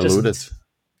quite pro diluted.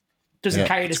 doesn't Yeah,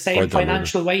 carry the it's same quite diluted.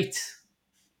 financial weight.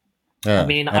 I Yeah,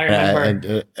 mean, and I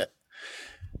remember.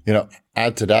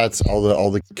 Add to that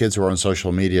all the kids who are on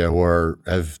social media who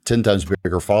have 10 times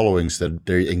bigger followings that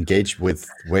they're engaged with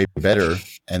way better,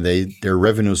 and their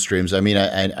revenue streams. I mean,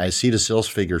 I see the sales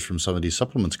figures from some of these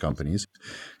supplements companies,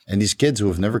 and these kids who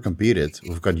have never competed,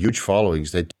 who've got huge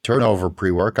followings, they turn over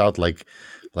pre-workout like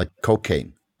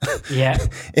cocaine. Yeah,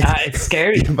 it's the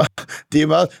scary.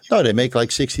 amount, no, they make like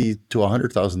 $60,000 to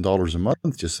 $100,000 a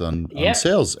month just on Yeah,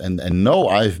 sales, and no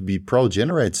IFB Pro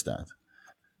generates that.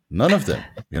 None of them.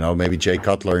 Maybe Jay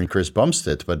Cutler and Chris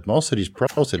Bumstead, but most of these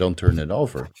pros, they don't turn it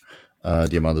over.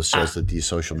 The amount of uh, sales that these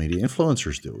social media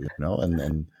influencers do,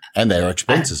 and their uh,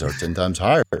 expenses are 10 times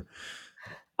higher.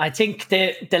 I think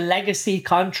the legacy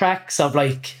contracts of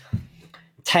like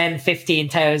 10,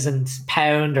 15,000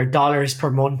 pound or dollars per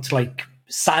month, like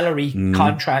salary Mm-hmm.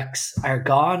 contracts, are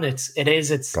gone. It's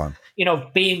Gone.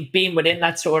 being within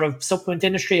that sort of supplement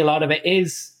industry. A lot of it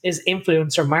is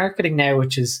influencer marketing now,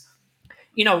 which is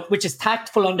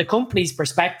tactful on the company's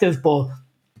perspective, but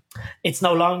it's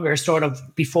no longer sort of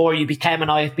before you became an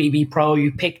IFBB pro,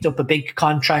 you picked up a big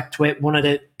contract with one of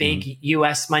the Mm-hmm. big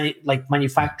US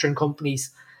manufacturing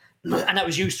companies, and that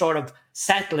was you sort of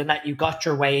settling that you got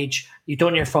your wage, you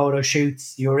done your photo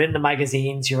shoots, you were in the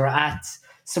magazines, you were at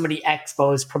some of the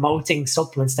expos promoting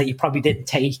supplements that you probably didn't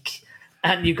take,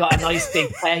 and you got a nice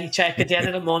big paycheck at the end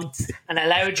of the month, and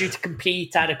allowed you to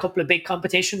compete at a couple of big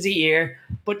competitions a year.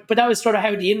 But that was sort of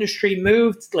how the industry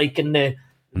moved, like in the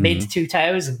mid Mm-hmm.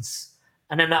 2000s.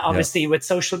 And then Yeah. obviously with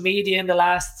social media in the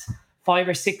last 5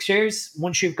 or 6 years,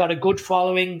 once you've got a good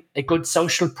following, a good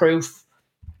social proof,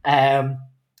 um,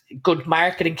 good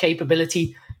marketing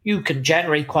capability, you can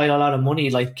generate quite a lot of money,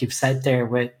 like you've said there,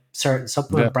 with certain Yeah.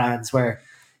 supplement brands where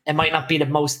it might not be the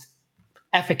most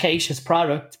efficacious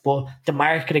product, but the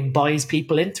marketing buys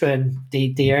people into it and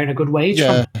they earn a good wage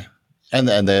from Yeah. it. And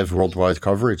they have worldwide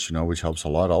coverage, which helps a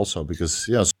lot also because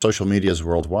social media is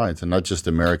worldwide and not just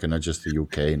America, not just the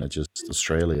UK, not just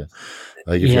Australia.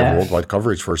 Like if you have Yeah. worldwide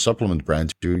coverage for a supplement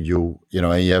brand, and you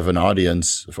have an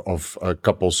audience of a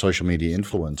couple social media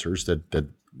influencers that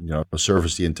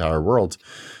service the entire world,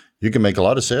 you can make a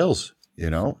lot of sales.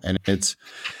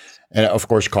 And of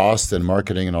course, cost and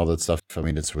marketing and all that stuff. I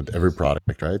mean, it's with every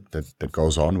product, right? That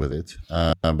goes on with it.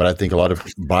 But I think a lot of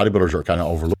bodybuilders are kind of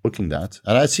overlooking that,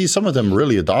 and I see some of them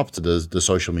really adopt the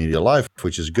social media life,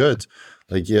 which is good.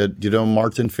 Like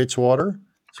Martin Fitzwater.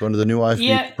 It's one of the new IFB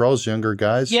Yeah. pros, younger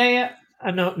guys, Yeah.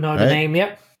 I know the right? name.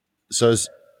 Yeah. So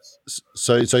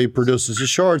so he produces his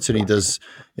shorts and he does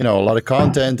a lot of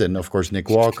content, and of course Nick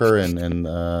Walker and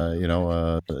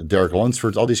Derek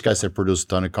Lunsford, all these guys that produce a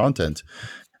ton of content.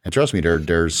 And trust me,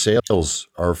 their sales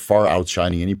are far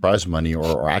outshining any prize money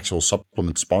or actual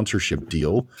supplement sponsorship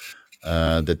deal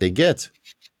that they get,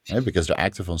 right? Because they're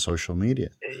active on social media.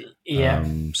 Yeah.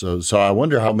 So I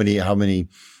wonder how many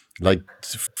like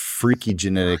freaky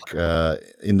genetic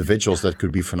individuals that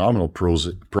could be phenomenal pros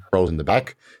in the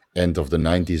back end of the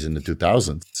 90s and the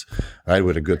 2000s, right,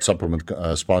 with a good supplement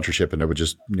sponsorship, and they would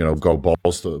just go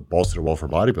balls to the wall for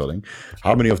bodybuilding.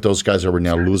 How many of those guys are we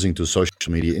now losing to social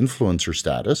media influencer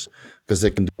status because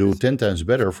they can do 10 times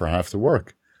better for half the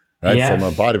work, right? Yeah. From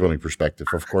a bodybuilding perspective,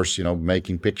 of course,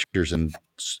 making pictures and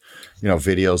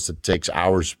videos that takes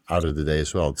hours out of the day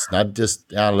as well. It's not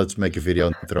just let's make a video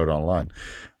and throw it online.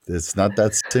 It's not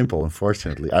that simple,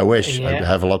 unfortunately. I wish I'd Yeah.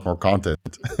 have a lot more content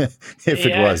if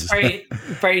it Yeah, it's was.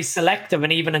 very selective,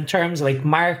 and even in terms of like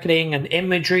marketing and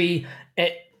imagery,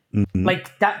 it Mhm.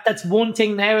 like that's one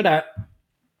thing now that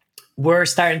we're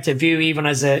starting to view even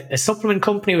as a supplement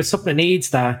company with supplement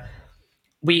needs, that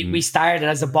we Mhm. started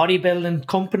as a bodybuilding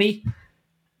company,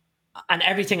 and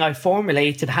everything I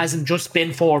formulated hasn't just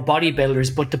been for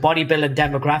bodybuilders, but the bodybuilding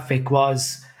demographic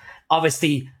was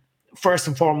obviously first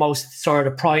and foremost sort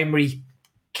of the primary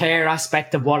care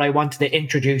aspect of what I wanted to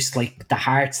introduce, like the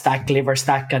heart stack, liver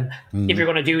stack, and if Mhm. you're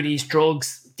going to do these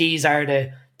drugs, these are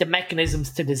the mechanisms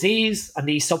to disease, and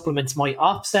these supplements might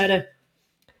offset it.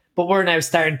 But we're now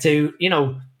starting to,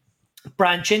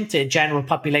 branch into general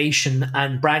population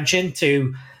and branch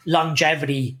into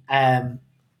longevity.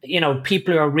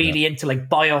 People who are Yeah. really into like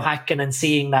biohacking and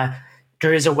seeing that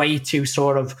there is a way to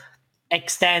sort of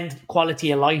extend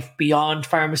quality of life beyond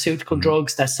pharmaceutical Mhm.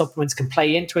 drugs, that supplements can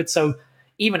play into it. So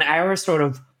even our sort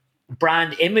of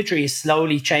brand imagery is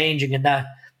slowly changing, and that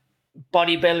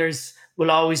bodybuilders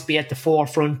will always be at the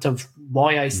forefront of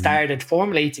why I Mhm. started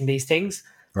formulating these things,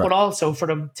 but Right. also for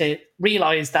them to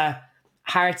realize that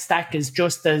heart stack is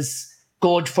just as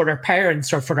good for their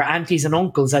parents or for their aunties and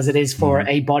uncles as it is for Mhm.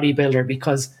 a bodybuilder,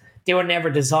 because they were never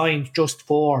designed just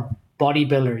for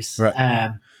bodybuilders.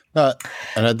 Right. Uh,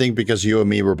 and I think because you and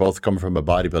me were both coming from a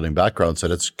bodybuilding background, so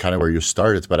that's kind of where you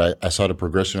started. But I saw the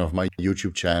progression of my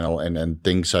YouTube channel and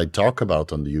things I talk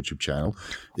about on the YouTube channel.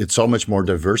 It's so much more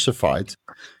diversified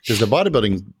because the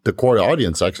bodybuilding, the core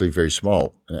audience is actually very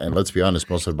small. And let's be honest,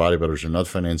 most of the bodybuilders are not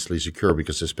financially secure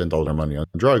because they spend all their money on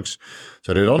drugs.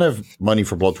 So they don't have money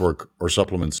for blood work or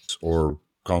supplements or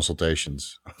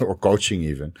consultations or coaching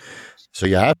even. So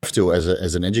you have to,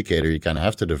 as an educator, you kind of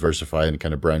have to diversify and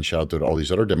kind of branch out to all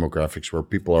these other demographics where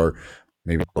people are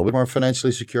maybe a little bit more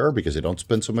financially secure because they don't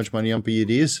spend so much money on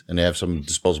PEDs and they have some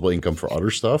disposable income for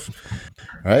other stuff,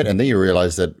 right? And then you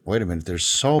realize that, wait a minute, there's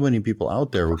so many people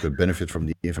out there who could benefit from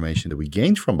the information that we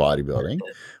gained from bodybuilding,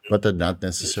 but they're not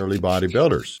necessarily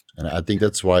bodybuilders. And I think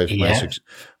that's why Yeah.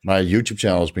 my YouTube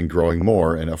channel has been growing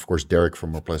more. And of course, Derek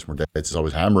from More Place More Dates is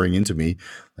always hammering into me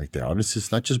like, the audience is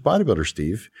not just bodybuilders,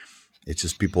 Steve. It's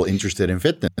just people interested in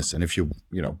fitness. And if you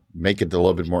make it a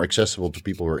little bit more accessible to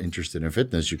people who are interested in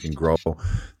fitness, you can grow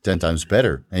 10 times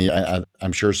better. And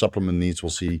I'm sure supplement needs will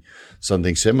see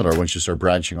something similar once you start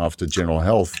branching off to general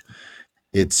health.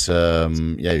 It's, you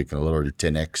can literally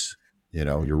 10x,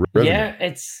 your revenue.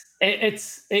 Yeah,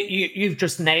 you've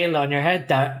just nailed on your head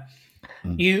that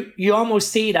Mm, you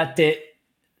almost see that the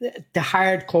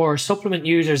hardcore supplement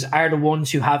users are the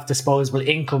ones who have disposable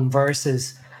income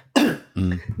versus,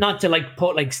 mm, not to like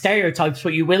put like stereotypes,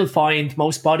 but you will find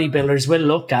most bodybuilders will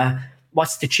look at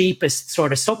what's the cheapest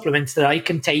sort of supplements that I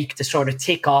can take to sort of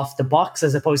tick off the box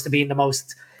as opposed to being the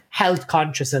most health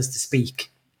conscious, as to speak.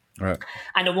 right.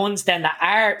 And the ones then that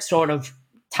are sort of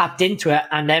tapped into it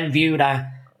and then view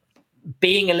that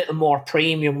being a little more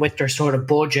premium with their sort of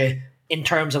budget in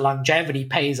terms of longevity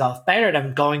pays off better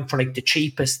than going for like the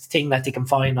cheapest thing that they can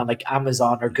find on like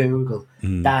Amazon or Google.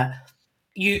 Mm, That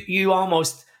you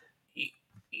almost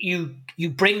you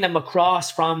bring them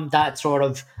across from that sort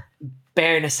of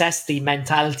bare necessity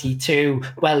mentality to,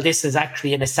 well, this is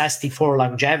actually a necessity for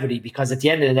longevity, because at the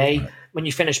end of the day, right. when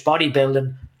you finish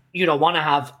bodybuilding, you don't want to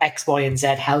have X, Y, and Z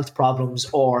health problems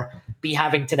or be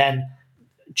having to then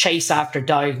chase after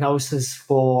diagnosis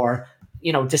for,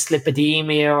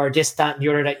 dyslipidemia or this, that, and the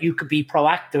other, that you could be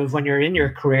proactive when you're in your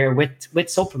career with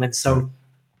supplements. Right. So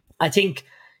I think,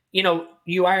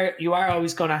 you are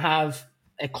always going to have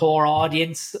a core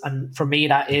audience, and for me,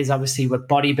 that is obviously with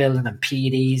bodybuilding and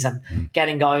PDs and Mm,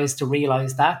 getting guys to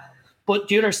realize that. But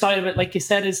the other side of it, like you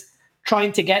said, is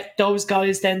trying to get those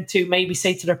guys then to maybe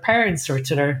say to their parents or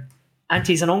to their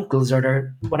aunties and uncles or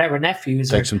their whatever nephews,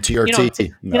 take or some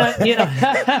TRT. No.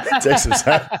 Take some,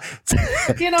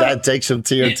 you know, Dad, take some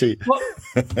TRT.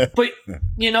 but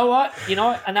you know what,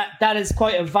 and that is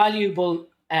quite a valuable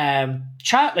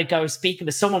chat. Like, I was speaking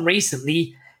to someone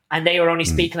recently, and they were only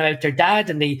Mm, speaking about their dad,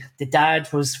 and the dad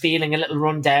was feeling a little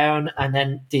run down, and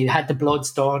then they had the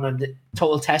bloods done, and the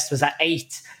total test was at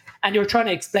 8, and they were trying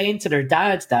to explain to their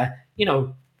dad that,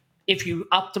 if you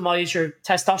optimize your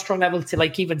testosterone level to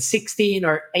like even 16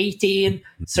 or 18,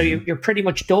 so mhm. you're pretty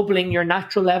much doubling your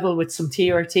natural level with some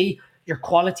TRT, your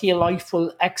quality of life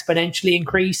will exponentially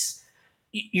increase.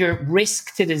 Your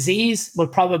risk to disease will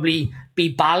probably be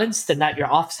balanced in that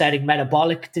you're offsetting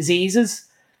metabolic diseases,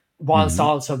 whilst Mhm.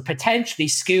 also potentially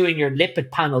skewing your lipid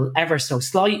panel ever so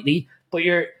slightly. But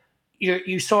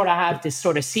you sort of have this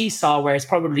sort of seesaw where it's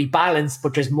probably balanced,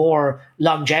 but there's more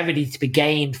longevity to be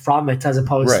gained from it as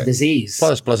opposed to Right. disease.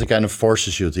 Plus, it kind of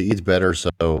forces you to eat better. So,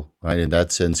 right, in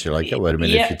that sense, you're like, yeah, wait a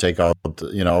minute. If you Yeah, take out,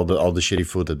 all the shitty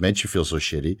food that makes you feel so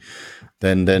shitty,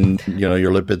 then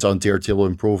your lipids on TRT will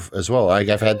improve as well. Like,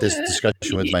 I've had this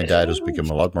discussion with my dad, who's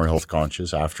become a lot more health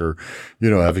conscious after,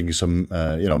 having some,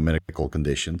 medical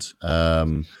conditions.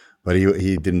 But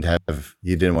he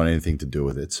didn't want anything to do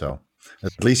with it. So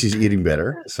at least he's eating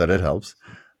better, so that helps.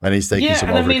 And he's taking yeah, some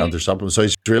and I over the mean, counter supplements. So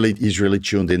he's really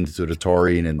tuned into the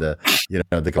taurine and the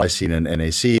glycine and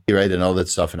NAC, right, and all that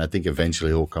stuff. And I think eventually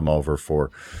he'll come over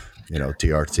for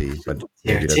TRT, but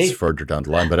maybe that's TRT. further down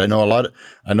the line. But I know a lot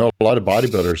of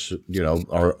bodybuilders,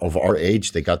 are of our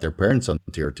age. They got their parents on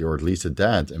TRT, or at least a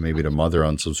dad, and maybe the mother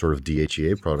on some sort of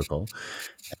DHEA protocol.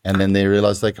 And then they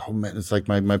realize, like, oh man, it's like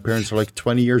my parents are like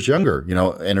 20 years younger,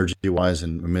 energy wise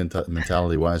and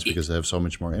mentality wise, because they have so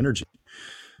much more energy.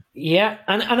 Yeah,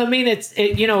 and I mean,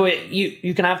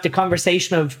 you can have the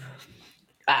conversation of,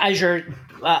 as you're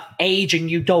aging,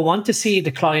 you don't want to see a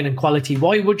decline in quality.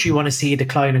 Why would you want to see a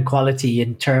decline in quality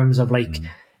in terms of like, Mm,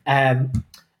 um,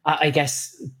 I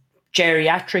guess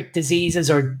geriatric diseases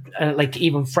or like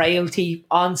even frailty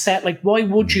onset? Like, why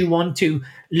would mm. you want to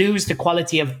lose the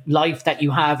quality of life that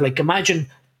you have? Like, imagine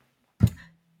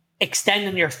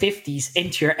extending your 50s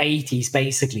into your 80s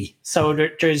basically, so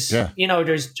there's Yeah.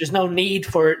 there's no need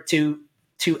for it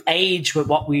to age with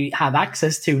what we have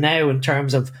access to now in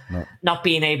terms of not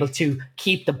being able to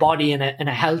keep the body in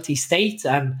a healthy state.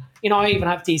 And, I even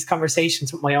have these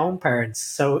conversations with my own parents.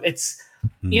 So it's,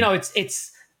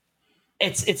 it's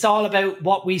all about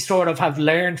what we sort of have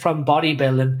learned from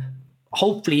bodybuilding.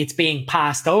 Hopefully it's being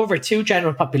passed over to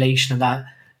general population, and that,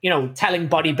 telling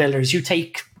bodybuilders, you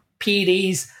take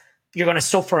PDs, you're going to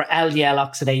suffer LDL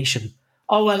oxidation.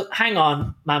 Oh, well, hang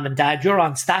on, mom and dad, you're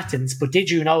on statins, but did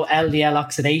you know LDL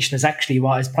oxidation is actually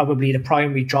what is probably the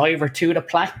primary driver to the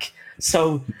plaque?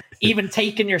 So even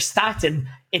taking your statin,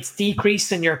 it's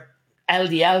decreasing your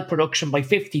LDL production by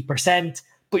 50%,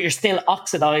 but you're still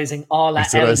oxidizing all that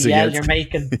LDL you're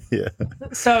making. Yeah.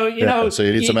 So, so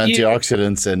you need some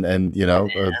antioxidants and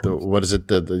what is it,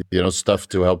 the stuff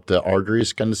to help the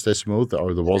arteries kind of stay smooth,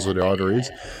 or the walls of the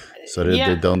arteries, so that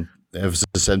they don't have the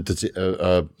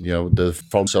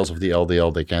foam cells of the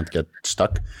LDL, they can't get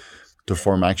stuck to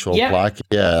form actual plaque.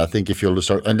 Yeah, I think if you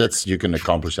start, and you can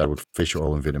accomplish that with fish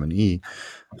oil and vitamin E,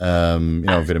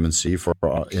 vitamin C for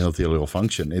endothelial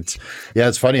function. It's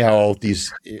funny how all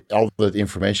that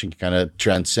information can kind of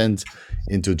transcend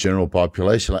into general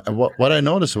population. And what I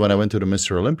noticed when I went to the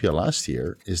Mr. Olympia last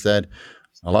year is that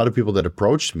a lot of people that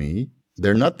approached me,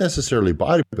 they're not necessarily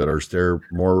bodybuilders. They're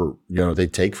more, they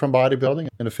take from bodybuilding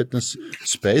in the fitness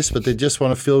space, but they just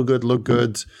want to feel good, look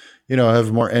good,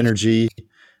 have more energy.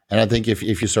 And I think if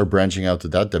you start branching out to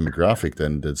that demographic,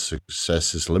 then the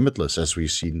success is limitless, as we've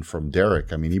seen from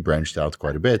Derek. I mean, he branched out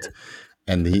quite a bit,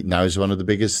 and now he's one of the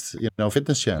biggest,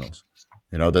 fitness channels,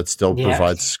 that still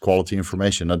provides quality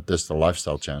information, not just the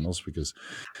lifestyle channels, because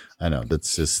I know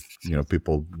that's just,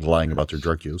 people lying about their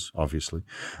drug use, obviously.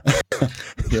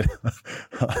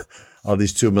 All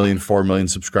these 2 million, 4 million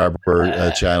subscriber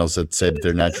channels that say that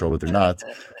they're natural, but they're not.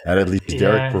 And at least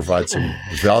Derek provides some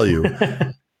value.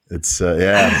 It's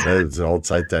it's an old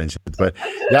side tangent, but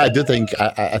I do think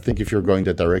I think if you're going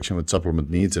that direction with supplement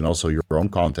needs and also your own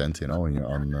content, on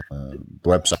your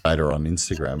website or on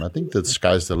Instagram, I think the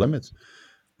sky's the limit.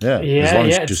 As long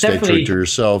as you stay true to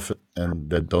yourself and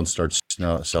that don't start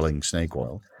selling snake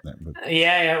oil. Well,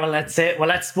 that's it. Well,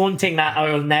 that's one thing that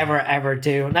I will never ever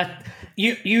do. And that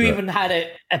you even had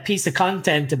a piece of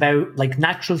content about like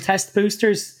natural test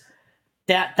boosters.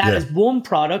 That is one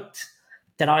product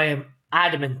that I am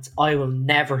adamant I will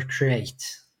never create,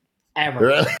 ever.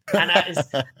 Really?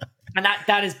 and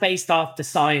that is based off the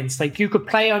science. Like, you could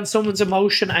play on someone's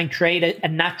emotion and create a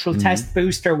natural test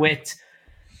booster with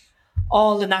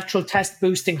all the natural test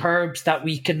boosting herbs that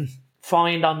we can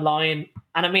find online.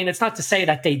 And I mean, it's not to say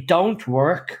that they don't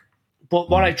work, but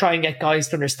what I try and get guys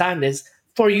to understand is,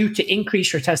 for you to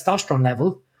increase your testosterone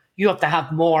level, you have to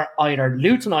have more either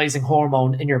luteinizing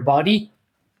hormone in your body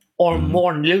or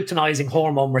more luteinizing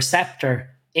hormone receptor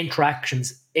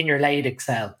interactions in your Leydig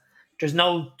cell. There's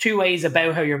no two ways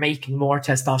about how you're making more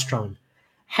testosterone.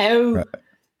 How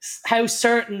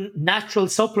certain natural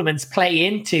supplements play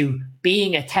into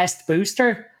being a test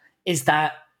booster is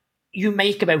that you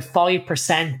make about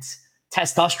 5%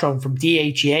 testosterone from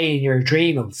DHEA in your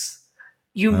adrenals.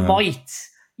 You might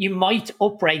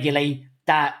upregulate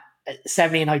that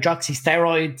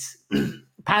 17-hydroxysteroid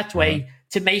pathway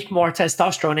to make more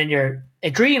testosterone in your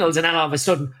adrenals, and then all of a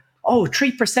sudden,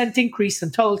 3% increase in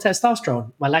total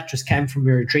testosterone. Well, that just came from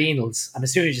your adrenals, and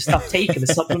as soon as you stop taking the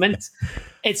supplement,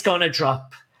 it's going to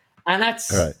drop. And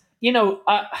that's, I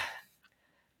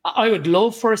would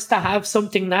love for us to have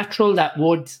something natural that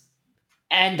would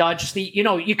endogenously,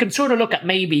 you can sort of look at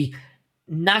maybe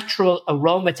natural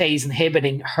aromatase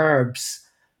inhibiting herbs,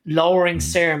 lowering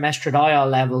serum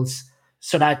estradiol levels,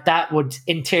 so that would,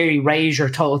 in theory, raise your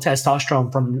total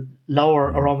testosterone from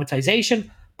lower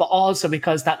aromatization, but also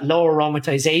because that lower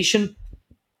aromatization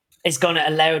is going to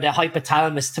allow the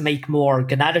hypothalamus to make more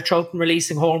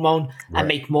gonadotropin-releasing hormone and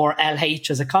make more LH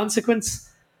as a consequence.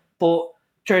 But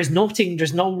there's no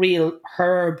real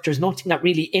herb, there's nothing that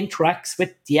really interacts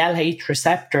with the LH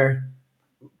receptor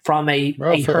from a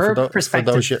herb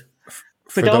perspective.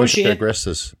 For those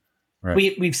aggressives,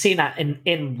 we've seen that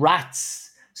in rats.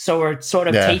 So we're sort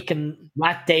of taking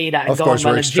rat data and of going, course,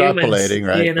 we're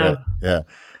extrapolating, humans, right? Yeah.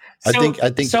 I think a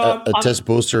test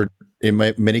booster in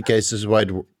many cases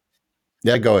would.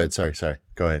 Yeah, go ahead. Sorry.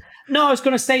 Go ahead. No, I was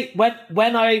going to say,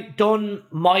 when I done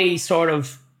my sort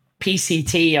of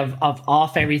PCT of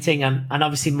off everything, and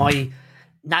obviously my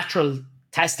natural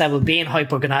test level being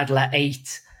hypogonadal at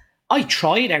 8, I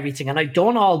tried everything and I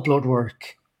done all blood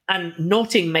work, and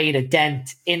nothing made a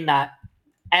dent in that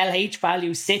LH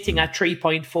value sitting at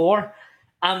 3.4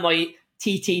 and my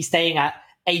TT staying at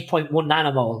 8.1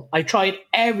 nanomole. I tried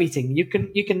everything. You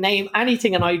can name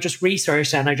anything, and I just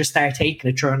researched and I just started taking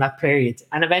it during that period.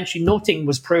 And eventually nothing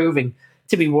was proving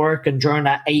to be working during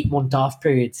that 8 month off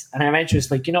period. And I eventually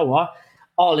was like, you know what?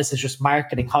 All this is just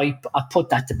marketing hype. I put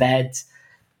that to bed.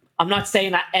 I'm not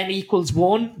saying that N equals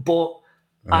 1, but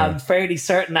I'm fairly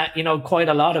certain that, quite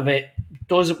a lot of it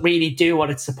doesn't really do what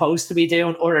it's supposed to be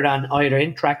doing, other than either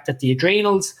interact at the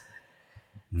adrenals.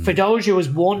 Fidosia was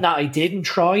one that I didn't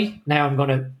try. Now I'm going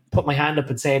to put my hand up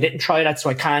and say I didn't try that, so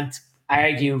I can't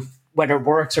argue whether it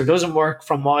works or doesn't work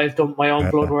from what I've done my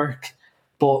own blood work.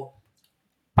 But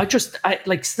I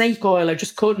like snake oil. I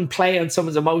just couldn't play on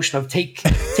someone's emotion of take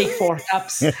 4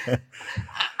 caps,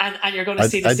 and you're going to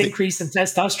see this increase in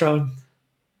testosterone.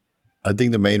 I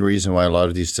think the main reason why a lot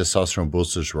of these testosterone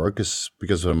boosters work is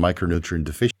because of a micronutrient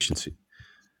deficiency.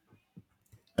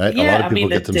 Right? Yeah, a lot of people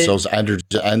get themselves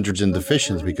androgen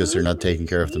deficient because they're not taking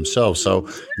care of themselves. So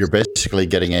you're basically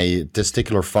getting a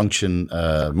testicular function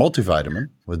multivitamin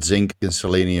with zinc and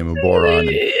selenium and boron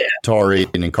and taurine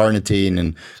and carnitine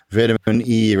and vitamin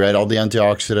E, right? All the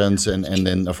antioxidants, and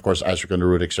then of course ashwagandha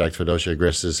root extract, Fidosia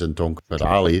agrestis, and Tonkat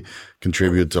Ali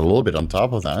contribute a little bit on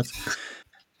top of that.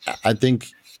 I think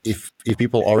if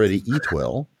people already eat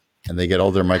well, and they get all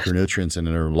their micronutrients in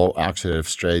a low oxidative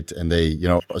state, and they,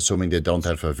 assuming they don't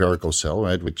have a varicocele,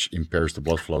 right, which impairs the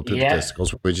blood flow to the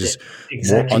testicles, which is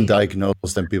more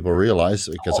undiagnosed than people realize,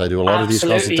 because I do a lot of these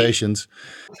consultations.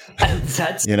 And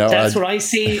that's what I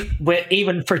see with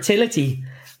even fertility.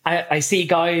 I see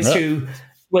guys who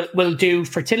will do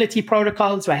fertility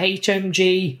protocols with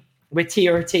HMG, with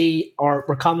TRT or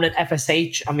recombinant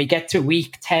FSH, and we get to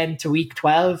week 10 to week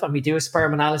 12, and we do a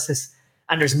sperm analysis,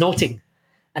 and there's nothing.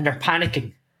 And they're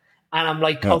panicking. And I'm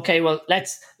like, okay, well,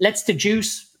 let's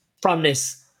deduce from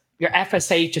this. Your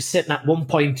FSH is sitting at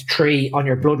 1.3 on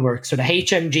your blood work. So the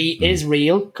HMG is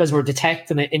real because we're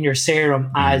detecting it in your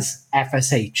serum as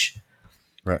FSH.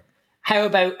 Right. How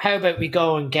about we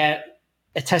go and get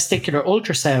a testicular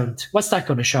ultrasound? What's that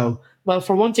going to show? Well,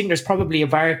 for one thing, there's probably a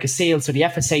varicocele, so the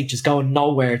FSH is going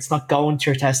nowhere. It's not going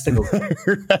to your testicle.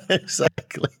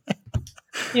 Exactly.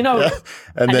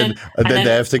 And then they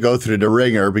have to go through the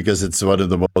ringer, because it's one of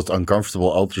the most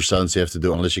uncomfortable ultrasounds you have to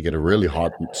do, unless you get a really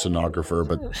hot sonographer.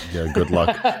 But yeah, good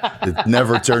luck. It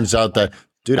never turns out that,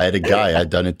 dude, I had a guy, I'd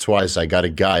done it twice. I got a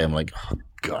guy. I'm like, oh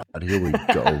God, here we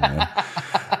go, man.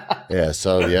 Yeah,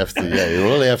 so you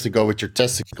really have to go with your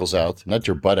testicles out, not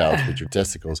your butt out, but your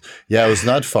testicles. Yeah, it was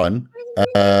not fun.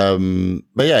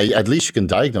 But yeah, at least you can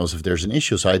diagnose if there's an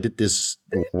issue. So I did this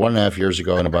 1.5 years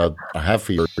ago, and about a half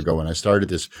a year ago, when I started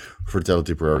this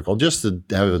fertility protocol, just to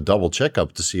have a double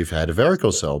checkup to see if I had a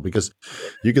varicocele, because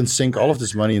you can sink all of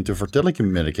this money into fertility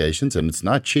medications, and it's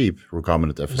not cheap.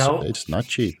 Recombinant FSH, it's not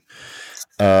cheap.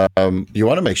 You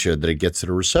want to make sure that it gets to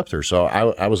the receptor. So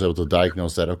I was able to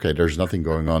diagnose that, okay, there's nothing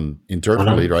going on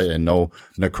internally, right? And no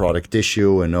necrotic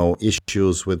tissue and no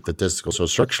issues with the testicle. So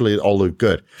structurally, it all looked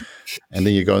good. And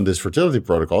then you go in this fertility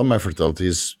protocol, and my fertility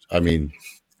is,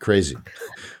 crazy.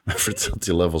 My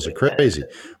fertility levels are crazy.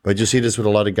 But you see this with a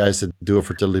lot of guys that do a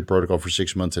fertility protocol for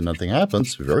 6 months and nothing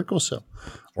happens, varicocele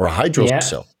or a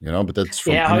hydrocele, but that's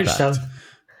from impact. Hydrocele.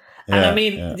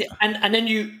 And then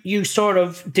you sort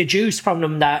of deduce from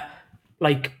them that,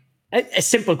 like, a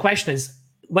simple question is,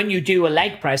 when you do a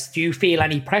leg press, do you feel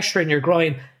any pressure in your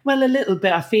groin? Well, a little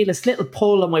bit. I feel this little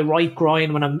pull on my right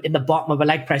groin when I'm in the bottom of a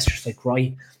leg press. Just like,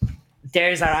 right,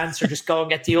 there's our answer. Just go and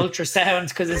get the ultrasound,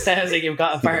 because it sounds like you've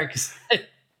got a varicose.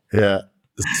 Yeah.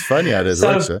 It's funny how this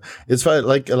works. It's funny,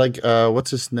 like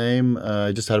what's his name?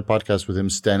 I just had a podcast with him,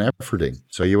 Stan Efferding.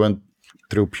 So he went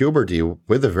through puberty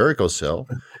with a varicocele.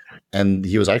 And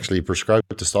he was actually prescribed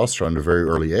testosterone at a very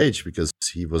early age because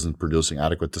he wasn't producing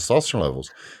adequate testosterone levels.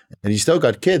 And he still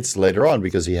got kids later on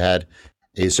because he had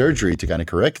a surgery to kind of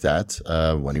correct that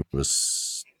when he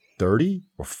was 30,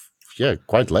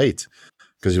 quite late,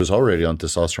 because he was already on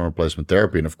testosterone replacement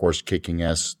therapy and, of course, kicking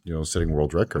ass, setting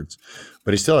world records.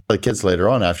 But he still had kids later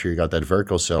on after he got that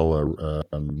varicocele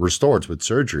restored with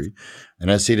surgery.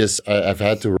 And I see this, I've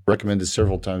had to recommend this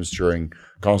several times during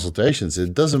consultations.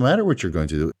 It doesn't matter what you're going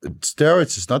to do.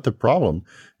 Steroids is not the problem.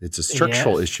 It's a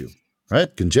structural issue,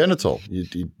 right? Congenital.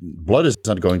 Blood is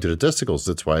not going to the testicles.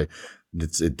 That's why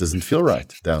it doesn't feel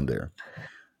right down there.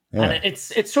 Yeah. And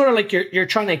it's sort of like you're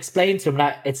trying to explain to them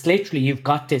that it's literally, you've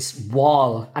got this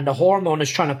wall, and the hormone is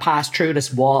trying to pass through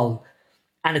this wall,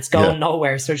 and it's going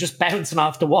nowhere. So it's just bouncing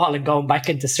off the wall and going back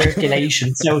into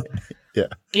circulation. So,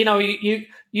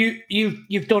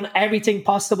 you've done everything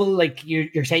possible. Like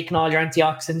you're taking all your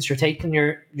antioxidants, you're taking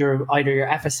your either your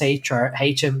FSH or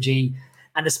HMG,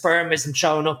 and the sperm isn't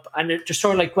showing up. And it's just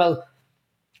sort of like, well,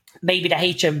 maybe the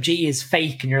HMG is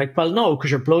fake, and you're like, well, no,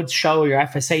 because your bloods show your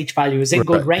FSH value is in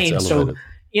good Right. It's range. So,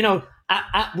 elevated.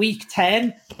 at week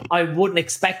 10, I wouldn't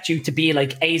expect you to be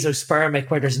like azoospermic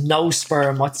where there's no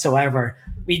sperm whatsoever.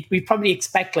 We probably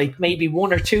expect like maybe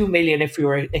 1 or 2 million if we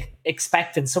were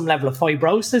expecting some level of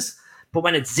fibrosis. But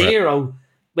when it's Right. zero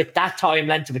with that time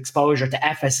length of exposure to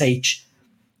FSH,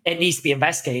 it needs to be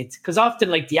investigated. Because often,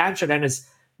 like, the answer then is,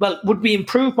 well, would we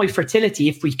improve my fertility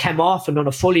if we came off and done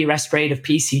a fully restorative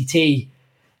PCT?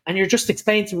 And you're just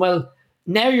explaining to them, well,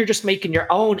 now you're just making your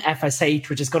own FSH,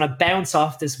 which is going to bounce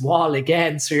off this wall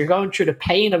again. So you're going through the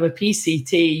pain of a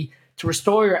PCT to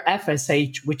restore your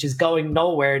FSH, which is going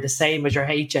nowhere, the same as your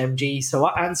HMG. So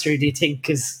what answer do you think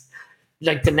is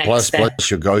like the next step? Plus,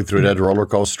 you're going through that roller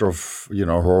coaster of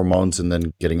hormones, and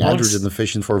then getting androgen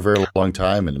deficient for a very long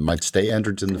time, and it might stay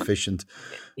androgen deficient.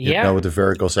 Yeah, With the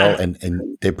varicocele,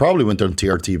 and they probably went on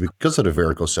TRT because of the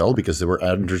varicocele, because they were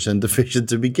androgen deficient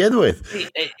to begin with,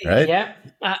 right? Yeah,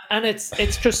 and it's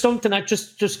just something that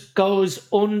just goes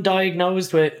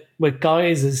undiagnosed with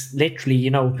guys. Is literally,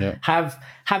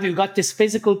 have you got this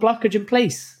physical blockage in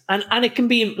place? And it can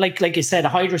be like you said, a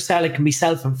hydrocele, it can be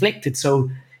self-inflicted.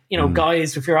 So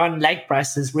guys, if you're on leg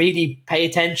presses, really pay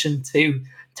attention to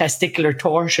testicular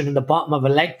torsion in the bottom of a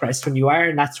leg press when you are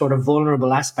in that sort of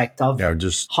vulnerable aspect of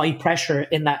Just high pressure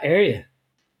in that area.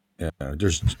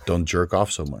 just don't jerk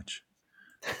off so much.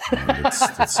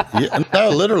 No,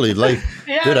 literally, like,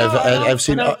 dude, I've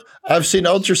seen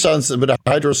ultrasounds with a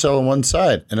hydrocele on one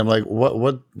side, and I'm like,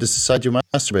 what? This is the side you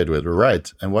masturbate with,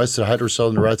 right? And why is the hydrocele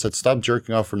on the right side? Stop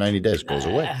jerking off for 90 days, goes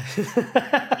away.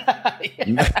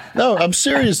 No, I'm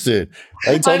serious, dude.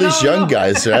 It's all these young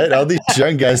guys, right? All these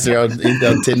young guys that are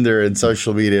on Tinder and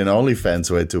social media and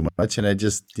OnlyFans way too much, and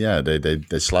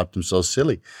they slap themselves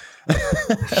silly.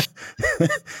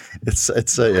 This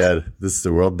is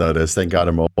the world nowadays. Thank God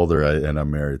I'm older and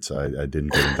I'm married, so I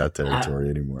didn't get in that territory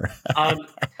anymore.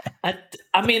 I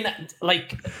mean,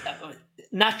 like,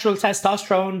 natural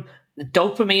testosterone,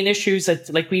 dopamine issues that,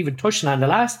 like, we even touched on the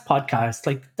last podcast,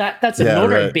 like that's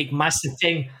another big massive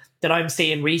thing that I'm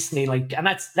seeing recently, like, and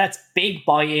that's big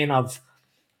buy-in of,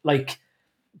 like,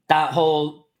 that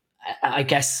whole, I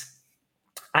guess,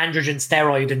 androgen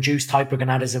steroid induced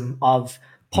hypergonadism of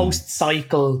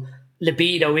post-cycle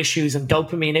libido issues and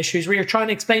dopamine issues, where you're trying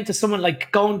to explain to someone,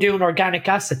 like, go and do an organic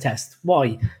acid test.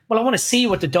 Why? Well, I want to see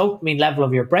what the dopamine level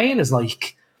of your brain is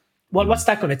like. Well, what's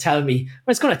that going to tell me?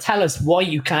 Well, it's going to tell us why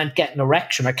you can't get an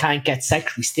erection or can't get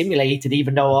sexually stimulated,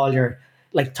 even though all your,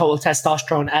 like, total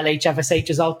testosterone, LH, FSH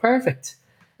is all perfect.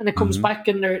 And it comes back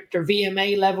and their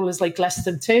VMA level is like less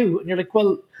than 2. And you're like,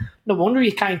 well, no wonder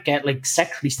you can't get, like,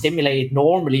 sexually stimulated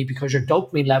normally, because your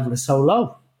dopamine level is so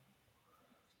low.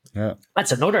 Yeah.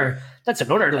 That's another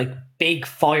like big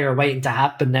fire waiting to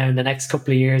happen now in the next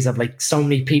couple of years, of, like, so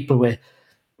many people with,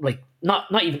 like,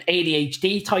 not even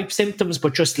ADHD type symptoms,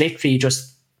 but just literally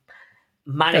just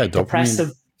manic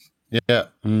depressive.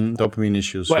 Dopamine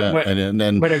issues. Where And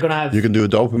then they're gonna have, you can do a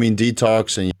dopamine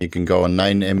detox, and you can go on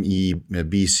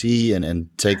 9-MeBC and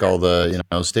take all the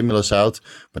stimulus out,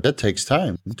 but that takes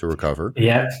time to recover.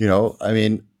 Yeah. I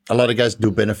mean, a lot of guys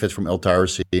do benefit from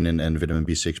L-tyrosine and vitamin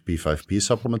B6, B5P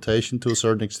supplementation to a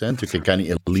certain extent. You can kind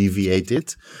of alleviate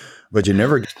it, but you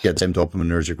never get the same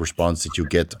dopaminergic response that you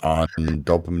get on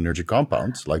dopaminergic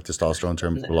compounds like testosterone,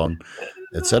 trenbolone,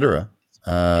 etc.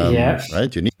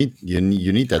 Right? You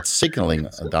need that signaling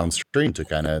downstream to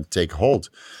kind of take hold.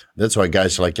 That's why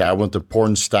guys are like, I want the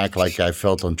porn stack like I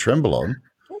felt on trenbolone.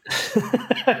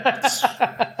 It's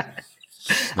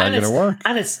not going to work.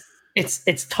 And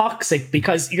it's toxic,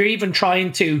 because you're even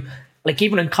trying to, like,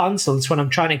 even in consults, when I'm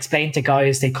trying to explain to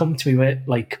guys, they come to me with,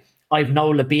 like, I've no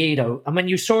libido. And when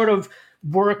you sort of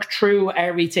work through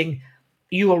everything,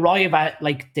 you arrive at,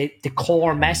 like, the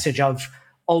core message of,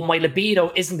 oh, my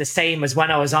libido isn't the same as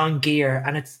when I was on gear.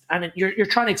 And you're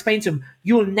trying to explain to them,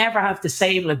 you'll never have the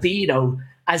same libido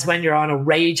as when you're on a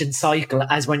raging cycle,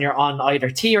 as when you're on either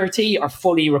TRT or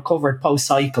fully recovered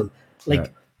post-cycle.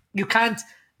 Like, you can't,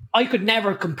 I could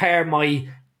never compare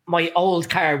my old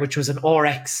car, which was an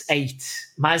RX-8,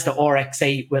 Mazda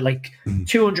RX-8 with, like,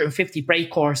 250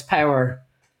 brake horsepower,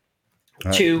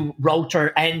 2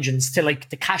 rotor engines, to, like,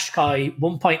 the Qashqai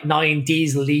 1.9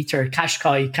 diesel liter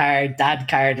Qashqai car, dad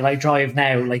car that I drive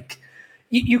now. Like,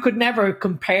 you could never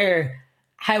compare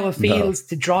how it feels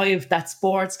to drive that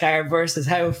sports car versus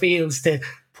how it feels to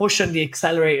push on the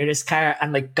accelerator of this car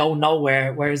and, like, go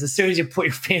nowhere. Whereas as soon as you put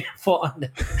your foot on the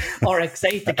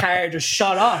RX-8, the car just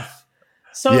shut off.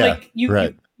 So, like,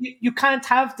 you can't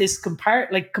have this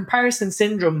comparison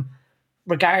syndrome,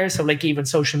 regardless of, like, even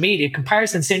social media,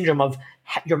 comparison syndrome of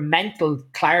your mental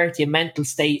clarity and mental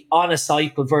state on a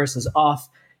cycle versus off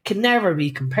can never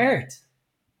be compared.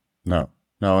 No,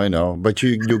 no, I know, but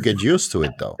you get used to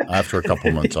it though after a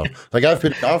couple months off. Like I've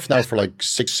been off now for like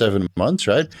 6 7 months,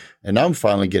 right? And now I'm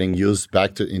finally getting used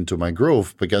back to into my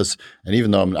groove because, and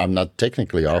even though I'm not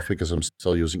technically off because I'm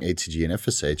still using HCG and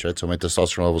FSH, right? So my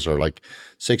testosterone levels are like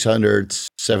 600,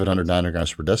 700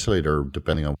 nanograms per deciliter,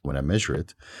 depending on when I measure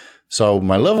it. So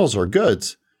my levels are good,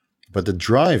 but the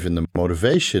drive and the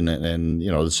motivation and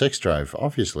the sex drive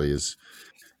obviously is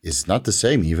not the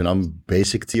same even on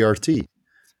basic TRT.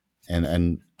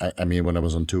 And I mean, when I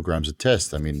was on 2 grams a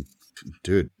test, I mean,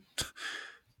 dude,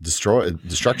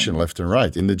 destruction left and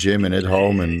right in the gym and at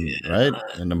home and right,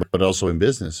 and but also in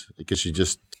business because you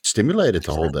just stimulate it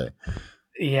the whole day.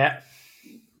 Yeah,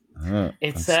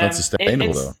 it's It's not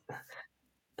sustainable it's though.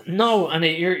 no, and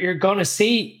you're gonna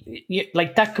see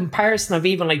like that comparison of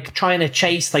even like trying to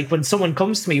chase, like when someone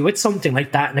comes to me with something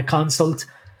like that in a consult,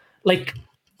 like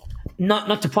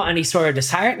not to put any sort of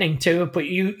disheartening to it, but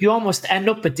you almost end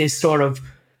up with this sort of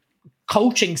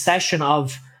coaching session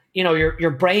of your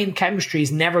brain chemistry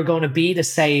is never going to be the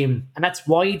same, and that's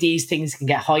why these things can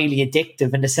get highly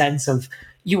addictive in the sense of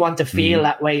you want to feel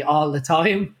that way all the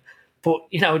time, but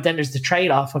then there's the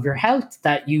trade-off of your health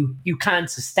that you can't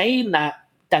sustain that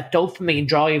dopamine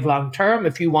drive long term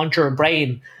if you want your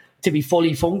brain to be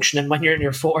fully functioning when you're in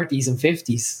your 40s and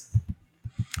 50s.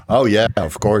 Oh yeah,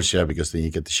 of course, yeah, because then you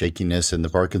get the shakiness and the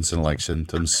Parkinson-like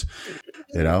symptoms.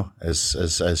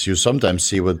 As you sometimes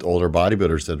see with older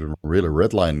bodybuilders that are really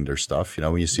redlining their stuff.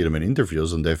 When you see them in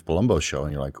interviews on Dave Palumbo's show,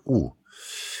 and you're like, ooh,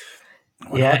 I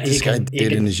wonder Yeah, what this guy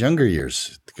did in his younger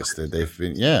years because they've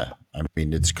been, yeah. I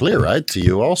mean, it's clear, right? To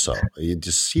you also, you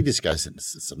just see these guys, and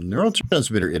it's some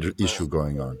neurotransmitter issue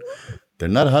going on. They're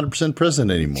not 100%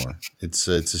 present anymore. It's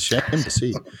a shame to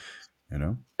see.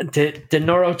 the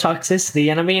neurotoxicity,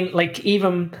 and I mean, like,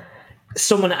 even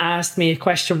someone asked me a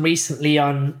question recently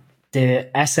on the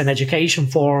SN Education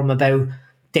forum about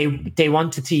they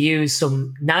wanted to use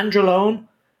some nandrolone,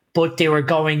 but they were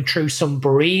going through some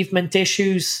bereavement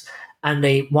issues, and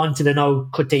they wanted to know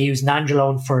could they use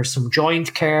nandrolone for some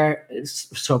joint care,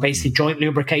 so basically joint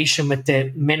lubrication with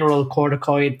the mineral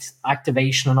corticoid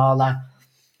activation and all that,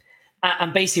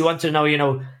 and basically wanted to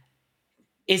know,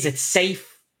 is it safe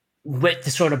with the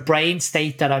sort of brain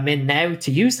state that I'm in now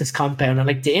to use this compound? And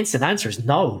like the instant answer is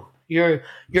no. You're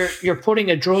putting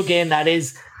a drug in that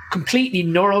is completely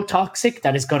neurotoxic,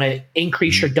 that is going to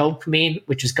increase your dopamine,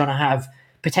 which is going to have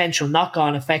potential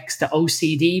knock-on effects to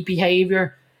OCD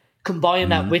behavior. Combine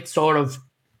that with sort of,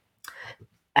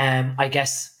 I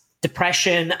guess,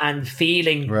 depression and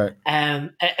feeling Right.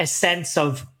 a sense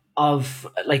of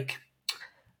like,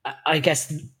 I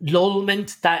guess,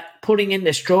 lulment, that putting in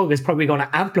this drug is probably going to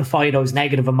amplify those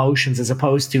negative emotions as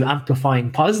opposed to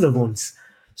amplifying positive ones.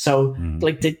 So,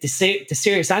 like, the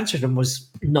serious answer to them was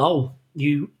no.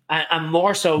 And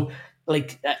more so,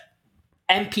 like,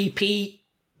 MPP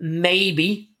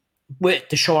maybe with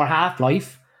the short half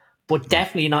life, but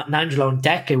definitely not nandrolone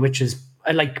deca, which is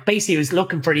like basically was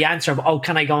looking for the answer of, oh,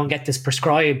 can I go and get this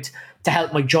prescribed to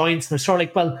help my joints? And it's sort of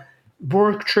like, well,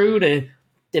 work through the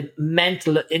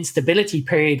mental instability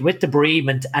period with the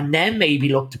bereavement and then maybe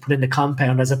look to put in the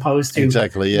compound, as opposed to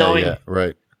Exactly. Yeah. knowing Yeah.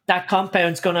 Right. that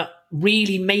compound's going to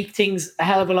really make things a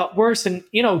hell of a lot worse. And,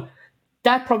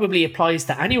 that probably applies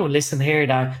to anyone listening here,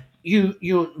 that you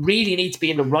really need to be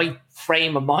in the right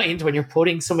frame of mind when you're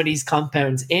putting some of these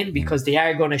compounds in, because they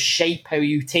are going to shape how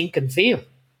you think and feel.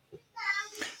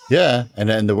 Yeah, and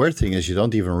then the weird thing is you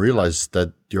don't even realize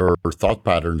that your thought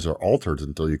patterns are altered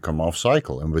until you come off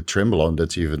cycle. And with Trimbalone,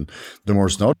 that's even the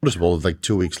most noticeable. It's like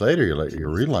 2 weeks later, you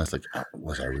realize, like, oh,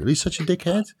 was I really such a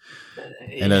dickhead?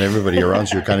 And then everybody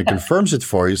around you kind of confirms it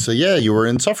for you. So yeah, you were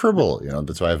insufferable.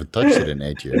 That's why I haven't touched it in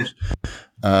 8 years.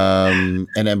 And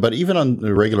then, but even on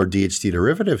the regular DHT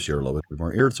derivatives, you're a little bit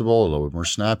more irritable, a little bit more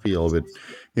snappy, a little bit,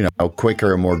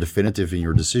 quicker and more definitive in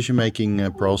your decision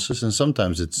making process. And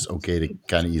sometimes it's okay to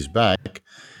kind of ease back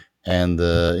and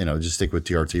just stick with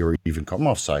TRT or even come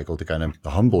off cycle to kind of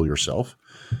humble yourself.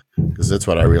 Because that's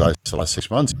what I realized the last 6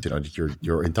 months.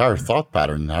 Your entire thought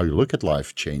pattern and how you look at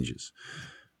life changes.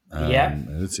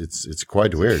 It's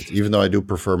quite weird. Even though I do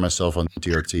prefer myself on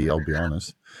TRT, I'll be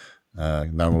honest. Now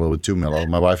I'm a little bit too mellow.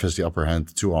 My wife has the upper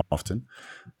hand too often,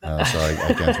 so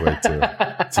I can't wait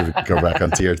to go back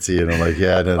on TRT. And I'm like,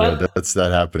 yeah, no, that's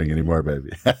not happening anymore,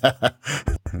 baby.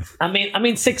 I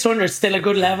mean, 600 is still a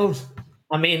good level.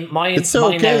 I mean, mine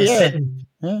okay, now is yeah. sitting.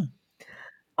 Yeah.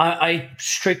 I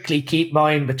strictly keep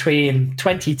mine between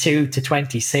 22 to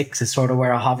 26 is sort of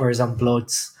where it hovers on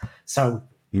bloods. So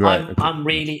Right. Okay. I'm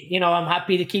really, I'm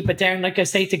happy to keep it down. Like I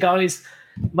say to guys,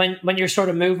 when you're sort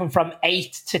of moving from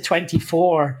 8 to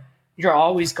 24, you're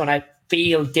always going to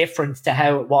feel different to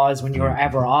how it was when you were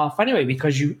ever off anyway,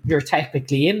 because you're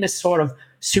technically in this sort of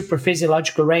super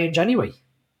physiological range anyway.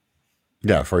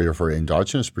 Yeah, for your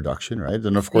endogenous production, right?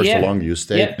 And of course, the Yeah. longer you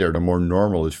stay Yeah. there, the more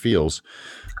normal it feels.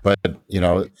 But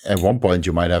at one point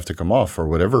you might have to come off for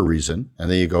whatever reason,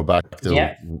 and then you go back to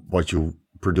Yeah. what you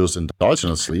produce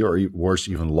endogenously, or worse,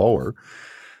 even lower.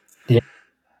 Yeah.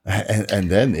 And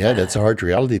then, yeah, that's a hard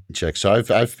reality check. So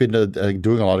I've been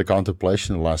doing a lot of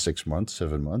contemplation in the last 6 months,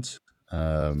 7 months.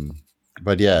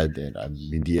 But yeah, I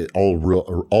mean,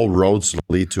 all roads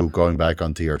lead to going back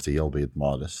on TRT, albeit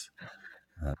modest.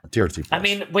 TRT I plus.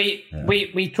 mean, we Yeah.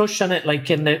 we touched on it like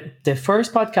in the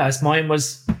first podcast. Mine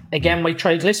was again my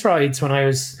triglycerides when I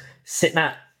was sitting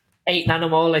at 8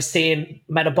 nanomole. I seeing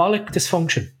metabolic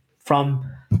dysfunction from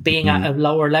being at a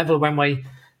lower level when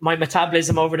my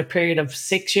metabolism over the period of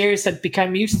 6 years had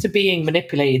become used to being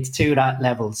manipulated to that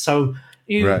level. So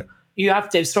you Right. you have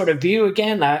to sort of view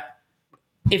again that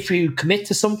if you commit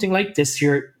to something like this,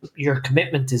 your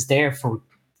commitment is there for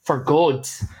good.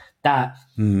 That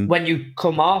when you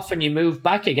come off and you move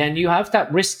back again, you have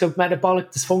that risk of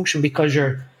metabolic dysfunction because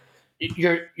your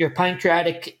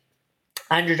pancreatic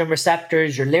androgen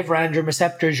receptors, your liver androgen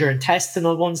receptors, your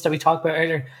intestinal ones that we talked about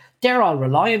earlier, they're all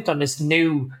reliant on this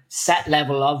new set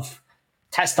level of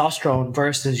testosterone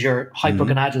versus your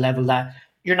hypogonadal level that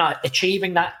you're not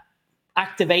achieving that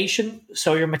activation,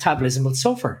 so your metabolism will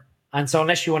suffer. And so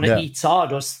unless you want to Yeah. eat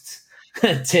sawdust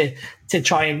to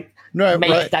try and Right. make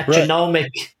Right. that Right. genomic.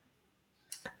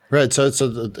 Right. So,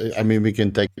 I mean, we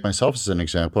can take myself as an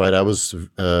example. Right? I was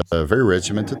very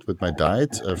regimented with my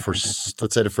diet for,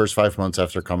 let's say, the first 5 months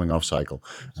after coming off cycle.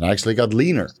 And I actually got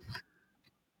leaner.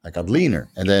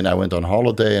 And then I went on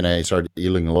holiday and I started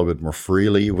eating a little bit more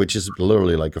freely, which is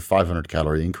literally like a 500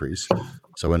 calorie increase.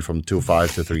 So I went from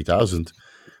 2,500 to 3,000,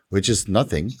 which is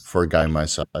nothing for a guy my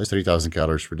size, 3,000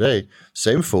 calories per day.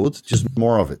 Same food, just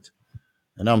more of it.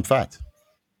 And now I'm fat.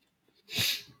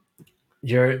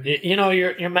 Your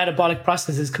metabolic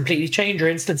processes completely change.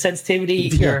 Your insulin sensitivity,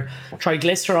 Yeah. your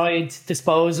triglyceride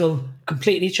disposal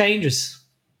completely changes.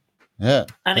 Yeah.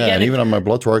 And Yeah. again, And even on my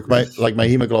blood work, my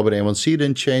hemoglobin A1C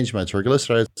didn't change, my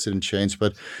triglycerides didn't change,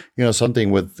 but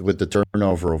something with the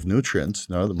turnover of nutrients,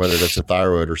 whether that's a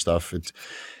thyroid or stuff,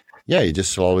 you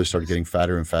just slowly start getting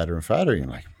fatter and fatter and fatter. You're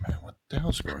like, man, what the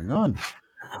hell's going on?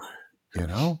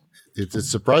 It's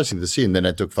surprising to see. And then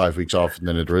I took 5 weeks off, and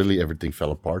then everything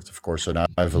fell apart. Of course, so now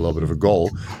I have a little bit of a goal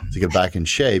to get back in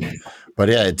shape. But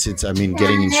yeah, it's I mean,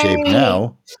 getting in shape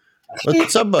now.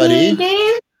 What's up, buddy?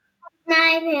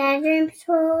 My bedroom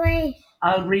story.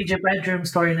 I'll read your bedroom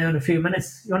story now in a few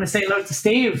minutes. You want to say hello to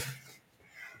Steve?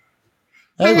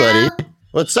 Hey, Hello. buddy.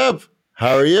 What's up?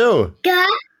 How are you? Good.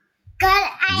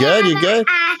 Good. You good?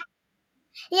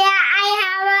 Yeah, I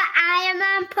have an Iron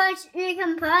Man push. You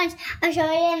can push. I'll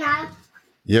show you now.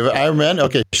 You have an Iron Man?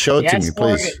 Okay, show it to me,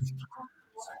 please.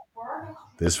 Morgan.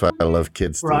 This is why I love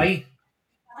kids. Right.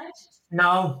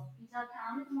 No.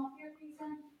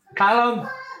 Callum.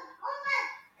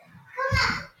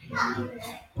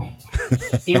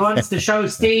 He wants to show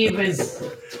Steve his.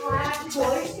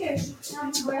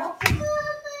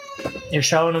 You're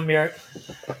showing him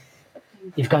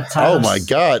you've got Thanos. Oh my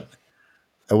God.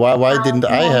 Why didn't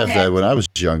I have that when I was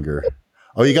younger?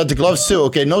 Oh, you got the gloves too?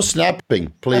 Okay, no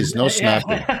snapping. Please, no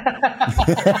snapping.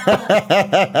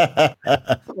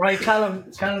 Right, Callum,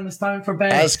 it's time for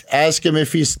bed. Ask him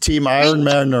if he's Team Iron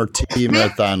Man or Team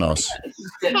Thanos.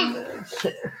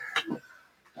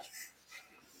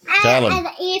 Callum. And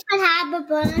even have a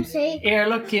bonus seat. Here,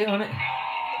 look, you on it.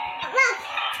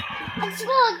 It's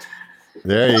good.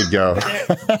 There you go.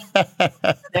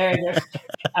 There.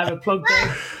 I have a plug there.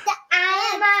 The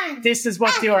Iron Man. This is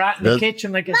what you were at in the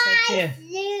kitchen, like I said to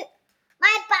you.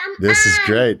 My Batman. This is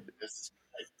great.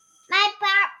 My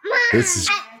Batman. This is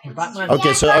Batman.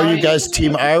 okay. So, are you guys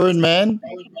Team Iron Man,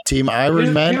 Team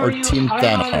Iron Man, Who or are you, Team Iron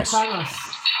Man or Thanos?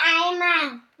 Iron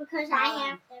Man. Because I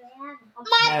have to have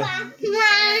my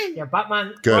Batman. Yeah,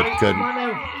 Batman. Good, Right, good. Come on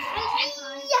now.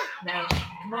 Now,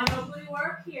 come on up. We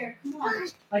work here. Come on.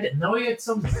 I didn't know you had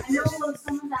some. I know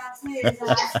someone's asked me. Is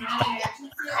that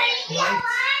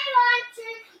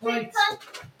Right.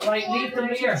 Right, leave them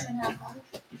here.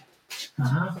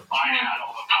 Uh-huh.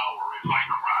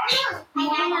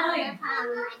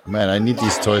 Man, I need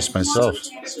these toys myself.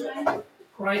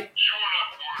 Right.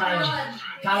 Callum,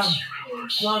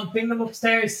 come on, bring them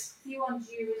upstairs.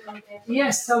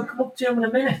 Yes, I'll come up to him in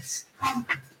a minute.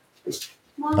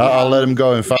 I'll let him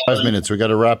go in 5 minutes. We got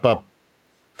to wrap up.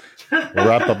 we'll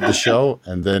wrap up the show,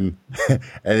 and then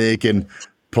you can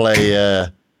play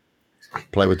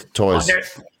with the toys.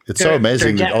 It's so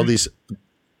amazing that all these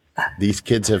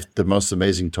kids have the most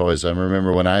amazing toys. I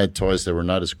remember when I had toys that were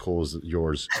not as cool as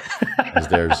yours, as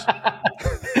theirs.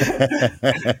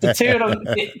 The two of them,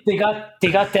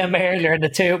 they got them earlier, and the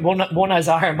two one has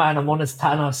Iron Man and one has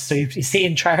Thanos. So you see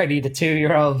in Charlie, the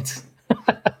 2-year-old.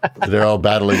 They're all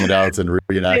battling it out and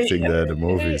reenacting the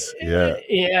movies.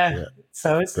 Yeah.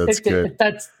 So That's good.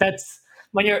 That's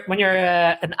when you're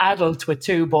an adult with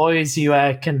 2 boys, you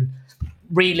can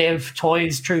relive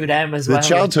toys through them as well. The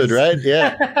childhood, right?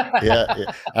 Yeah.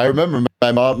 I remember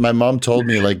my mom told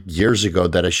me like years ago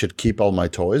that I should keep all my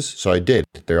toys. So I did.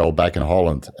 They're all back in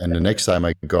Holland. And the next time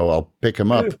I go, I'll pick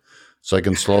them up so I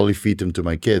can slowly feed them to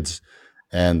my kids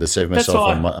and to save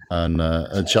myself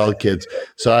on child kids.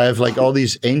 So I have like all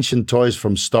these ancient toys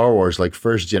from Star Wars, like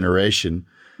first generation,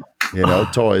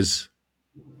 toys.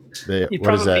 You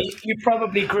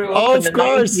probably grew up in the 90s. Of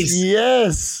course.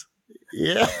 Yes.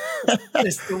 Yeah.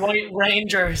 It's the White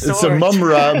Ranger sword. It's a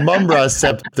Mumra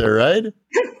scepter, right?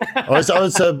 It's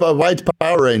a White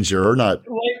Power Ranger, or not?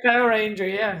 White Power Ranger,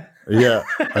 yeah. Yeah,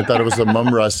 I thought it was a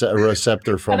Mumra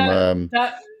scepter from.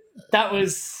 That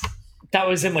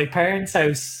was in my parents'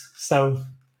 house, so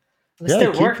it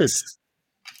still keep works.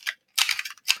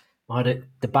 Oh,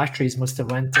 the batteries must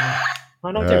have went.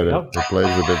 Oh no, there we go. They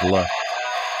played with it a lot.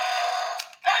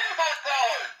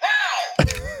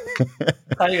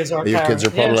 Your kids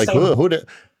are probably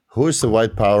who is the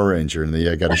White Power Ranger? And then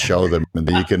you got to show them, and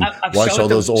then you can watch all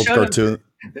those old cartoons.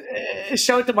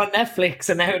 Showed them on Netflix,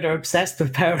 and now they're obsessed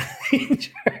with Power Rangers.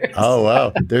 Oh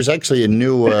wow! There's actually a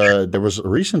new. There was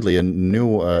recently a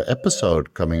new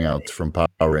episode coming out from Power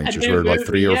Rangers, where like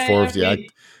 3 or 4 of the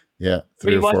actors. Yeah,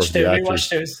 3 or 4 of the actors.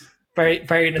 Rewatched it. It was very,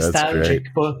 very nostalgic.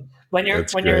 But when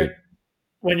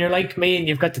you're like me and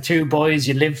you've got the 2 boys,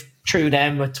 you live through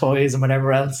them with toys and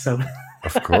whatever else. So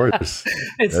of course,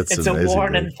 it's a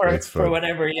warning for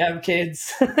whenever you have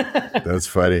kids. That's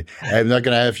funny. I'm not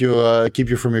going to have you keep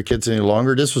you from your kids any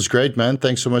longer. This was great, man.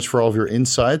 Thanks so much for all of your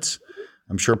insights.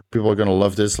 I'm sure people are going to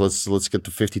love this. Let's get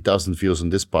to 50,000 views on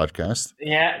this podcast.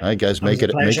 Yeah. All right, guys, make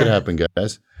it happen,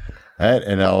 guys. All right,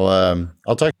 and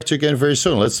I'll talk to you again very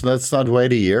soon. Let's not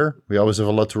wait a year. We always have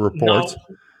a lot to report.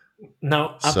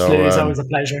 No, absolutely. So, it's always a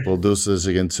pleasure. We'll do this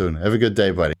again soon. Have a good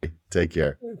day, buddy. Take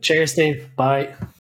care. Cheers, Steve. Bye.